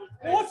 survival.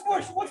 Well,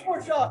 what's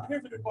more shocking?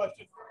 Here's a good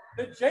question.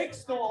 That Jake's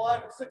still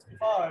alive at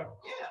 65,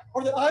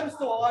 or that I'm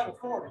still alive at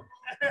 40.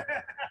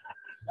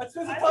 That's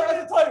a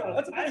title.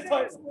 That's a big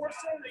title. It's more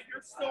so that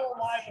you're still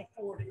alive at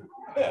 40.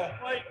 Yeah.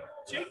 Like,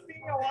 Jake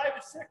being alive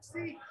at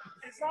 60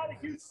 is not a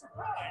huge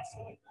surprise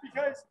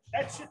because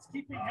that shit's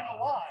keeping him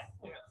alive.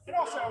 And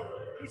also,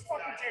 he's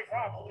fucking Jake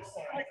Roberts.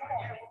 Like, come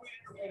on.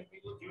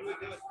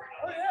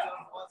 Oh, yeah.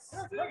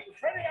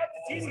 Turning out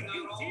the TDP.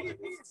 You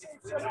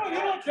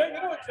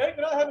know what Jake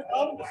and I have in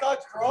common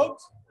besides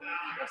drugs?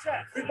 What's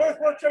that? We both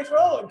work Chase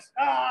Rollins.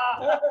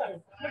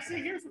 But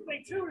see, here's the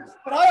thing, too.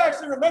 But I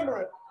actually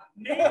remember it.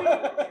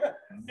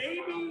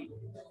 Maybe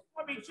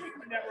Jake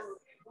would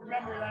never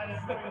remember that in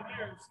a million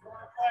years.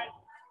 But,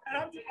 and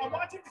I'm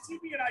watching the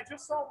TV, and I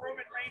just saw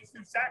Roman Reigns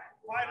do Zack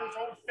Ryder's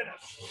old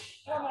finish.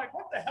 And I'm like,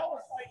 what the hell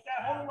is like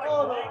that whole like?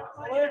 Oh,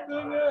 the leg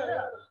thing,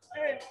 yeah.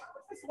 And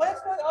This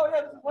last night? Oh,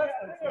 yeah, this is last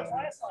I night. think it was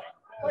last night.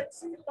 But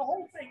see, the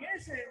whole thing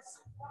is,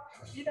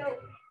 you know,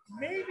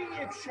 maybe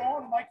if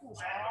Shawn Michaels'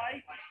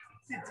 eye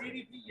did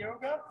DDP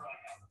yoga,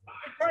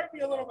 it'd probably be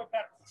a little bit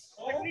better.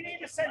 Like, we need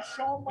to send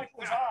Shawn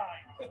Michaels'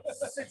 eye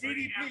to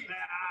DDP.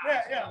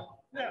 Yeah.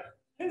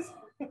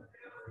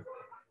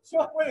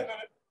 Sean, wait a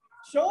minute.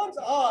 Sean's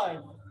eye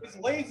is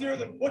lazier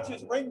than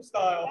Butch's ring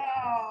style.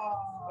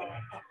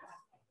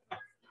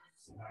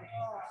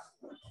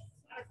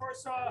 Of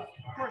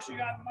course, you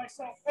got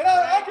myself. And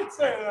I can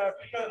say that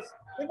because,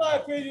 in my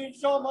opinion,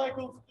 Shawn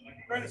Michaels,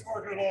 greatest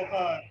worker of all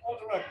time, on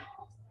the record.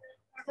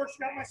 Of course,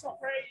 you got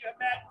myself, Ray,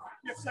 Matt,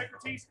 you have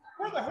Socrates.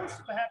 We're the hosts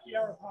of the Happy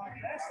Hour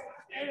podcast.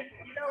 And,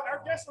 you know,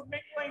 our guests are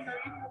mingling,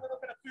 they're eating a little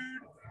bit of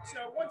food.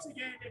 So, once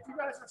again, if you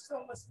guys are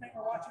still listening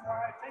or watching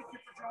live, thank you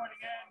for joining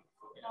in.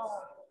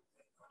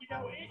 You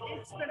know,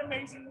 it's been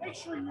amazing. Make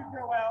sure you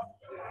go out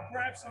and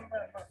grab some of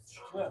our merch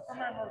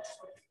from our merch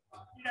store.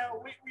 You know,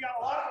 we got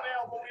a lot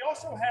available. We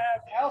also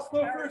have Al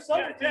Snow Fierce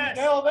Summer Tees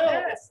now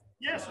available.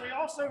 Yes, we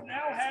also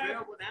now have.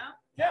 Available now?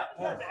 Yeah,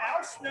 the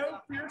Al Snow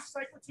Fierce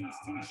Socrates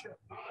t-shirt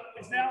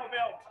is now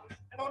available.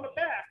 And on the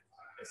back,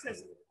 it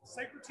says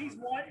Socrates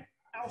 1,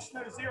 Al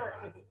Snow 0.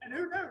 And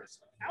who knows,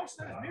 Al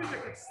Snow's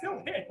music could still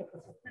hit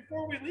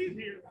before we leave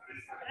here.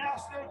 And Al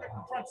Snow could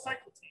confront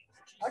Socrates.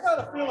 I got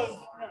a feeling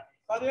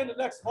by the end of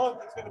next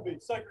month, it's going to be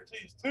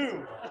Socrates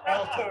 2,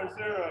 Al Snow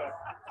 0.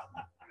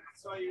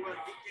 So you what,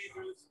 he came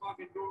through this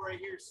fucking door right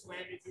here,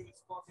 slammed me through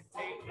this fucking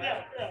tape.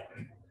 Yeah.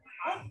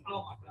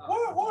 Oh my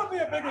God. What would be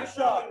a bigger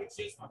shot?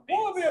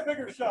 What would be a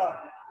bigger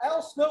shot?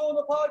 Al Snow on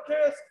the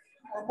podcast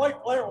or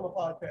Mike Blair on the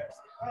podcast?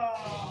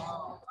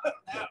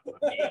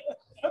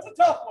 That's a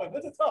tough one.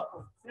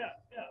 Yeah.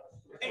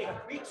 Hey,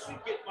 we should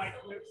get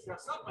Mike Blair to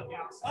dress up like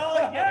Al Snow.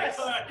 Oh, yes.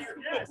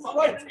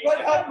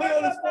 Right out me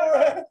on his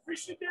forehead. We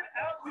should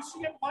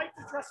get Mike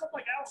to dress up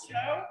like Al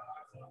Snow.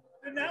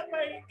 And that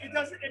way,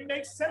 it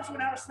makes sense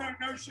when Al Snow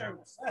no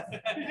shows.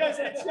 Because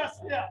it's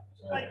just,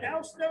 like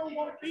Al Snow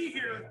won't be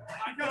here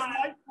because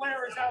Mike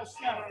Blair is Al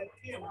Snow.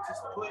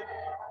 Just put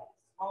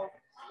Al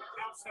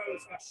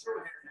Snow's got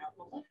short hair now,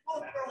 but we'll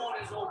throw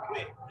on his old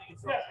wig.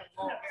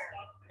 Long hair.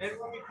 And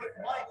when we put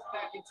Mike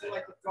back into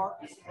like the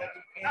darkness and like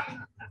the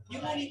painting, you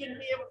won't even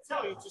be able to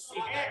tell. You just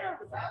see hair.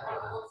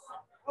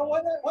 Oh,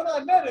 when I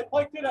met him,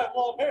 Mike did have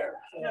long hair.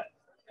 So. Yeah.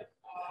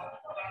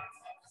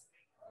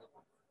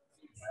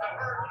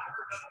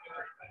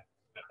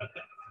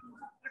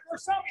 Of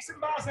course, Tommy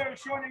Sinbazo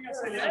is joining us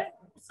today.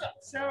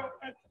 So,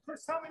 of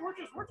course, Tommy, we're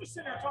just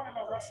sitting here talking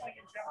about wrestling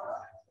in general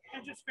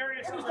and just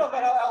various. We're just talking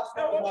about how Al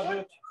Snow was my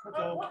bitch.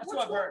 That's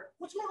what I've heard.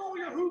 What's going on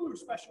with your Hulu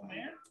special,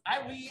 man?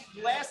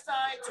 Last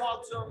I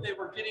talked to them, they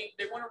want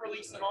to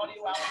release an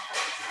audio album.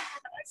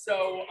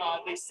 So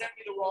they sent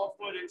me the raw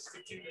footage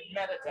to do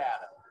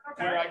metadata,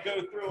 where I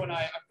go through and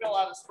I fill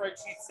out a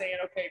spreadsheet saying,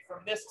 okay,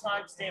 from this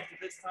timestamp to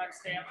this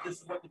timestamp,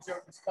 this is what the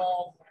joke is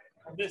called.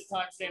 From this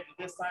timestamp to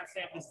this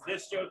timestamp,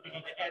 this joke. You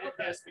need to edit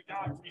this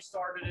because we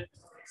restarted it.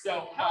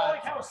 So how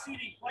a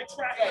CD, like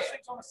track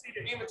listings on a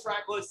CD. Name a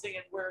track listing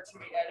and where it should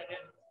be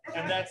edited.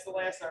 And that's the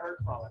last I heard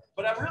from it.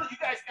 But you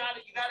guys got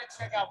to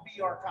check out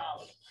VR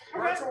comedy,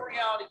 virtual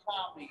reality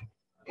comedy.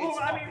 Well,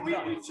 I mean,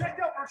 we checked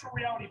out virtual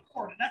reality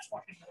porn, and that's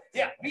fucking good.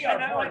 Yeah,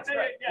 VR porn is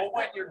great. Well,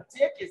 when your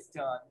dick is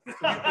done, you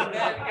can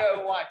then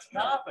go watch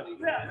comedy.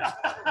 Yeah.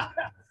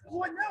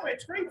 Well, no,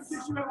 it's great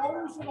because you have all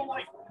those little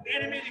like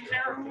animated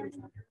characters.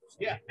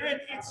 Yeah. And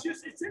it's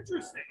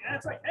interesting. And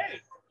it's like, hey,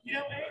 you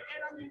know,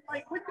 and I mean,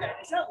 like, with that,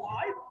 is that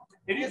live?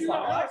 It is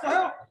live.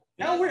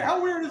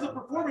 How weird is it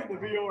performing the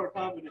VR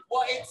comedy?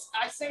 Well,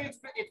 I say it's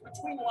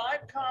between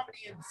live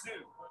comedy and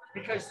Zoom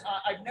because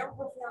I've never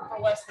performed for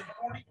less than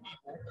 40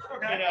 people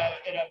in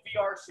a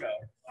VR show.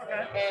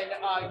 Okay.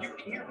 And you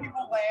can hear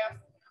people laugh.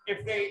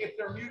 If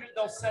they're muted,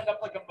 they'll send up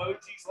like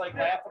emojis, like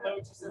laugh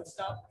emojis and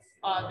stuff.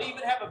 They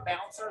even have a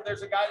bouncer.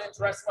 There's a guy that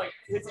dressed like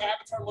his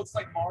avatar looks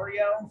like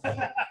Mario,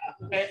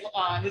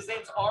 and his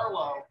name's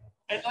Arlo.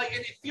 And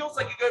it feels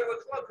like you go to a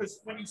club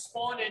because when you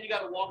spawn in, you got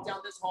to walk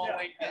down this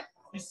hallway.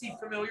 You see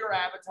familiar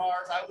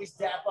avatars. I always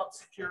dap up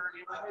security.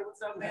 I'm like, hey,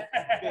 what's up, man?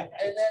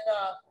 And then,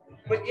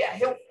 but yeah,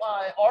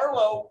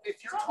 Arlo,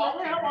 if you're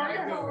talking. How are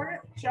you?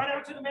 Shout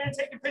out to the man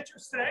taking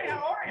pictures today.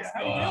 How are you?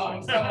 How you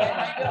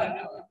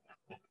doing?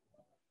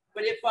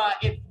 But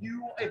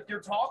if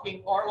you're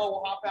talking, Arlo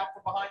will hop out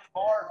from behind the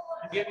bar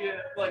and give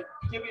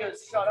you a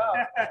shut up.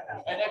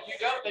 And if you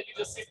don't, then you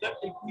just see them.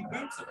 He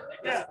boots it.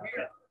 They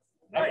disappear.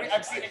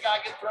 I've seen a guy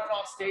get thrown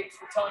off stage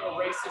for telling a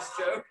racist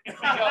joke.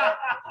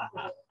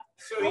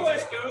 So he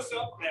just goes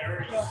up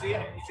there, you see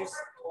him, he just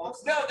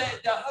walks. No,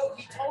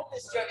 he told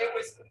this joke. It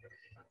was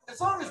as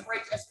far as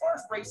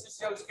racist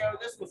jokes go.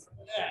 This was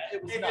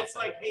it's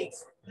like hate.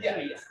 Yeah,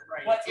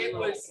 right. But it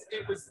was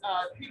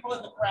people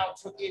in the crowd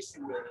took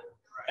issue with it,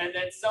 and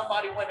then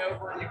somebody went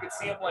over and you could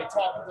see him like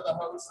talking to the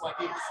host like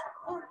he's.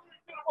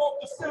 them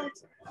off the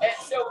suits, and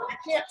so you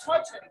can't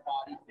touch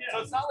anybody. So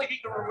it's not like he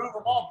can remove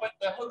them off, but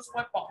the host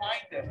went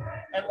behind him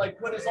and like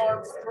put his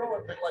arms through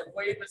him and like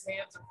waved his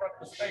hands in front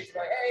of his face,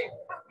 like, "Hey,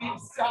 you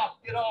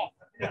stop, get off."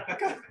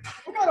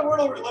 What kind of world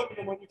are we living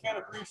in when you can't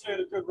appreciate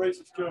a good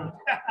racist joke?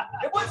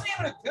 It wasn't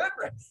even a good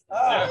race.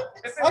 I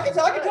can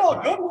tell a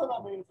good one. I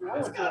mean, if you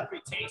want to.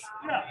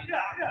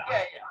 Yeah.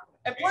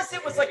 And plus,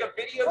 it was like a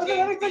video Wasn't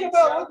game. anything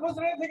about?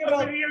 Wasn't anything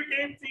about? Video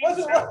game theme.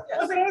 Wasn't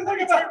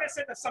anything about? Turn this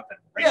into something.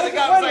 Yeah, the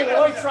guy was like,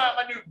 "Let me try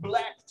my new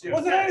black joke."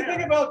 Wasn't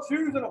anything about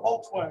Jews in a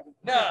Volkswagen?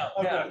 No.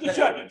 Just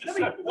checking. Just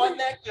checking. Wasn't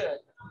that good?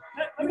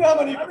 You know how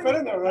many you can fit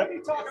in there, right? Let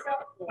me talk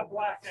about the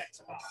black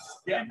Xbox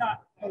and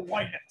not the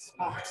white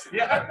Xbox.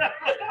 Yeah.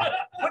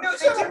 When you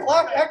say the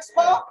black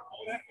Xbox?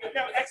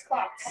 No,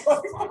 Xbox.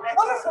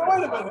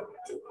 Wait a minute.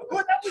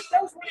 Well, that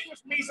was when he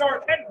was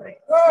Mizar Henry.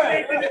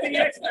 Right. They did the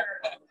X-Men.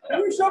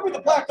 You showed me the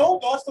black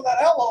gold dust of that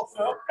outlaw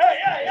show.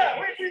 Yeah.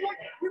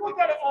 We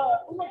looked at a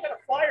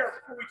flyer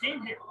before we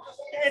came here,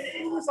 and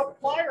it was a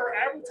flyer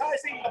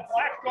advertising the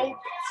black gold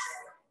dust.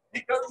 He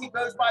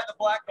goes by the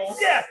black gold.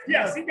 Yes,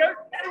 he goes,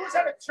 and it was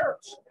at a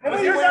church. Was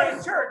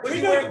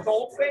he wearing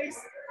gold face?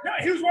 No,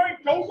 he was wearing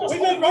gold.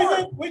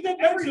 We did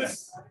mention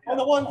on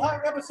the one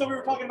episode we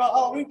were talking about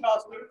Halloween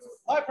costumes.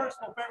 My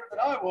personal favorite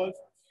that I was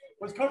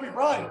Kobe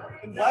Bryant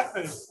in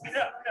blackface.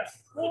 Yeah.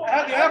 Well, I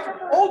had the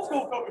afro, old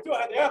school Kobe too.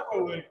 I had the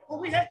afro wig. Well,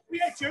 we had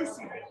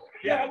Josie there.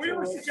 Yeah, we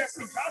were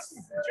suggesting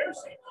costumes for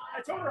Josie.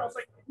 I told her, I was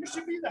like, you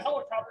should be the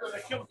helicopter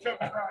that killed Kobe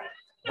Bryant.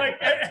 Like,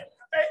 I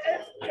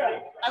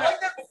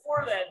like that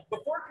before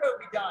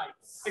Kobe died.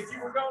 If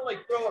you were going to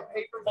like throw a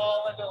paper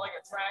ball into like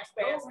a trash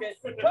basket,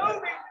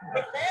 Kobe.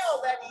 But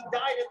now that he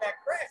died in that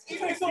crash,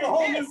 even if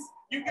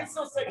you can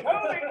still say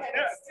Kobe and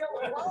it's still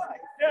alive.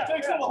 It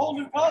takes on a whole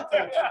new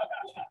context.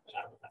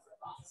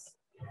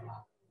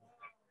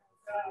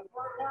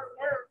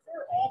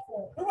 We're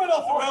awful. We went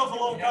off the rails a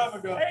long time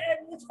ago.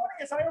 And what's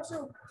funny is I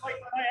also, like,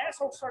 my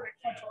asshole started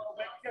clenching a little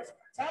bit because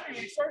Tommy,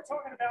 when he started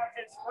talking about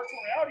his virtual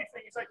reality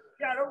thing, he's like,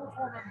 yeah, I don't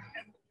perform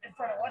in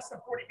front of less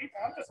than 40 people.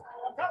 I'm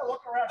kind of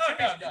looking around.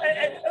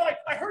 And like,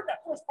 I heard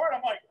that first part.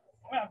 I'm like,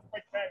 well, I'm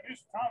like bad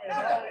news for Tommy. And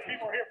all these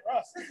people are here for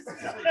us.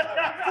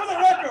 For the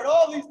record,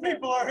 all these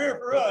people are here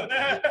for us.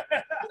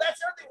 Well, that's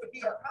the other thing with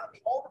VR comedy.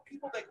 All the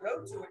people that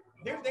go to it,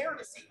 they're there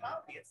to see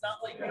comedy. It's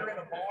not like you're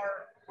in a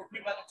bar where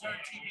people have to turn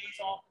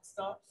TVs off and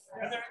stuff.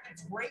 And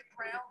it's great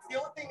crowds.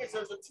 The only thing is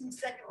there's a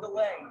 2-second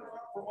delay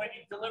from when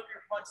you deliver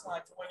your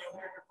punchline to when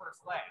you'll hear your first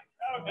laugh.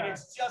 Okay. And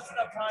it's just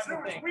enough time to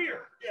think. It's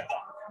weird. Yeah.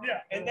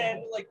 And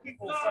then like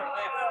people start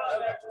laughing.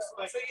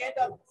 So you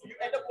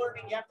end up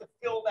learning you have to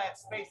fill that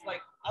space.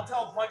 Like I'll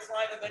tell a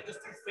punchline and then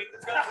just do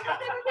fingers go. And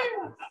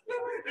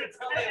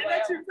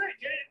that's your thing.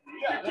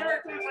 Your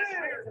character is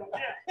like weird.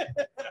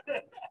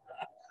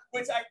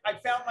 Which I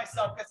found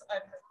myself because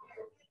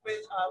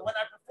when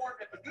I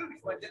performed at the Goobies,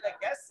 when I did that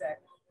guest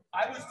set,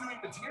 I was doing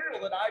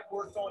material that I'd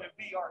worked on in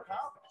VR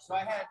comedy. So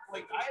I had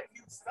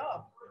new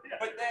stuff,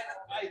 but then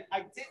I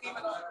didn't even.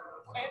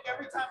 And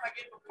every time I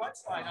gave a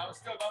punchline, I was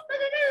still going.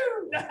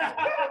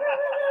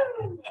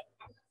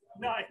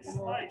 Nice.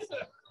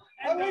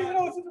 I mean, you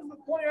know, since it's the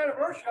 20th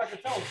anniversary, I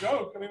could tell a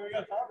joke. I mean, we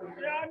got Tommy.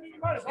 Yeah, I mean, you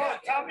might as well.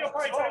 Tommy will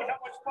probably tell you how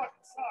much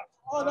fucking sucks.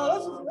 Oh no,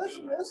 this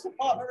is the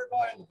pop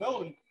everybody in the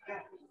building.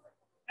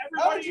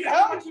 How did you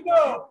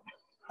know?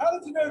 How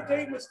did you know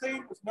Dave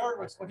Mustaine was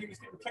nervous when he was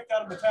getting kicked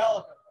out of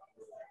Metallica?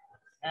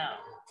 Now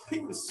he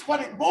was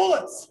sweating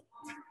bullets.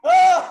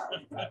 Ah!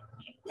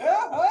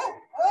 Yeah,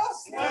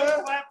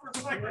 Slap for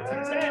Cycler to 10.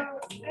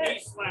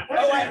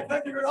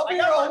 Thank you. I'll be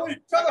here all week.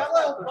 I got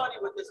that funny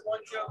with this one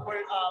joke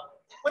where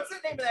what's the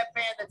name of that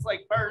band that's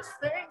like first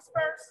things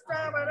first? You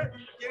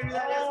know who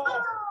that is?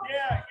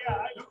 Yeah.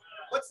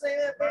 What's the name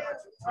of that band?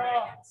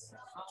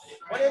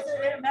 What is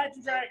it?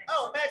 Imagine Dragons.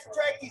 Oh, Imagine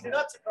Dragons. He's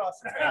nuts across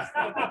the face.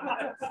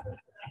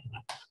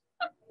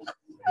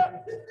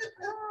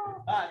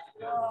 Oh my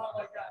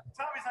God.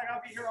 Tommy's like,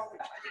 I'll be here all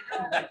week.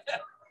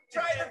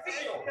 Try the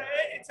feel.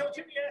 Until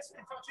Jimmy's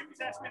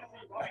asked me to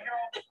leave. I'll be here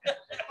all week.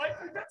 Like,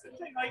 that's the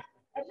thing. Like,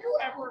 have you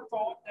ever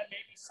thought that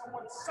maybe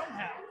someone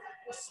somehow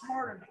was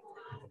smart enough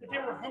that they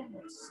were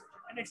homeless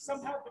and they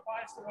somehow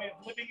devised a way of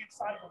living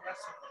inside of a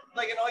restaurant?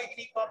 Like an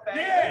all-you-can-eat buffet.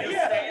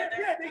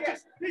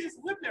 They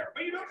just live there,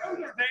 but you don't know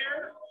they're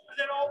there. And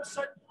then all of a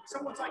sudden,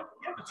 someone's like,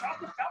 "Yeah, the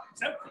chocolate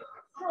fountain's empty."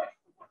 You're like,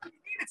 "What do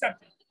you mean it's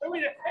empty?" And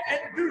the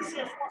dude's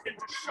just fucking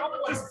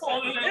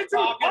shoveling into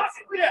a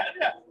pocket.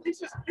 Yeah.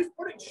 He's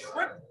putting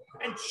shrimp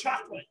and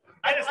chocolate.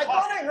 I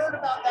thought I heard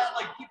about that,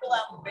 like people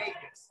out in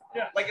Vegas.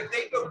 Yeah. Like if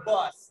they go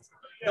bust,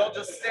 they'll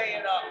just stay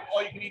in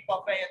all-you-can-eat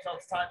buffet until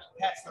it's time to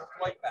catch their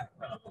flight back.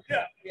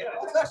 Yeah.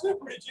 That's actually a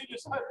pretty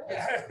genius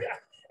idea.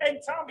 And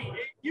Tommy,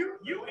 you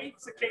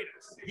ate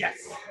cicadas.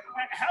 Yes.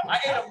 I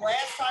ate them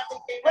last time they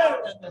came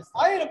out.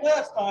 I ate them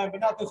last time, but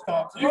not this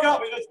time. So you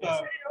got me this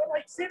time.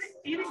 Like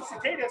eating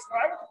cicadas,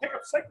 when I went to pick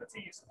up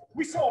cyclades,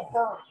 we saw a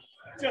bird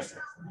just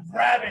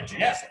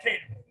ravaging a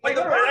cicada. Like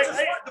the birds are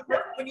smart. The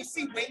bird, when you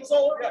see wings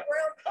all over the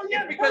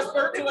ground, because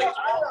birds are like,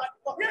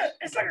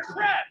 it's like a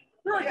crab.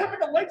 They're like ripping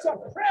the legs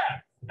off the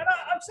crab. And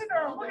I'm sitting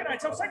there, I'm looking at it, I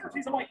tell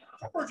Socrates, I'm like,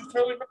 that bird just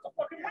totally ripped the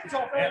fucking wings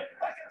off that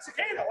fucking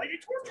cicada, like he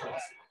tortured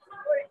us.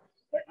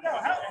 But you know,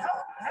 how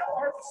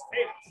are the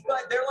cicadas?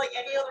 But they're like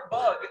any other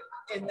bug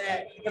in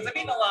that, because I've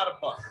eaten a lot of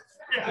bugs.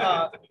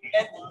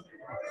 And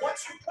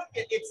once you cook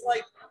it, it's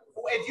like,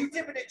 if you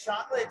dip it in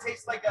chocolate, it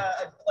tastes like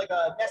a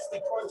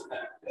Nestle Crunch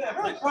bar. Yeah,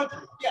 really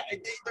crunchy. Yeah,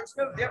 there's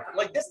no difference.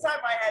 Like this time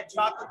I had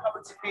chocolate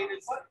covered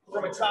cicadas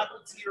from a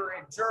chocolatier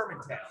in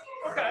Germantown.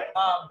 Okay.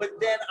 But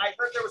then I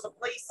heard there was a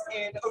place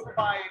over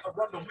by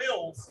Arundel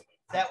Mills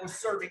that was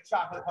serving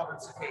chocolate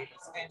covered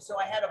cicadas. And so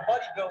I had a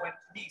buddy go and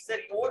he said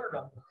he ordered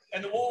them.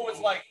 And the woman was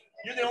like,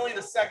 "You're only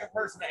the second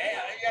person to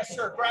ask." "Yeah,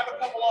 sure, grab a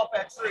couple off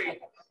that tree."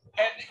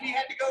 And he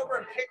had to go over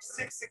and pick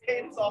 6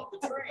 cicadas off the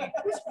tree.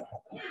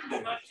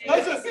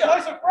 Nice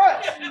and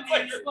fresh.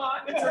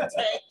 It's her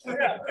tank.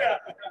 Yeah.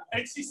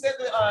 And she said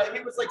that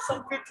he was like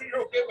some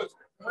 15-year-old kid was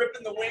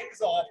ripping the wings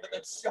off and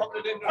then shoved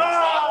it into the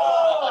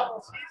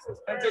chocolate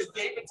and just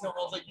gave it to him. I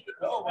was like,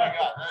 oh my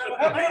God.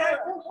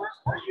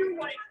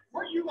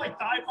 Were you like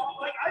dive bomb?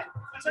 Like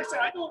as I said,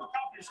 I do a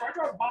company, so I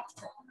drive a box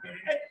truck.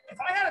 And if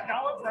I had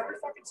 $1 for every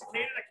fucking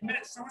cicada that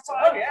committed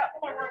suicide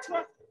on my work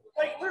truck,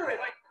 like literally,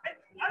 like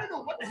I don't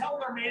know what the hell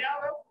they're made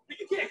out of, but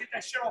you can't get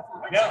that shit off the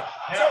windshield.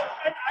 So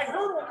and I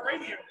heard on the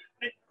radio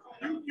that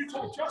you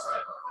told Justin.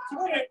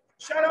 So anyway,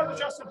 shout out to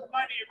Justin from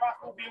 98 Rock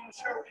will be on the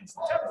show in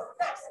September.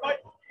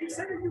 But you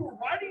said that you were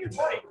riding your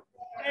bike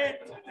and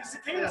the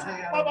cicadas.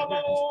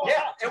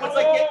 Yeah, it was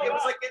like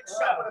getting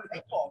shot with a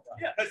paintball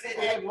gun. Yeah, because it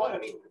had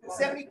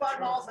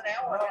 75 miles an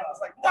hour. And I was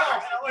like, wow,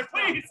 and I'm like,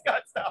 please,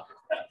 God, stop.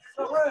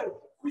 So Ray,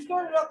 we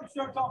started out the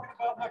show talking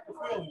about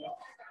necrophilia.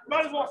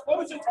 Might as well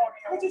close it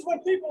talking about. Which is when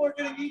people are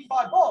getting eaten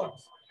by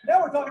bugs. Now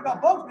we're talking about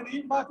bugs getting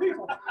eaten by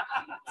people.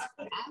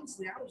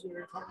 Honestly, I was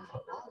there talking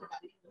about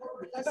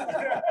bugs.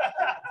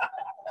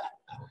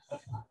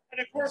 And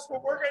of course,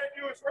 what we're going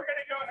to do is we're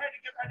going to go ahead and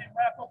get ready to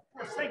wrap up. Of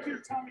course, thank you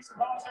to Tommy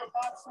Sinbazo,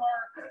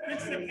 Starr,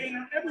 Vinston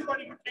Painter,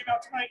 everybody who came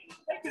out tonight.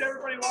 Thank you to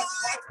everybody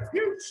watching.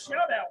 Huge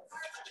shout out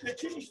to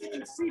Jimmy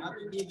Stunning Summer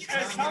and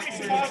Tommy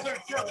Sinbazo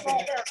jerks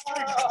off there.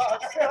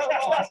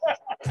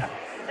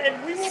 And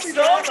we will be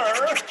back.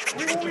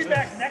 We will be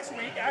back next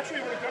week.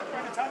 Actually, with a good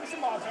friend of Tommy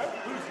Sinbazo,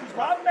 who's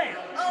Rob Mayer.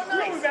 Oh, nice.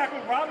 We'll be back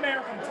with Rob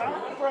Mayer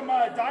from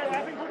Die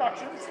Laughing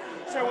Productions.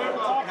 So we will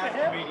talk to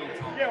him.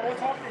 Yeah, we'll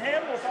talk to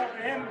him. We'll talk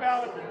to him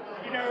about,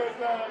 you know,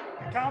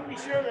 the comedy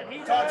show that he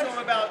does. Talk to him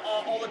about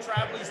all the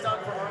travel he's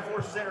done for Armed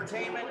Forces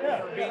Entertainment,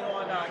 for being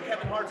on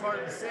Kevin Hart's Heart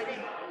of the City.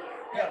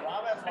 Yeah,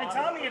 Rob has. And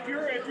Tommy, if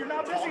you're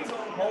not busy,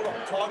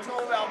 talk to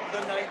him about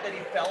the night that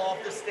he fell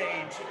off the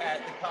stage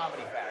at the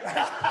Comedy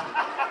Factory.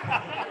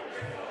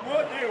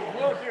 We'll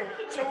do.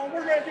 So what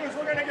we're going to do is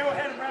we're going to go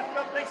ahead and wrap it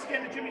up. Thanks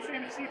again to Jimmy's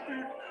Famous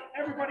Seafood,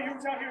 everybody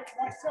who's out here,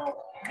 myself,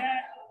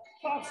 Matt,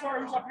 Bob Starr,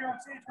 who's up here on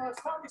stage with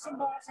us, Tommy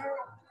Sinbazo,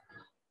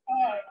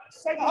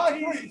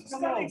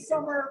 Stunning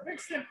Summer,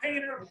 Vinston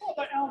Painter,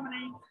 Bubba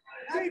Almony,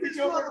 David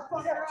Gilbert.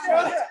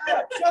 Shout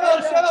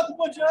out to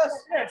bunch of us.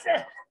 Yes,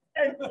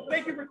 and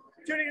thank you for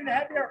tuning in to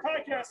Happy Hour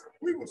Podcast.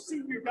 We will see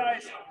you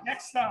guys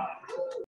next time.